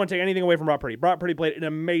amazing, I don't want to take anything away from Brock Purdy. Brock Purdy played an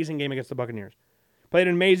amazing game against the Buccaneers. Played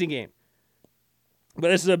an amazing game. But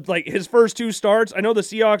this is like his first two starts. I know the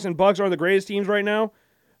Seahawks and Bucs are the greatest teams right now,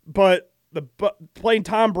 but playing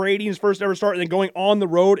Tom Brady in his first ever start and then going on the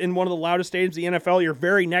road in one of the loudest stadiums in the NFL, your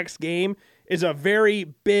very next game is a very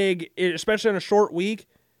big, especially on a short week.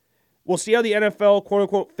 We'll see how the NFL,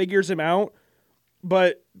 quote-unquote, figures him out.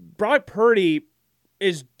 But Brock Purdy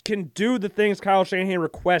can do the things Kyle Shanahan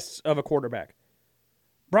requests of a quarterback.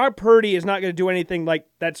 Brock Purdy is not going to do anything like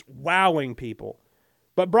that's wowing people.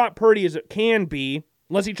 But Brock Purdy can be,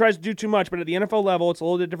 unless he tries to do too much. But at the NFL level, it's a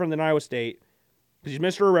little bit different than Iowa State. Because he's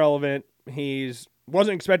Mr. Irrelevant.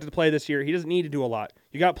 Wasn't expected to play this year. He doesn't need to do a lot.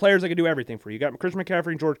 You got players that can do everything for you. You got Christian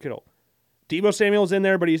McCaffrey and George Kittle. Deebo Samuel's in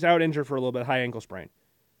there, but he's out injured for a little bit, high ankle sprain.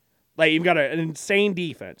 Like, you've got an insane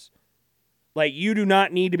defense. Like, you do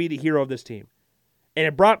not need to be the hero of this team. And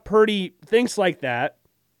if Brock Purdy thinks like that,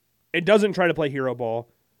 and doesn't try to play hero ball,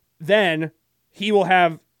 then he will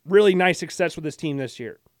have really nice success with this team this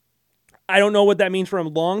year. I don't know what that means for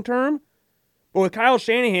him long term, but with Kyle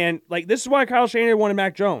Shanahan, like, this is why Kyle Shanahan wanted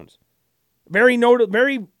Mac Jones. Very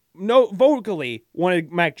vocally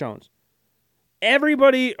wanted Mac Jones.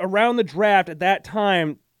 Everybody around the draft at that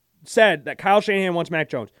time said that Kyle Shanahan wants Mac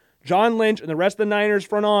Jones. John Lynch and the rest of the Niners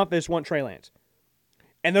front office want Trey Lance.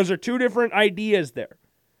 And those are two different ideas there.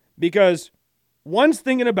 Because one's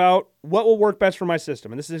thinking about what will work best for my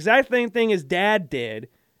system. And this is the exact same thing his dad did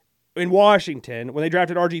in Washington when they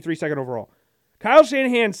drafted RG3 second overall. Kyle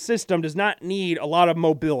Shanahan's system does not need a lot of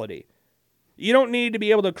mobility. You don't need to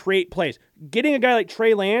be able to create plays. Getting a guy like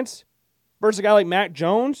Trey Lance versus a guy like Mac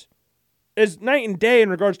Jones is night and day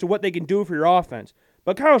in regards to what they can do for your offense.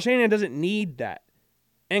 But Kyle Shanahan doesn't need that.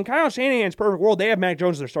 In Kyle Shanahan's perfect world, they have Mac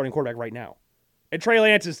Jones as their starting quarterback right now. And Trey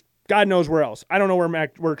Lance is God knows where else. I don't know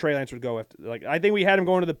where Trey Lance would go. I think we had him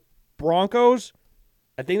going to the Broncos.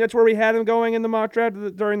 I think that's where we had him going in the mock draft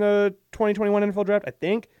during the 2021 NFL draft, I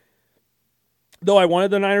think. Though I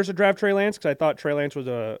wanted the Niners to draft Trey Lance because I thought Trey Lance was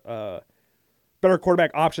a better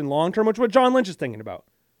quarterback option long-term, which is what John Lynch is thinking about.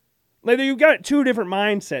 Like, you've got two different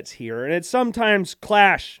mindsets here, and it sometimes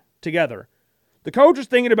clash together. The coach is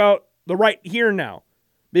thinking about the right here and now.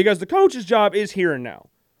 Because the coach's job is here and now.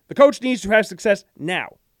 The coach needs to have success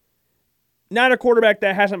now. Not a quarterback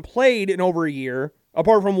that hasn't played in over a year,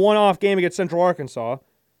 apart from one off game against Central Arkansas,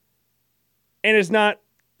 and is not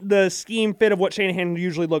the scheme fit of what Shanahan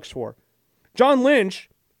usually looks for. John Lynch,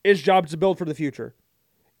 his job is to build for the future.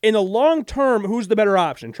 In the long term, who's the better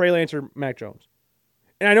option, Trey Lance or Mac Jones?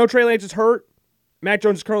 And I know Trey Lance is hurt. Mac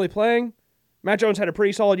Jones is currently playing. Mac Jones had a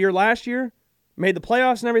pretty solid year last year, made the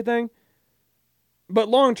playoffs and everything. But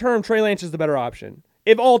long-term, Trey Lance is the better option.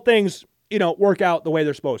 If all things, work out the way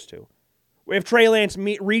they're supposed to. If Trey Lance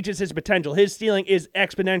reaches his potential, his ceiling is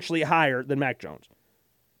exponentially higher than Mac Jones.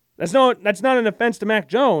 That's not an offense to Mac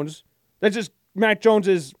Jones. That's just Mac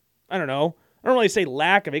Jones's, I don't really say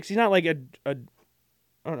lack of it, 'cause he's not like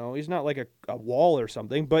he's not like a wall or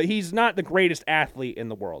something, but he's not the greatest athlete in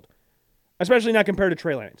the world, especially not compared to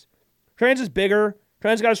Trey Lance. Trey Lance is bigger.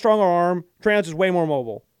 Trey Lance got a stronger arm. Trey Lance is way more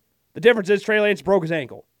mobile. The difference is Trey Lance broke his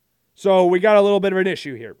ankle. So we got a little bit of an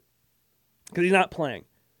issue here because he's not playing.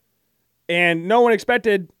 And no one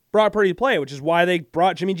expected Brock Purdy to play, which is why they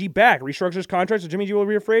brought Jimmy G back, restructured his contract, so Jimmy G will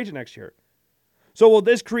be a free agent next year. So will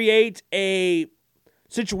this create a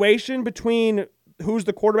situation between who's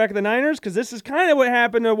the quarterback of the Niners? Because this is kind of what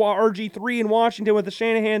happened to RG3 in Washington with the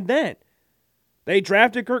Shanahan then. They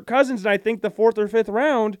drafted Kirk Cousins, and I think the 4th or 5th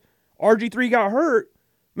round, RG3 got hurt.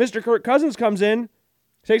 Mr. Kirk Cousins comes in,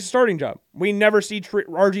 takes a starting job. We never see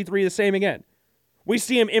RG3 the same again. We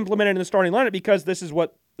see him implemented in the starting lineup because this is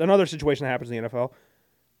what another situation that happens in the NFL.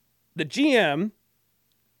 The GM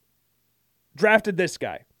drafted this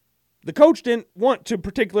guy. The coach didn't want to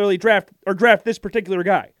particularly draft this particular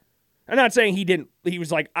guy. I'm not saying he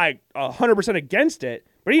was like, 100% against it,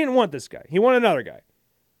 but he didn't want this guy. He wanted another guy.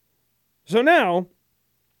 So now,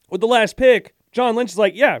 with the last pick, John Lynch is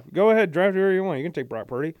like, yeah, go ahead, draft whoever you want. You can take Brock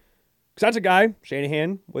Purdy. Because that's a guy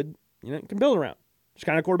Shanahan can build around. It's the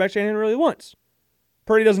kind of quarterback Shanahan really wants.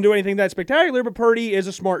 Purdy doesn't do anything that spectacular, but Purdy is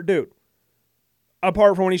a smart dude.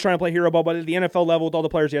 Apart from when he's trying to play hero ball, but at the NFL level with all the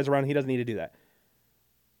players he has around, he doesn't need to do that.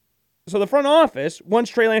 So the front office, once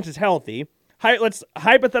Trey Lance is healthy,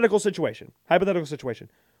 hypothetical situation.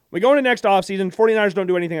 We go into next offseason, 49ers don't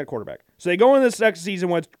do anything at quarterback. So they go into this next season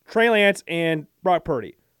with Trey Lance and Brock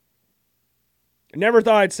Purdy. I never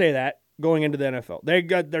thought I'd say that going into the NFL. They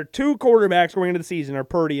got their 2 quarterbacks going into the season are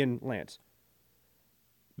Purdy and Lance.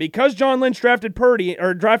 Because John Lynch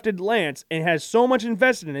drafted Lance and has so much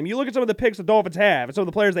invested in him, you look at some of the picks the Dolphins have and some of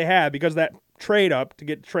the players they have because of that trade up to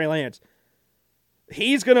get Trey Lance.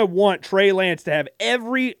 He's going to want Trey Lance to have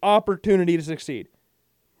every opportunity to succeed.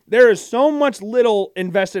 There is so much little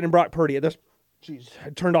invested in Brock Purdy at this. Jeez, I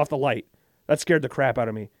turned off the light. That scared the crap out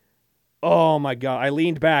of me. Oh my God. I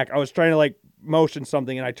leaned back. I was trying to motion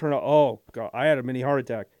something and I turned off. Oh God, I had a mini heart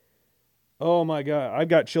attack. Oh my God. I've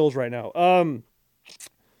got chills right now.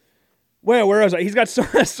 Where was I? He's got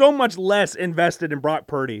so much less invested in Brock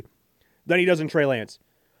Purdy than he does in Trey Lance.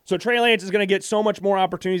 So Trey Lance is going to get so much more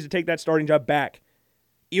opportunities to take that starting job back,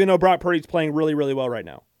 even though Brock Purdy's playing really, really well right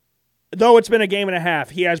now. Though it's been a game and a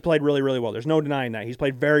half, he has played really, really well. There's no denying that. He's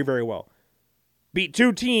played very, very well. Beat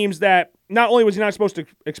 2 teams that not only was he not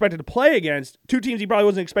expected to play against, 2 teams he probably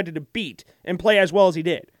wasn't expected to beat and play as well as he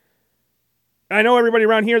did. I know everybody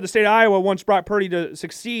around here at the state of Iowa wants Brock Purdy to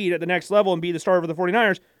succeed at the next level and be the starter for the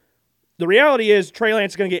 49ers. The reality is Trey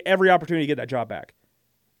Lance is going to get every opportunity to get that job back.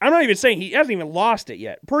 I'm not even saying he hasn't even lost it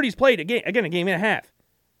yet. Purdy's played a game and a half.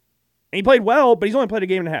 And he played well, but he's only played a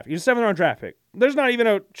game and a half. He's a 7th round draft pick. There's not even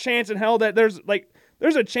a chance in hell that there's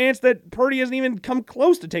a chance that Purdy hasn't even come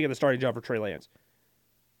close to taking the starting job for Trey Lance.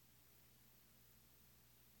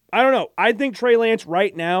 I don't know. I think Trey Lance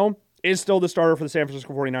right now is still the starter for the San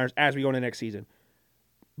Francisco 49ers as we go into next season.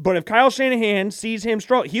 But if Kyle Shanahan sees him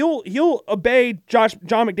struggle, he'll obey John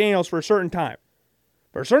McDaniels for a certain time.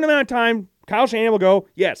 For a certain amount of time, Kyle Shanahan will go,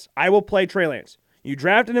 yes, I will play Trey Lance. You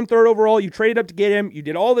drafted him 3rd overall. You traded up to get him. You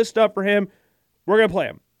did all this stuff for him. We're going to play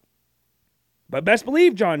him. But best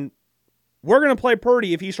believe, John, we're going to play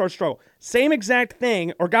Purdy if he starts to struggle. Same exact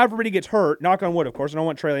thing, or God forbid he gets hurt. Knock on wood, of course. I don't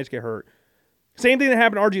want Trey Lance to get hurt. Same thing that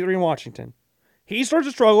happened to RG3 in Washington. He starts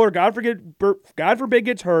to struggle, or God forbid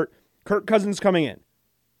gets hurt. Kirk Cousins coming in.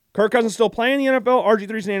 Kirk Cousins still playing in the NFL.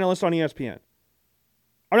 RG3's an analyst on ESPN.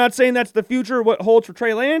 I'm not saying that's the future, what holds for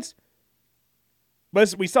Trey Lance.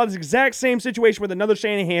 But we saw this exact same situation with another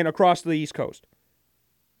Shanahan across the East Coast.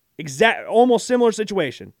 Almost similar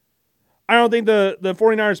situation. I don't think the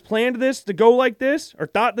 49ers planned this to go like this, or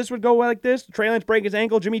thought this would go like this. Trey Lance breaks his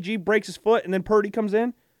ankle, Jimmy G breaks his foot, and then Purdy comes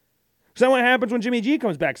in. So then what happens when Jimmy G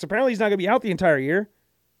comes back? So apparently he's not going to be out the entire year.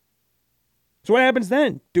 So what happens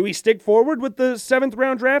then? Do we stick forward with the 7th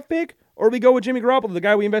round draft pick, or do we go with Jimmy Garoppolo, the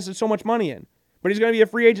guy we invested so much money in? But he's going to be a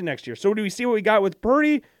free agent next year. So do we see what we got with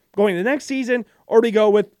Purdy going to the next season, or do we go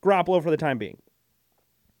with Garoppolo for the time being?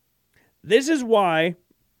 This is why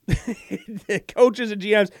the coaches and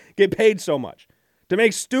GMs get paid so much, to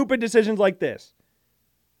make stupid decisions like this.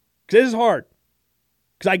 Because this is hard.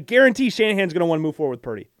 Because I guarantee Shanahan's going to want to move forward with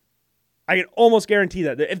Purdy. I can almost guarantee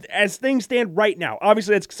that. As things stand right now,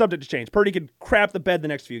 obviously it's subject to change. Purdy could crap the bed the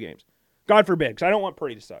next few games. God forbid, because I don't want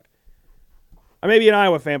Purdy to suck. I may be an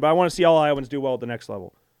Iowa fan, but I want to see all Iowans do well at the next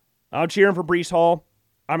level. I'm cheering for Breece Hall.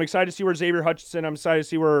 I'm excited to see where Xavier Hutchinson, I'm excited to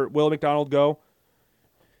see where Will McDonald go.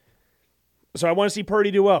 So I want to see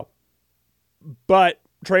Purdy do well. But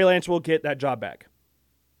Trey Lance will get that job back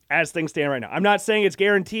as things stand right now. I'm not saying it's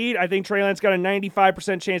guaranteed. I think Trey Lance got a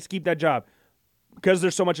 95% chance to keep that job because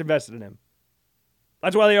there's so much invested in him.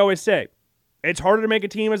 That's why they always say it's harder to make a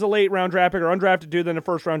team as a late round draft pick or undrafted dude than a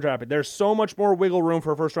first round draft pick. There's so much more wiggle room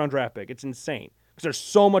for a first round draft pick. It's insane because there's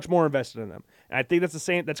so much more invested in them. And I think that's the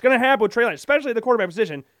same. That's going to happen with Trey Lance, especially at the quarterback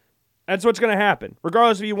position. That's what's going to happen,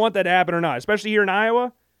 regardless if you want that to happen or not. Especially here in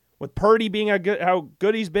Iowa, with Purdy being how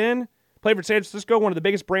good he's been, played for San Francisco, one of the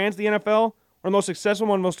biggest brands in the NFL, one of the most successful,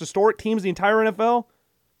 one of the most historic teams in the entire NFL,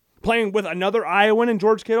 playing with another Iowan in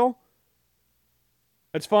George Kittle.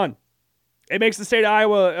 It's fun. It makes the state of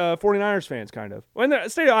Iowa 49ers fans, kind of. Well, the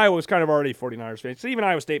state of Iowa is kind of already 49ers fans. So even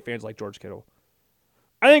Iowa State fans like George Kittle.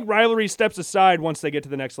 I think rivalry steps aside once they get to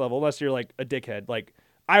the next level, unless you're like a dickhead. Like,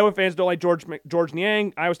 Iowa fans don't like George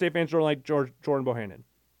Niang. Iowa State fans don't like Jordan Bohannon.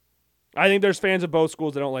 I think there's fans of both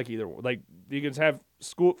schools that don't like either. Like, you can have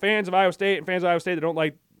school fans of Iowa State and fans of Iowa State that don't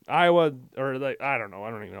like Iowa, or like, I don't know.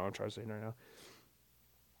 I don't even know what I'm trying to say right now.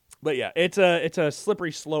 But yeah, it's a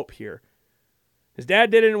slippery slope here. His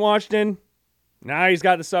dad did it in Washington. Now he's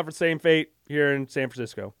got to suffer the same fate here in San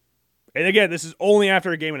Francisco. And again, this is only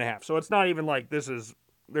after a game and a half, so it's not even like there's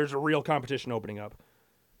a real competition opening up.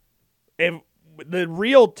 If the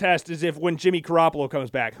real test is if when Jimmy Garoppolo comes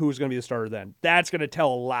back, who's going to be the starter then? That's going to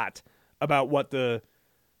tell a lot about what the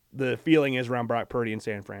feeling is around Brock Purdy and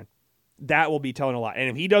San Fran. That will be telling a lot. And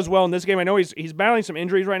if he does well in this game, I know he's battling some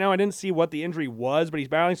injuries right now. I didn't see what the injury was, but he's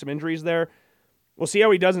battling some injuries there. We'll see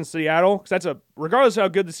how he does in Seattle, because regardless of how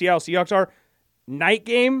good the Seattle Seahawks are, night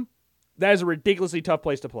game, that is a ridiculously tough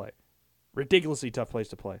place to play. Ridiculously tough place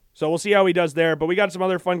to play. So we'll see how he does there. But we got some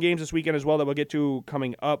other fun games this weekend as well that we'll get to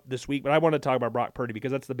coming up this week. But I want to talk about Brock Purdy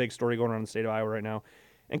because that's the big story going on in the state of Iowa right now.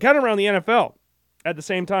 And kind of around the NFL at the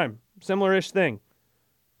same time. Similar-ish thing.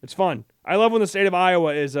 It's fun. I love when the state of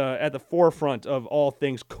Iowa is at the forefront of all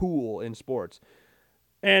things cool in sports.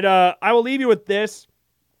 And I will leave you with this.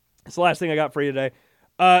 It's the last thing I got for you today.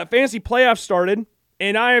 Fantasy playoffs started,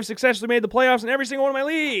 and I have successfully made the playoffs in every single one of my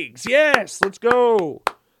leagues. Yes, let's go.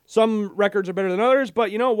 Some records are better than others,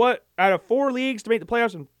 but you know what? Out of 4 leagues to make the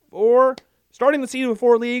playoffs in 4, starting the season with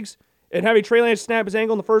 4 leagues, and having Trey Lance snap his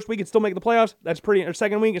ankle in the first week and still make the playoffs, or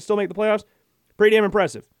second week and still make the playoffs, pretty damn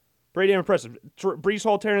impressive. Pretty damn impressive. Breece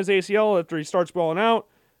Hall tearing his ACL after he starts balling out.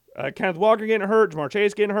 Kenneth Walker getting hurt. Jamar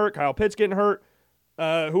Chase getting hurt. Kyle Pitts getting hurt.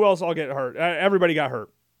 Who else all getting hurt? Everybody got hurt.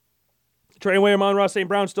 Trey Williams, Ross St.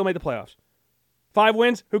 Brown still made the playoffs. 5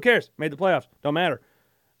 wins? Who cares? Made the playoffs. Don't matter.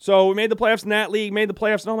 So we made the playoffs in that league, made the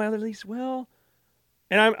playoffs in all my other leagues. Well,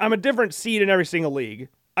 and I'm a different seed in every single league.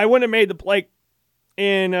 I wouldn't have made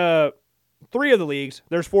in 3 of the leagues,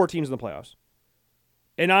 there's 4 teams in the playoffs.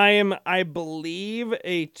 And I am, I believe,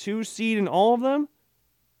 a 2 seed in all of them.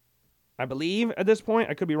 I believe at this point.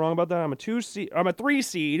 I could be wrong about that. I'm a 3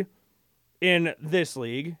 seed in this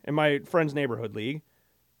league, in my friend's neighborhood league.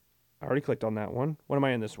 I already clicked on that one. What am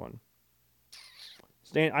I in this one?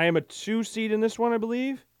 I am a 2 seed in this one, I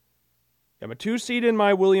believe. I'm a 2 seed in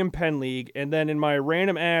my William Penn league, and then in my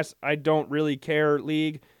random ass I don't really care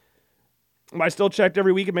league, I still checked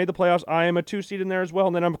every week and made the playoffs. I am a 2 seed in there as well,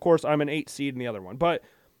 and then of course I'm an 8 seed in the other one. But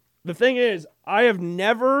the thing is, I have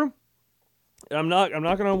never, I'm not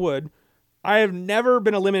gonna wood, I have never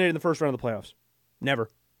been eliminated in the first round of the playoffs. Never.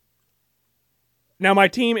 Now my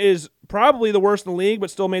team is probably the worst in the league, but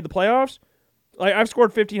still made the playoffs. Like, I've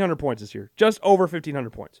scored 1,500 points this year, just over 1,500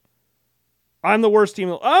 points. I'm the worst team.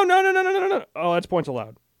 Oh, no. Oh, that's points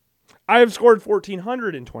allowed. I have scored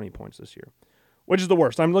 1,420 points this year, which is the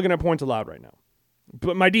worst. I'm looking at points allowed right now.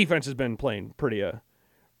 But my defense has been playing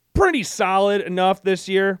pretty solid enough this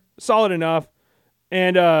year. Solid enough.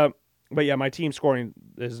 And, but yeah, my team scoring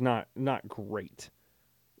is not great.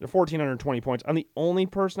 They're 1,420 points. I'm the only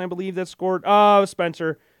person I believe that scored.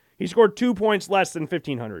 Spencer. He scored 2 points less than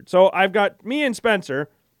 1,500. So I've got me and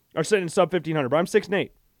Spencer are sitting in sub 1,500, but I'm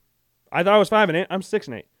 6-8. I thought I was 5-8. I'm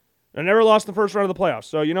 6-8. I never lost the first round of the playoffs.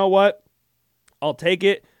 So you know what? I'll take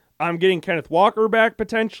it. I'm getting Kenneth Walker back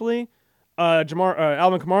potentially. Alvin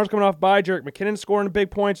Kamara's coming off bye. Jerick McKinnon's scoring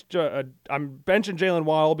big points. I'm benching Jalen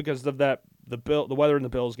Waddle because of that. The weather in the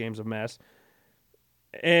Bills game's a mess.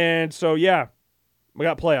 And so yeah, we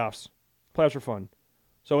got playoffs. Playoffs are fun.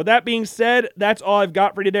 So with that being said, that's all I've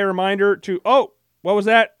got for today. Reminder to what was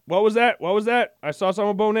that? I saw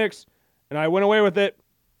someone Bo Nix, and I went away with it.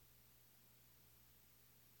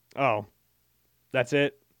 Oh, that's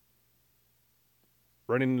it.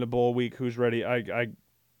 Running into bowl week. Who's ready?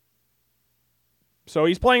 So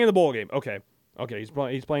he's playing in the bowl game. Okay, he's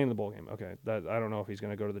playing in the bowl game. Okay, I don't know if he's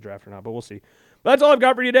going to go to the draft or not, but we'll see. But that's all I've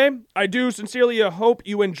got for you today. I do sincerely hope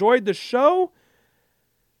you enjoyed the show.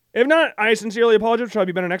 If not, I sincerely apologize. Try to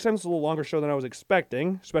be better next time. It's a little longer show than I was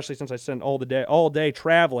expecting, especially since I spent all day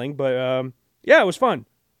traveling. But yeah, it was fun.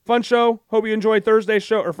 Fun show. Hope you enjoyed Thursday's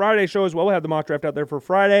show or Friday's show as well. We'll have the mock draft out there for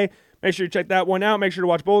Friday. Make sure you check that one out. Make sure to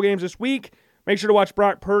watch bowl games this week. Make sure to watch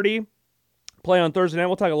Brock Purdy play on Thursday night.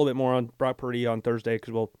 We'll talk a little bit more on Brock Purdy on Thursday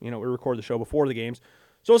because we record the show before the games.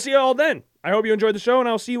 So we'll see you all then. I hope you enjoyed the show, and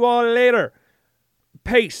I'll see you all later.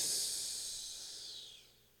 Peace.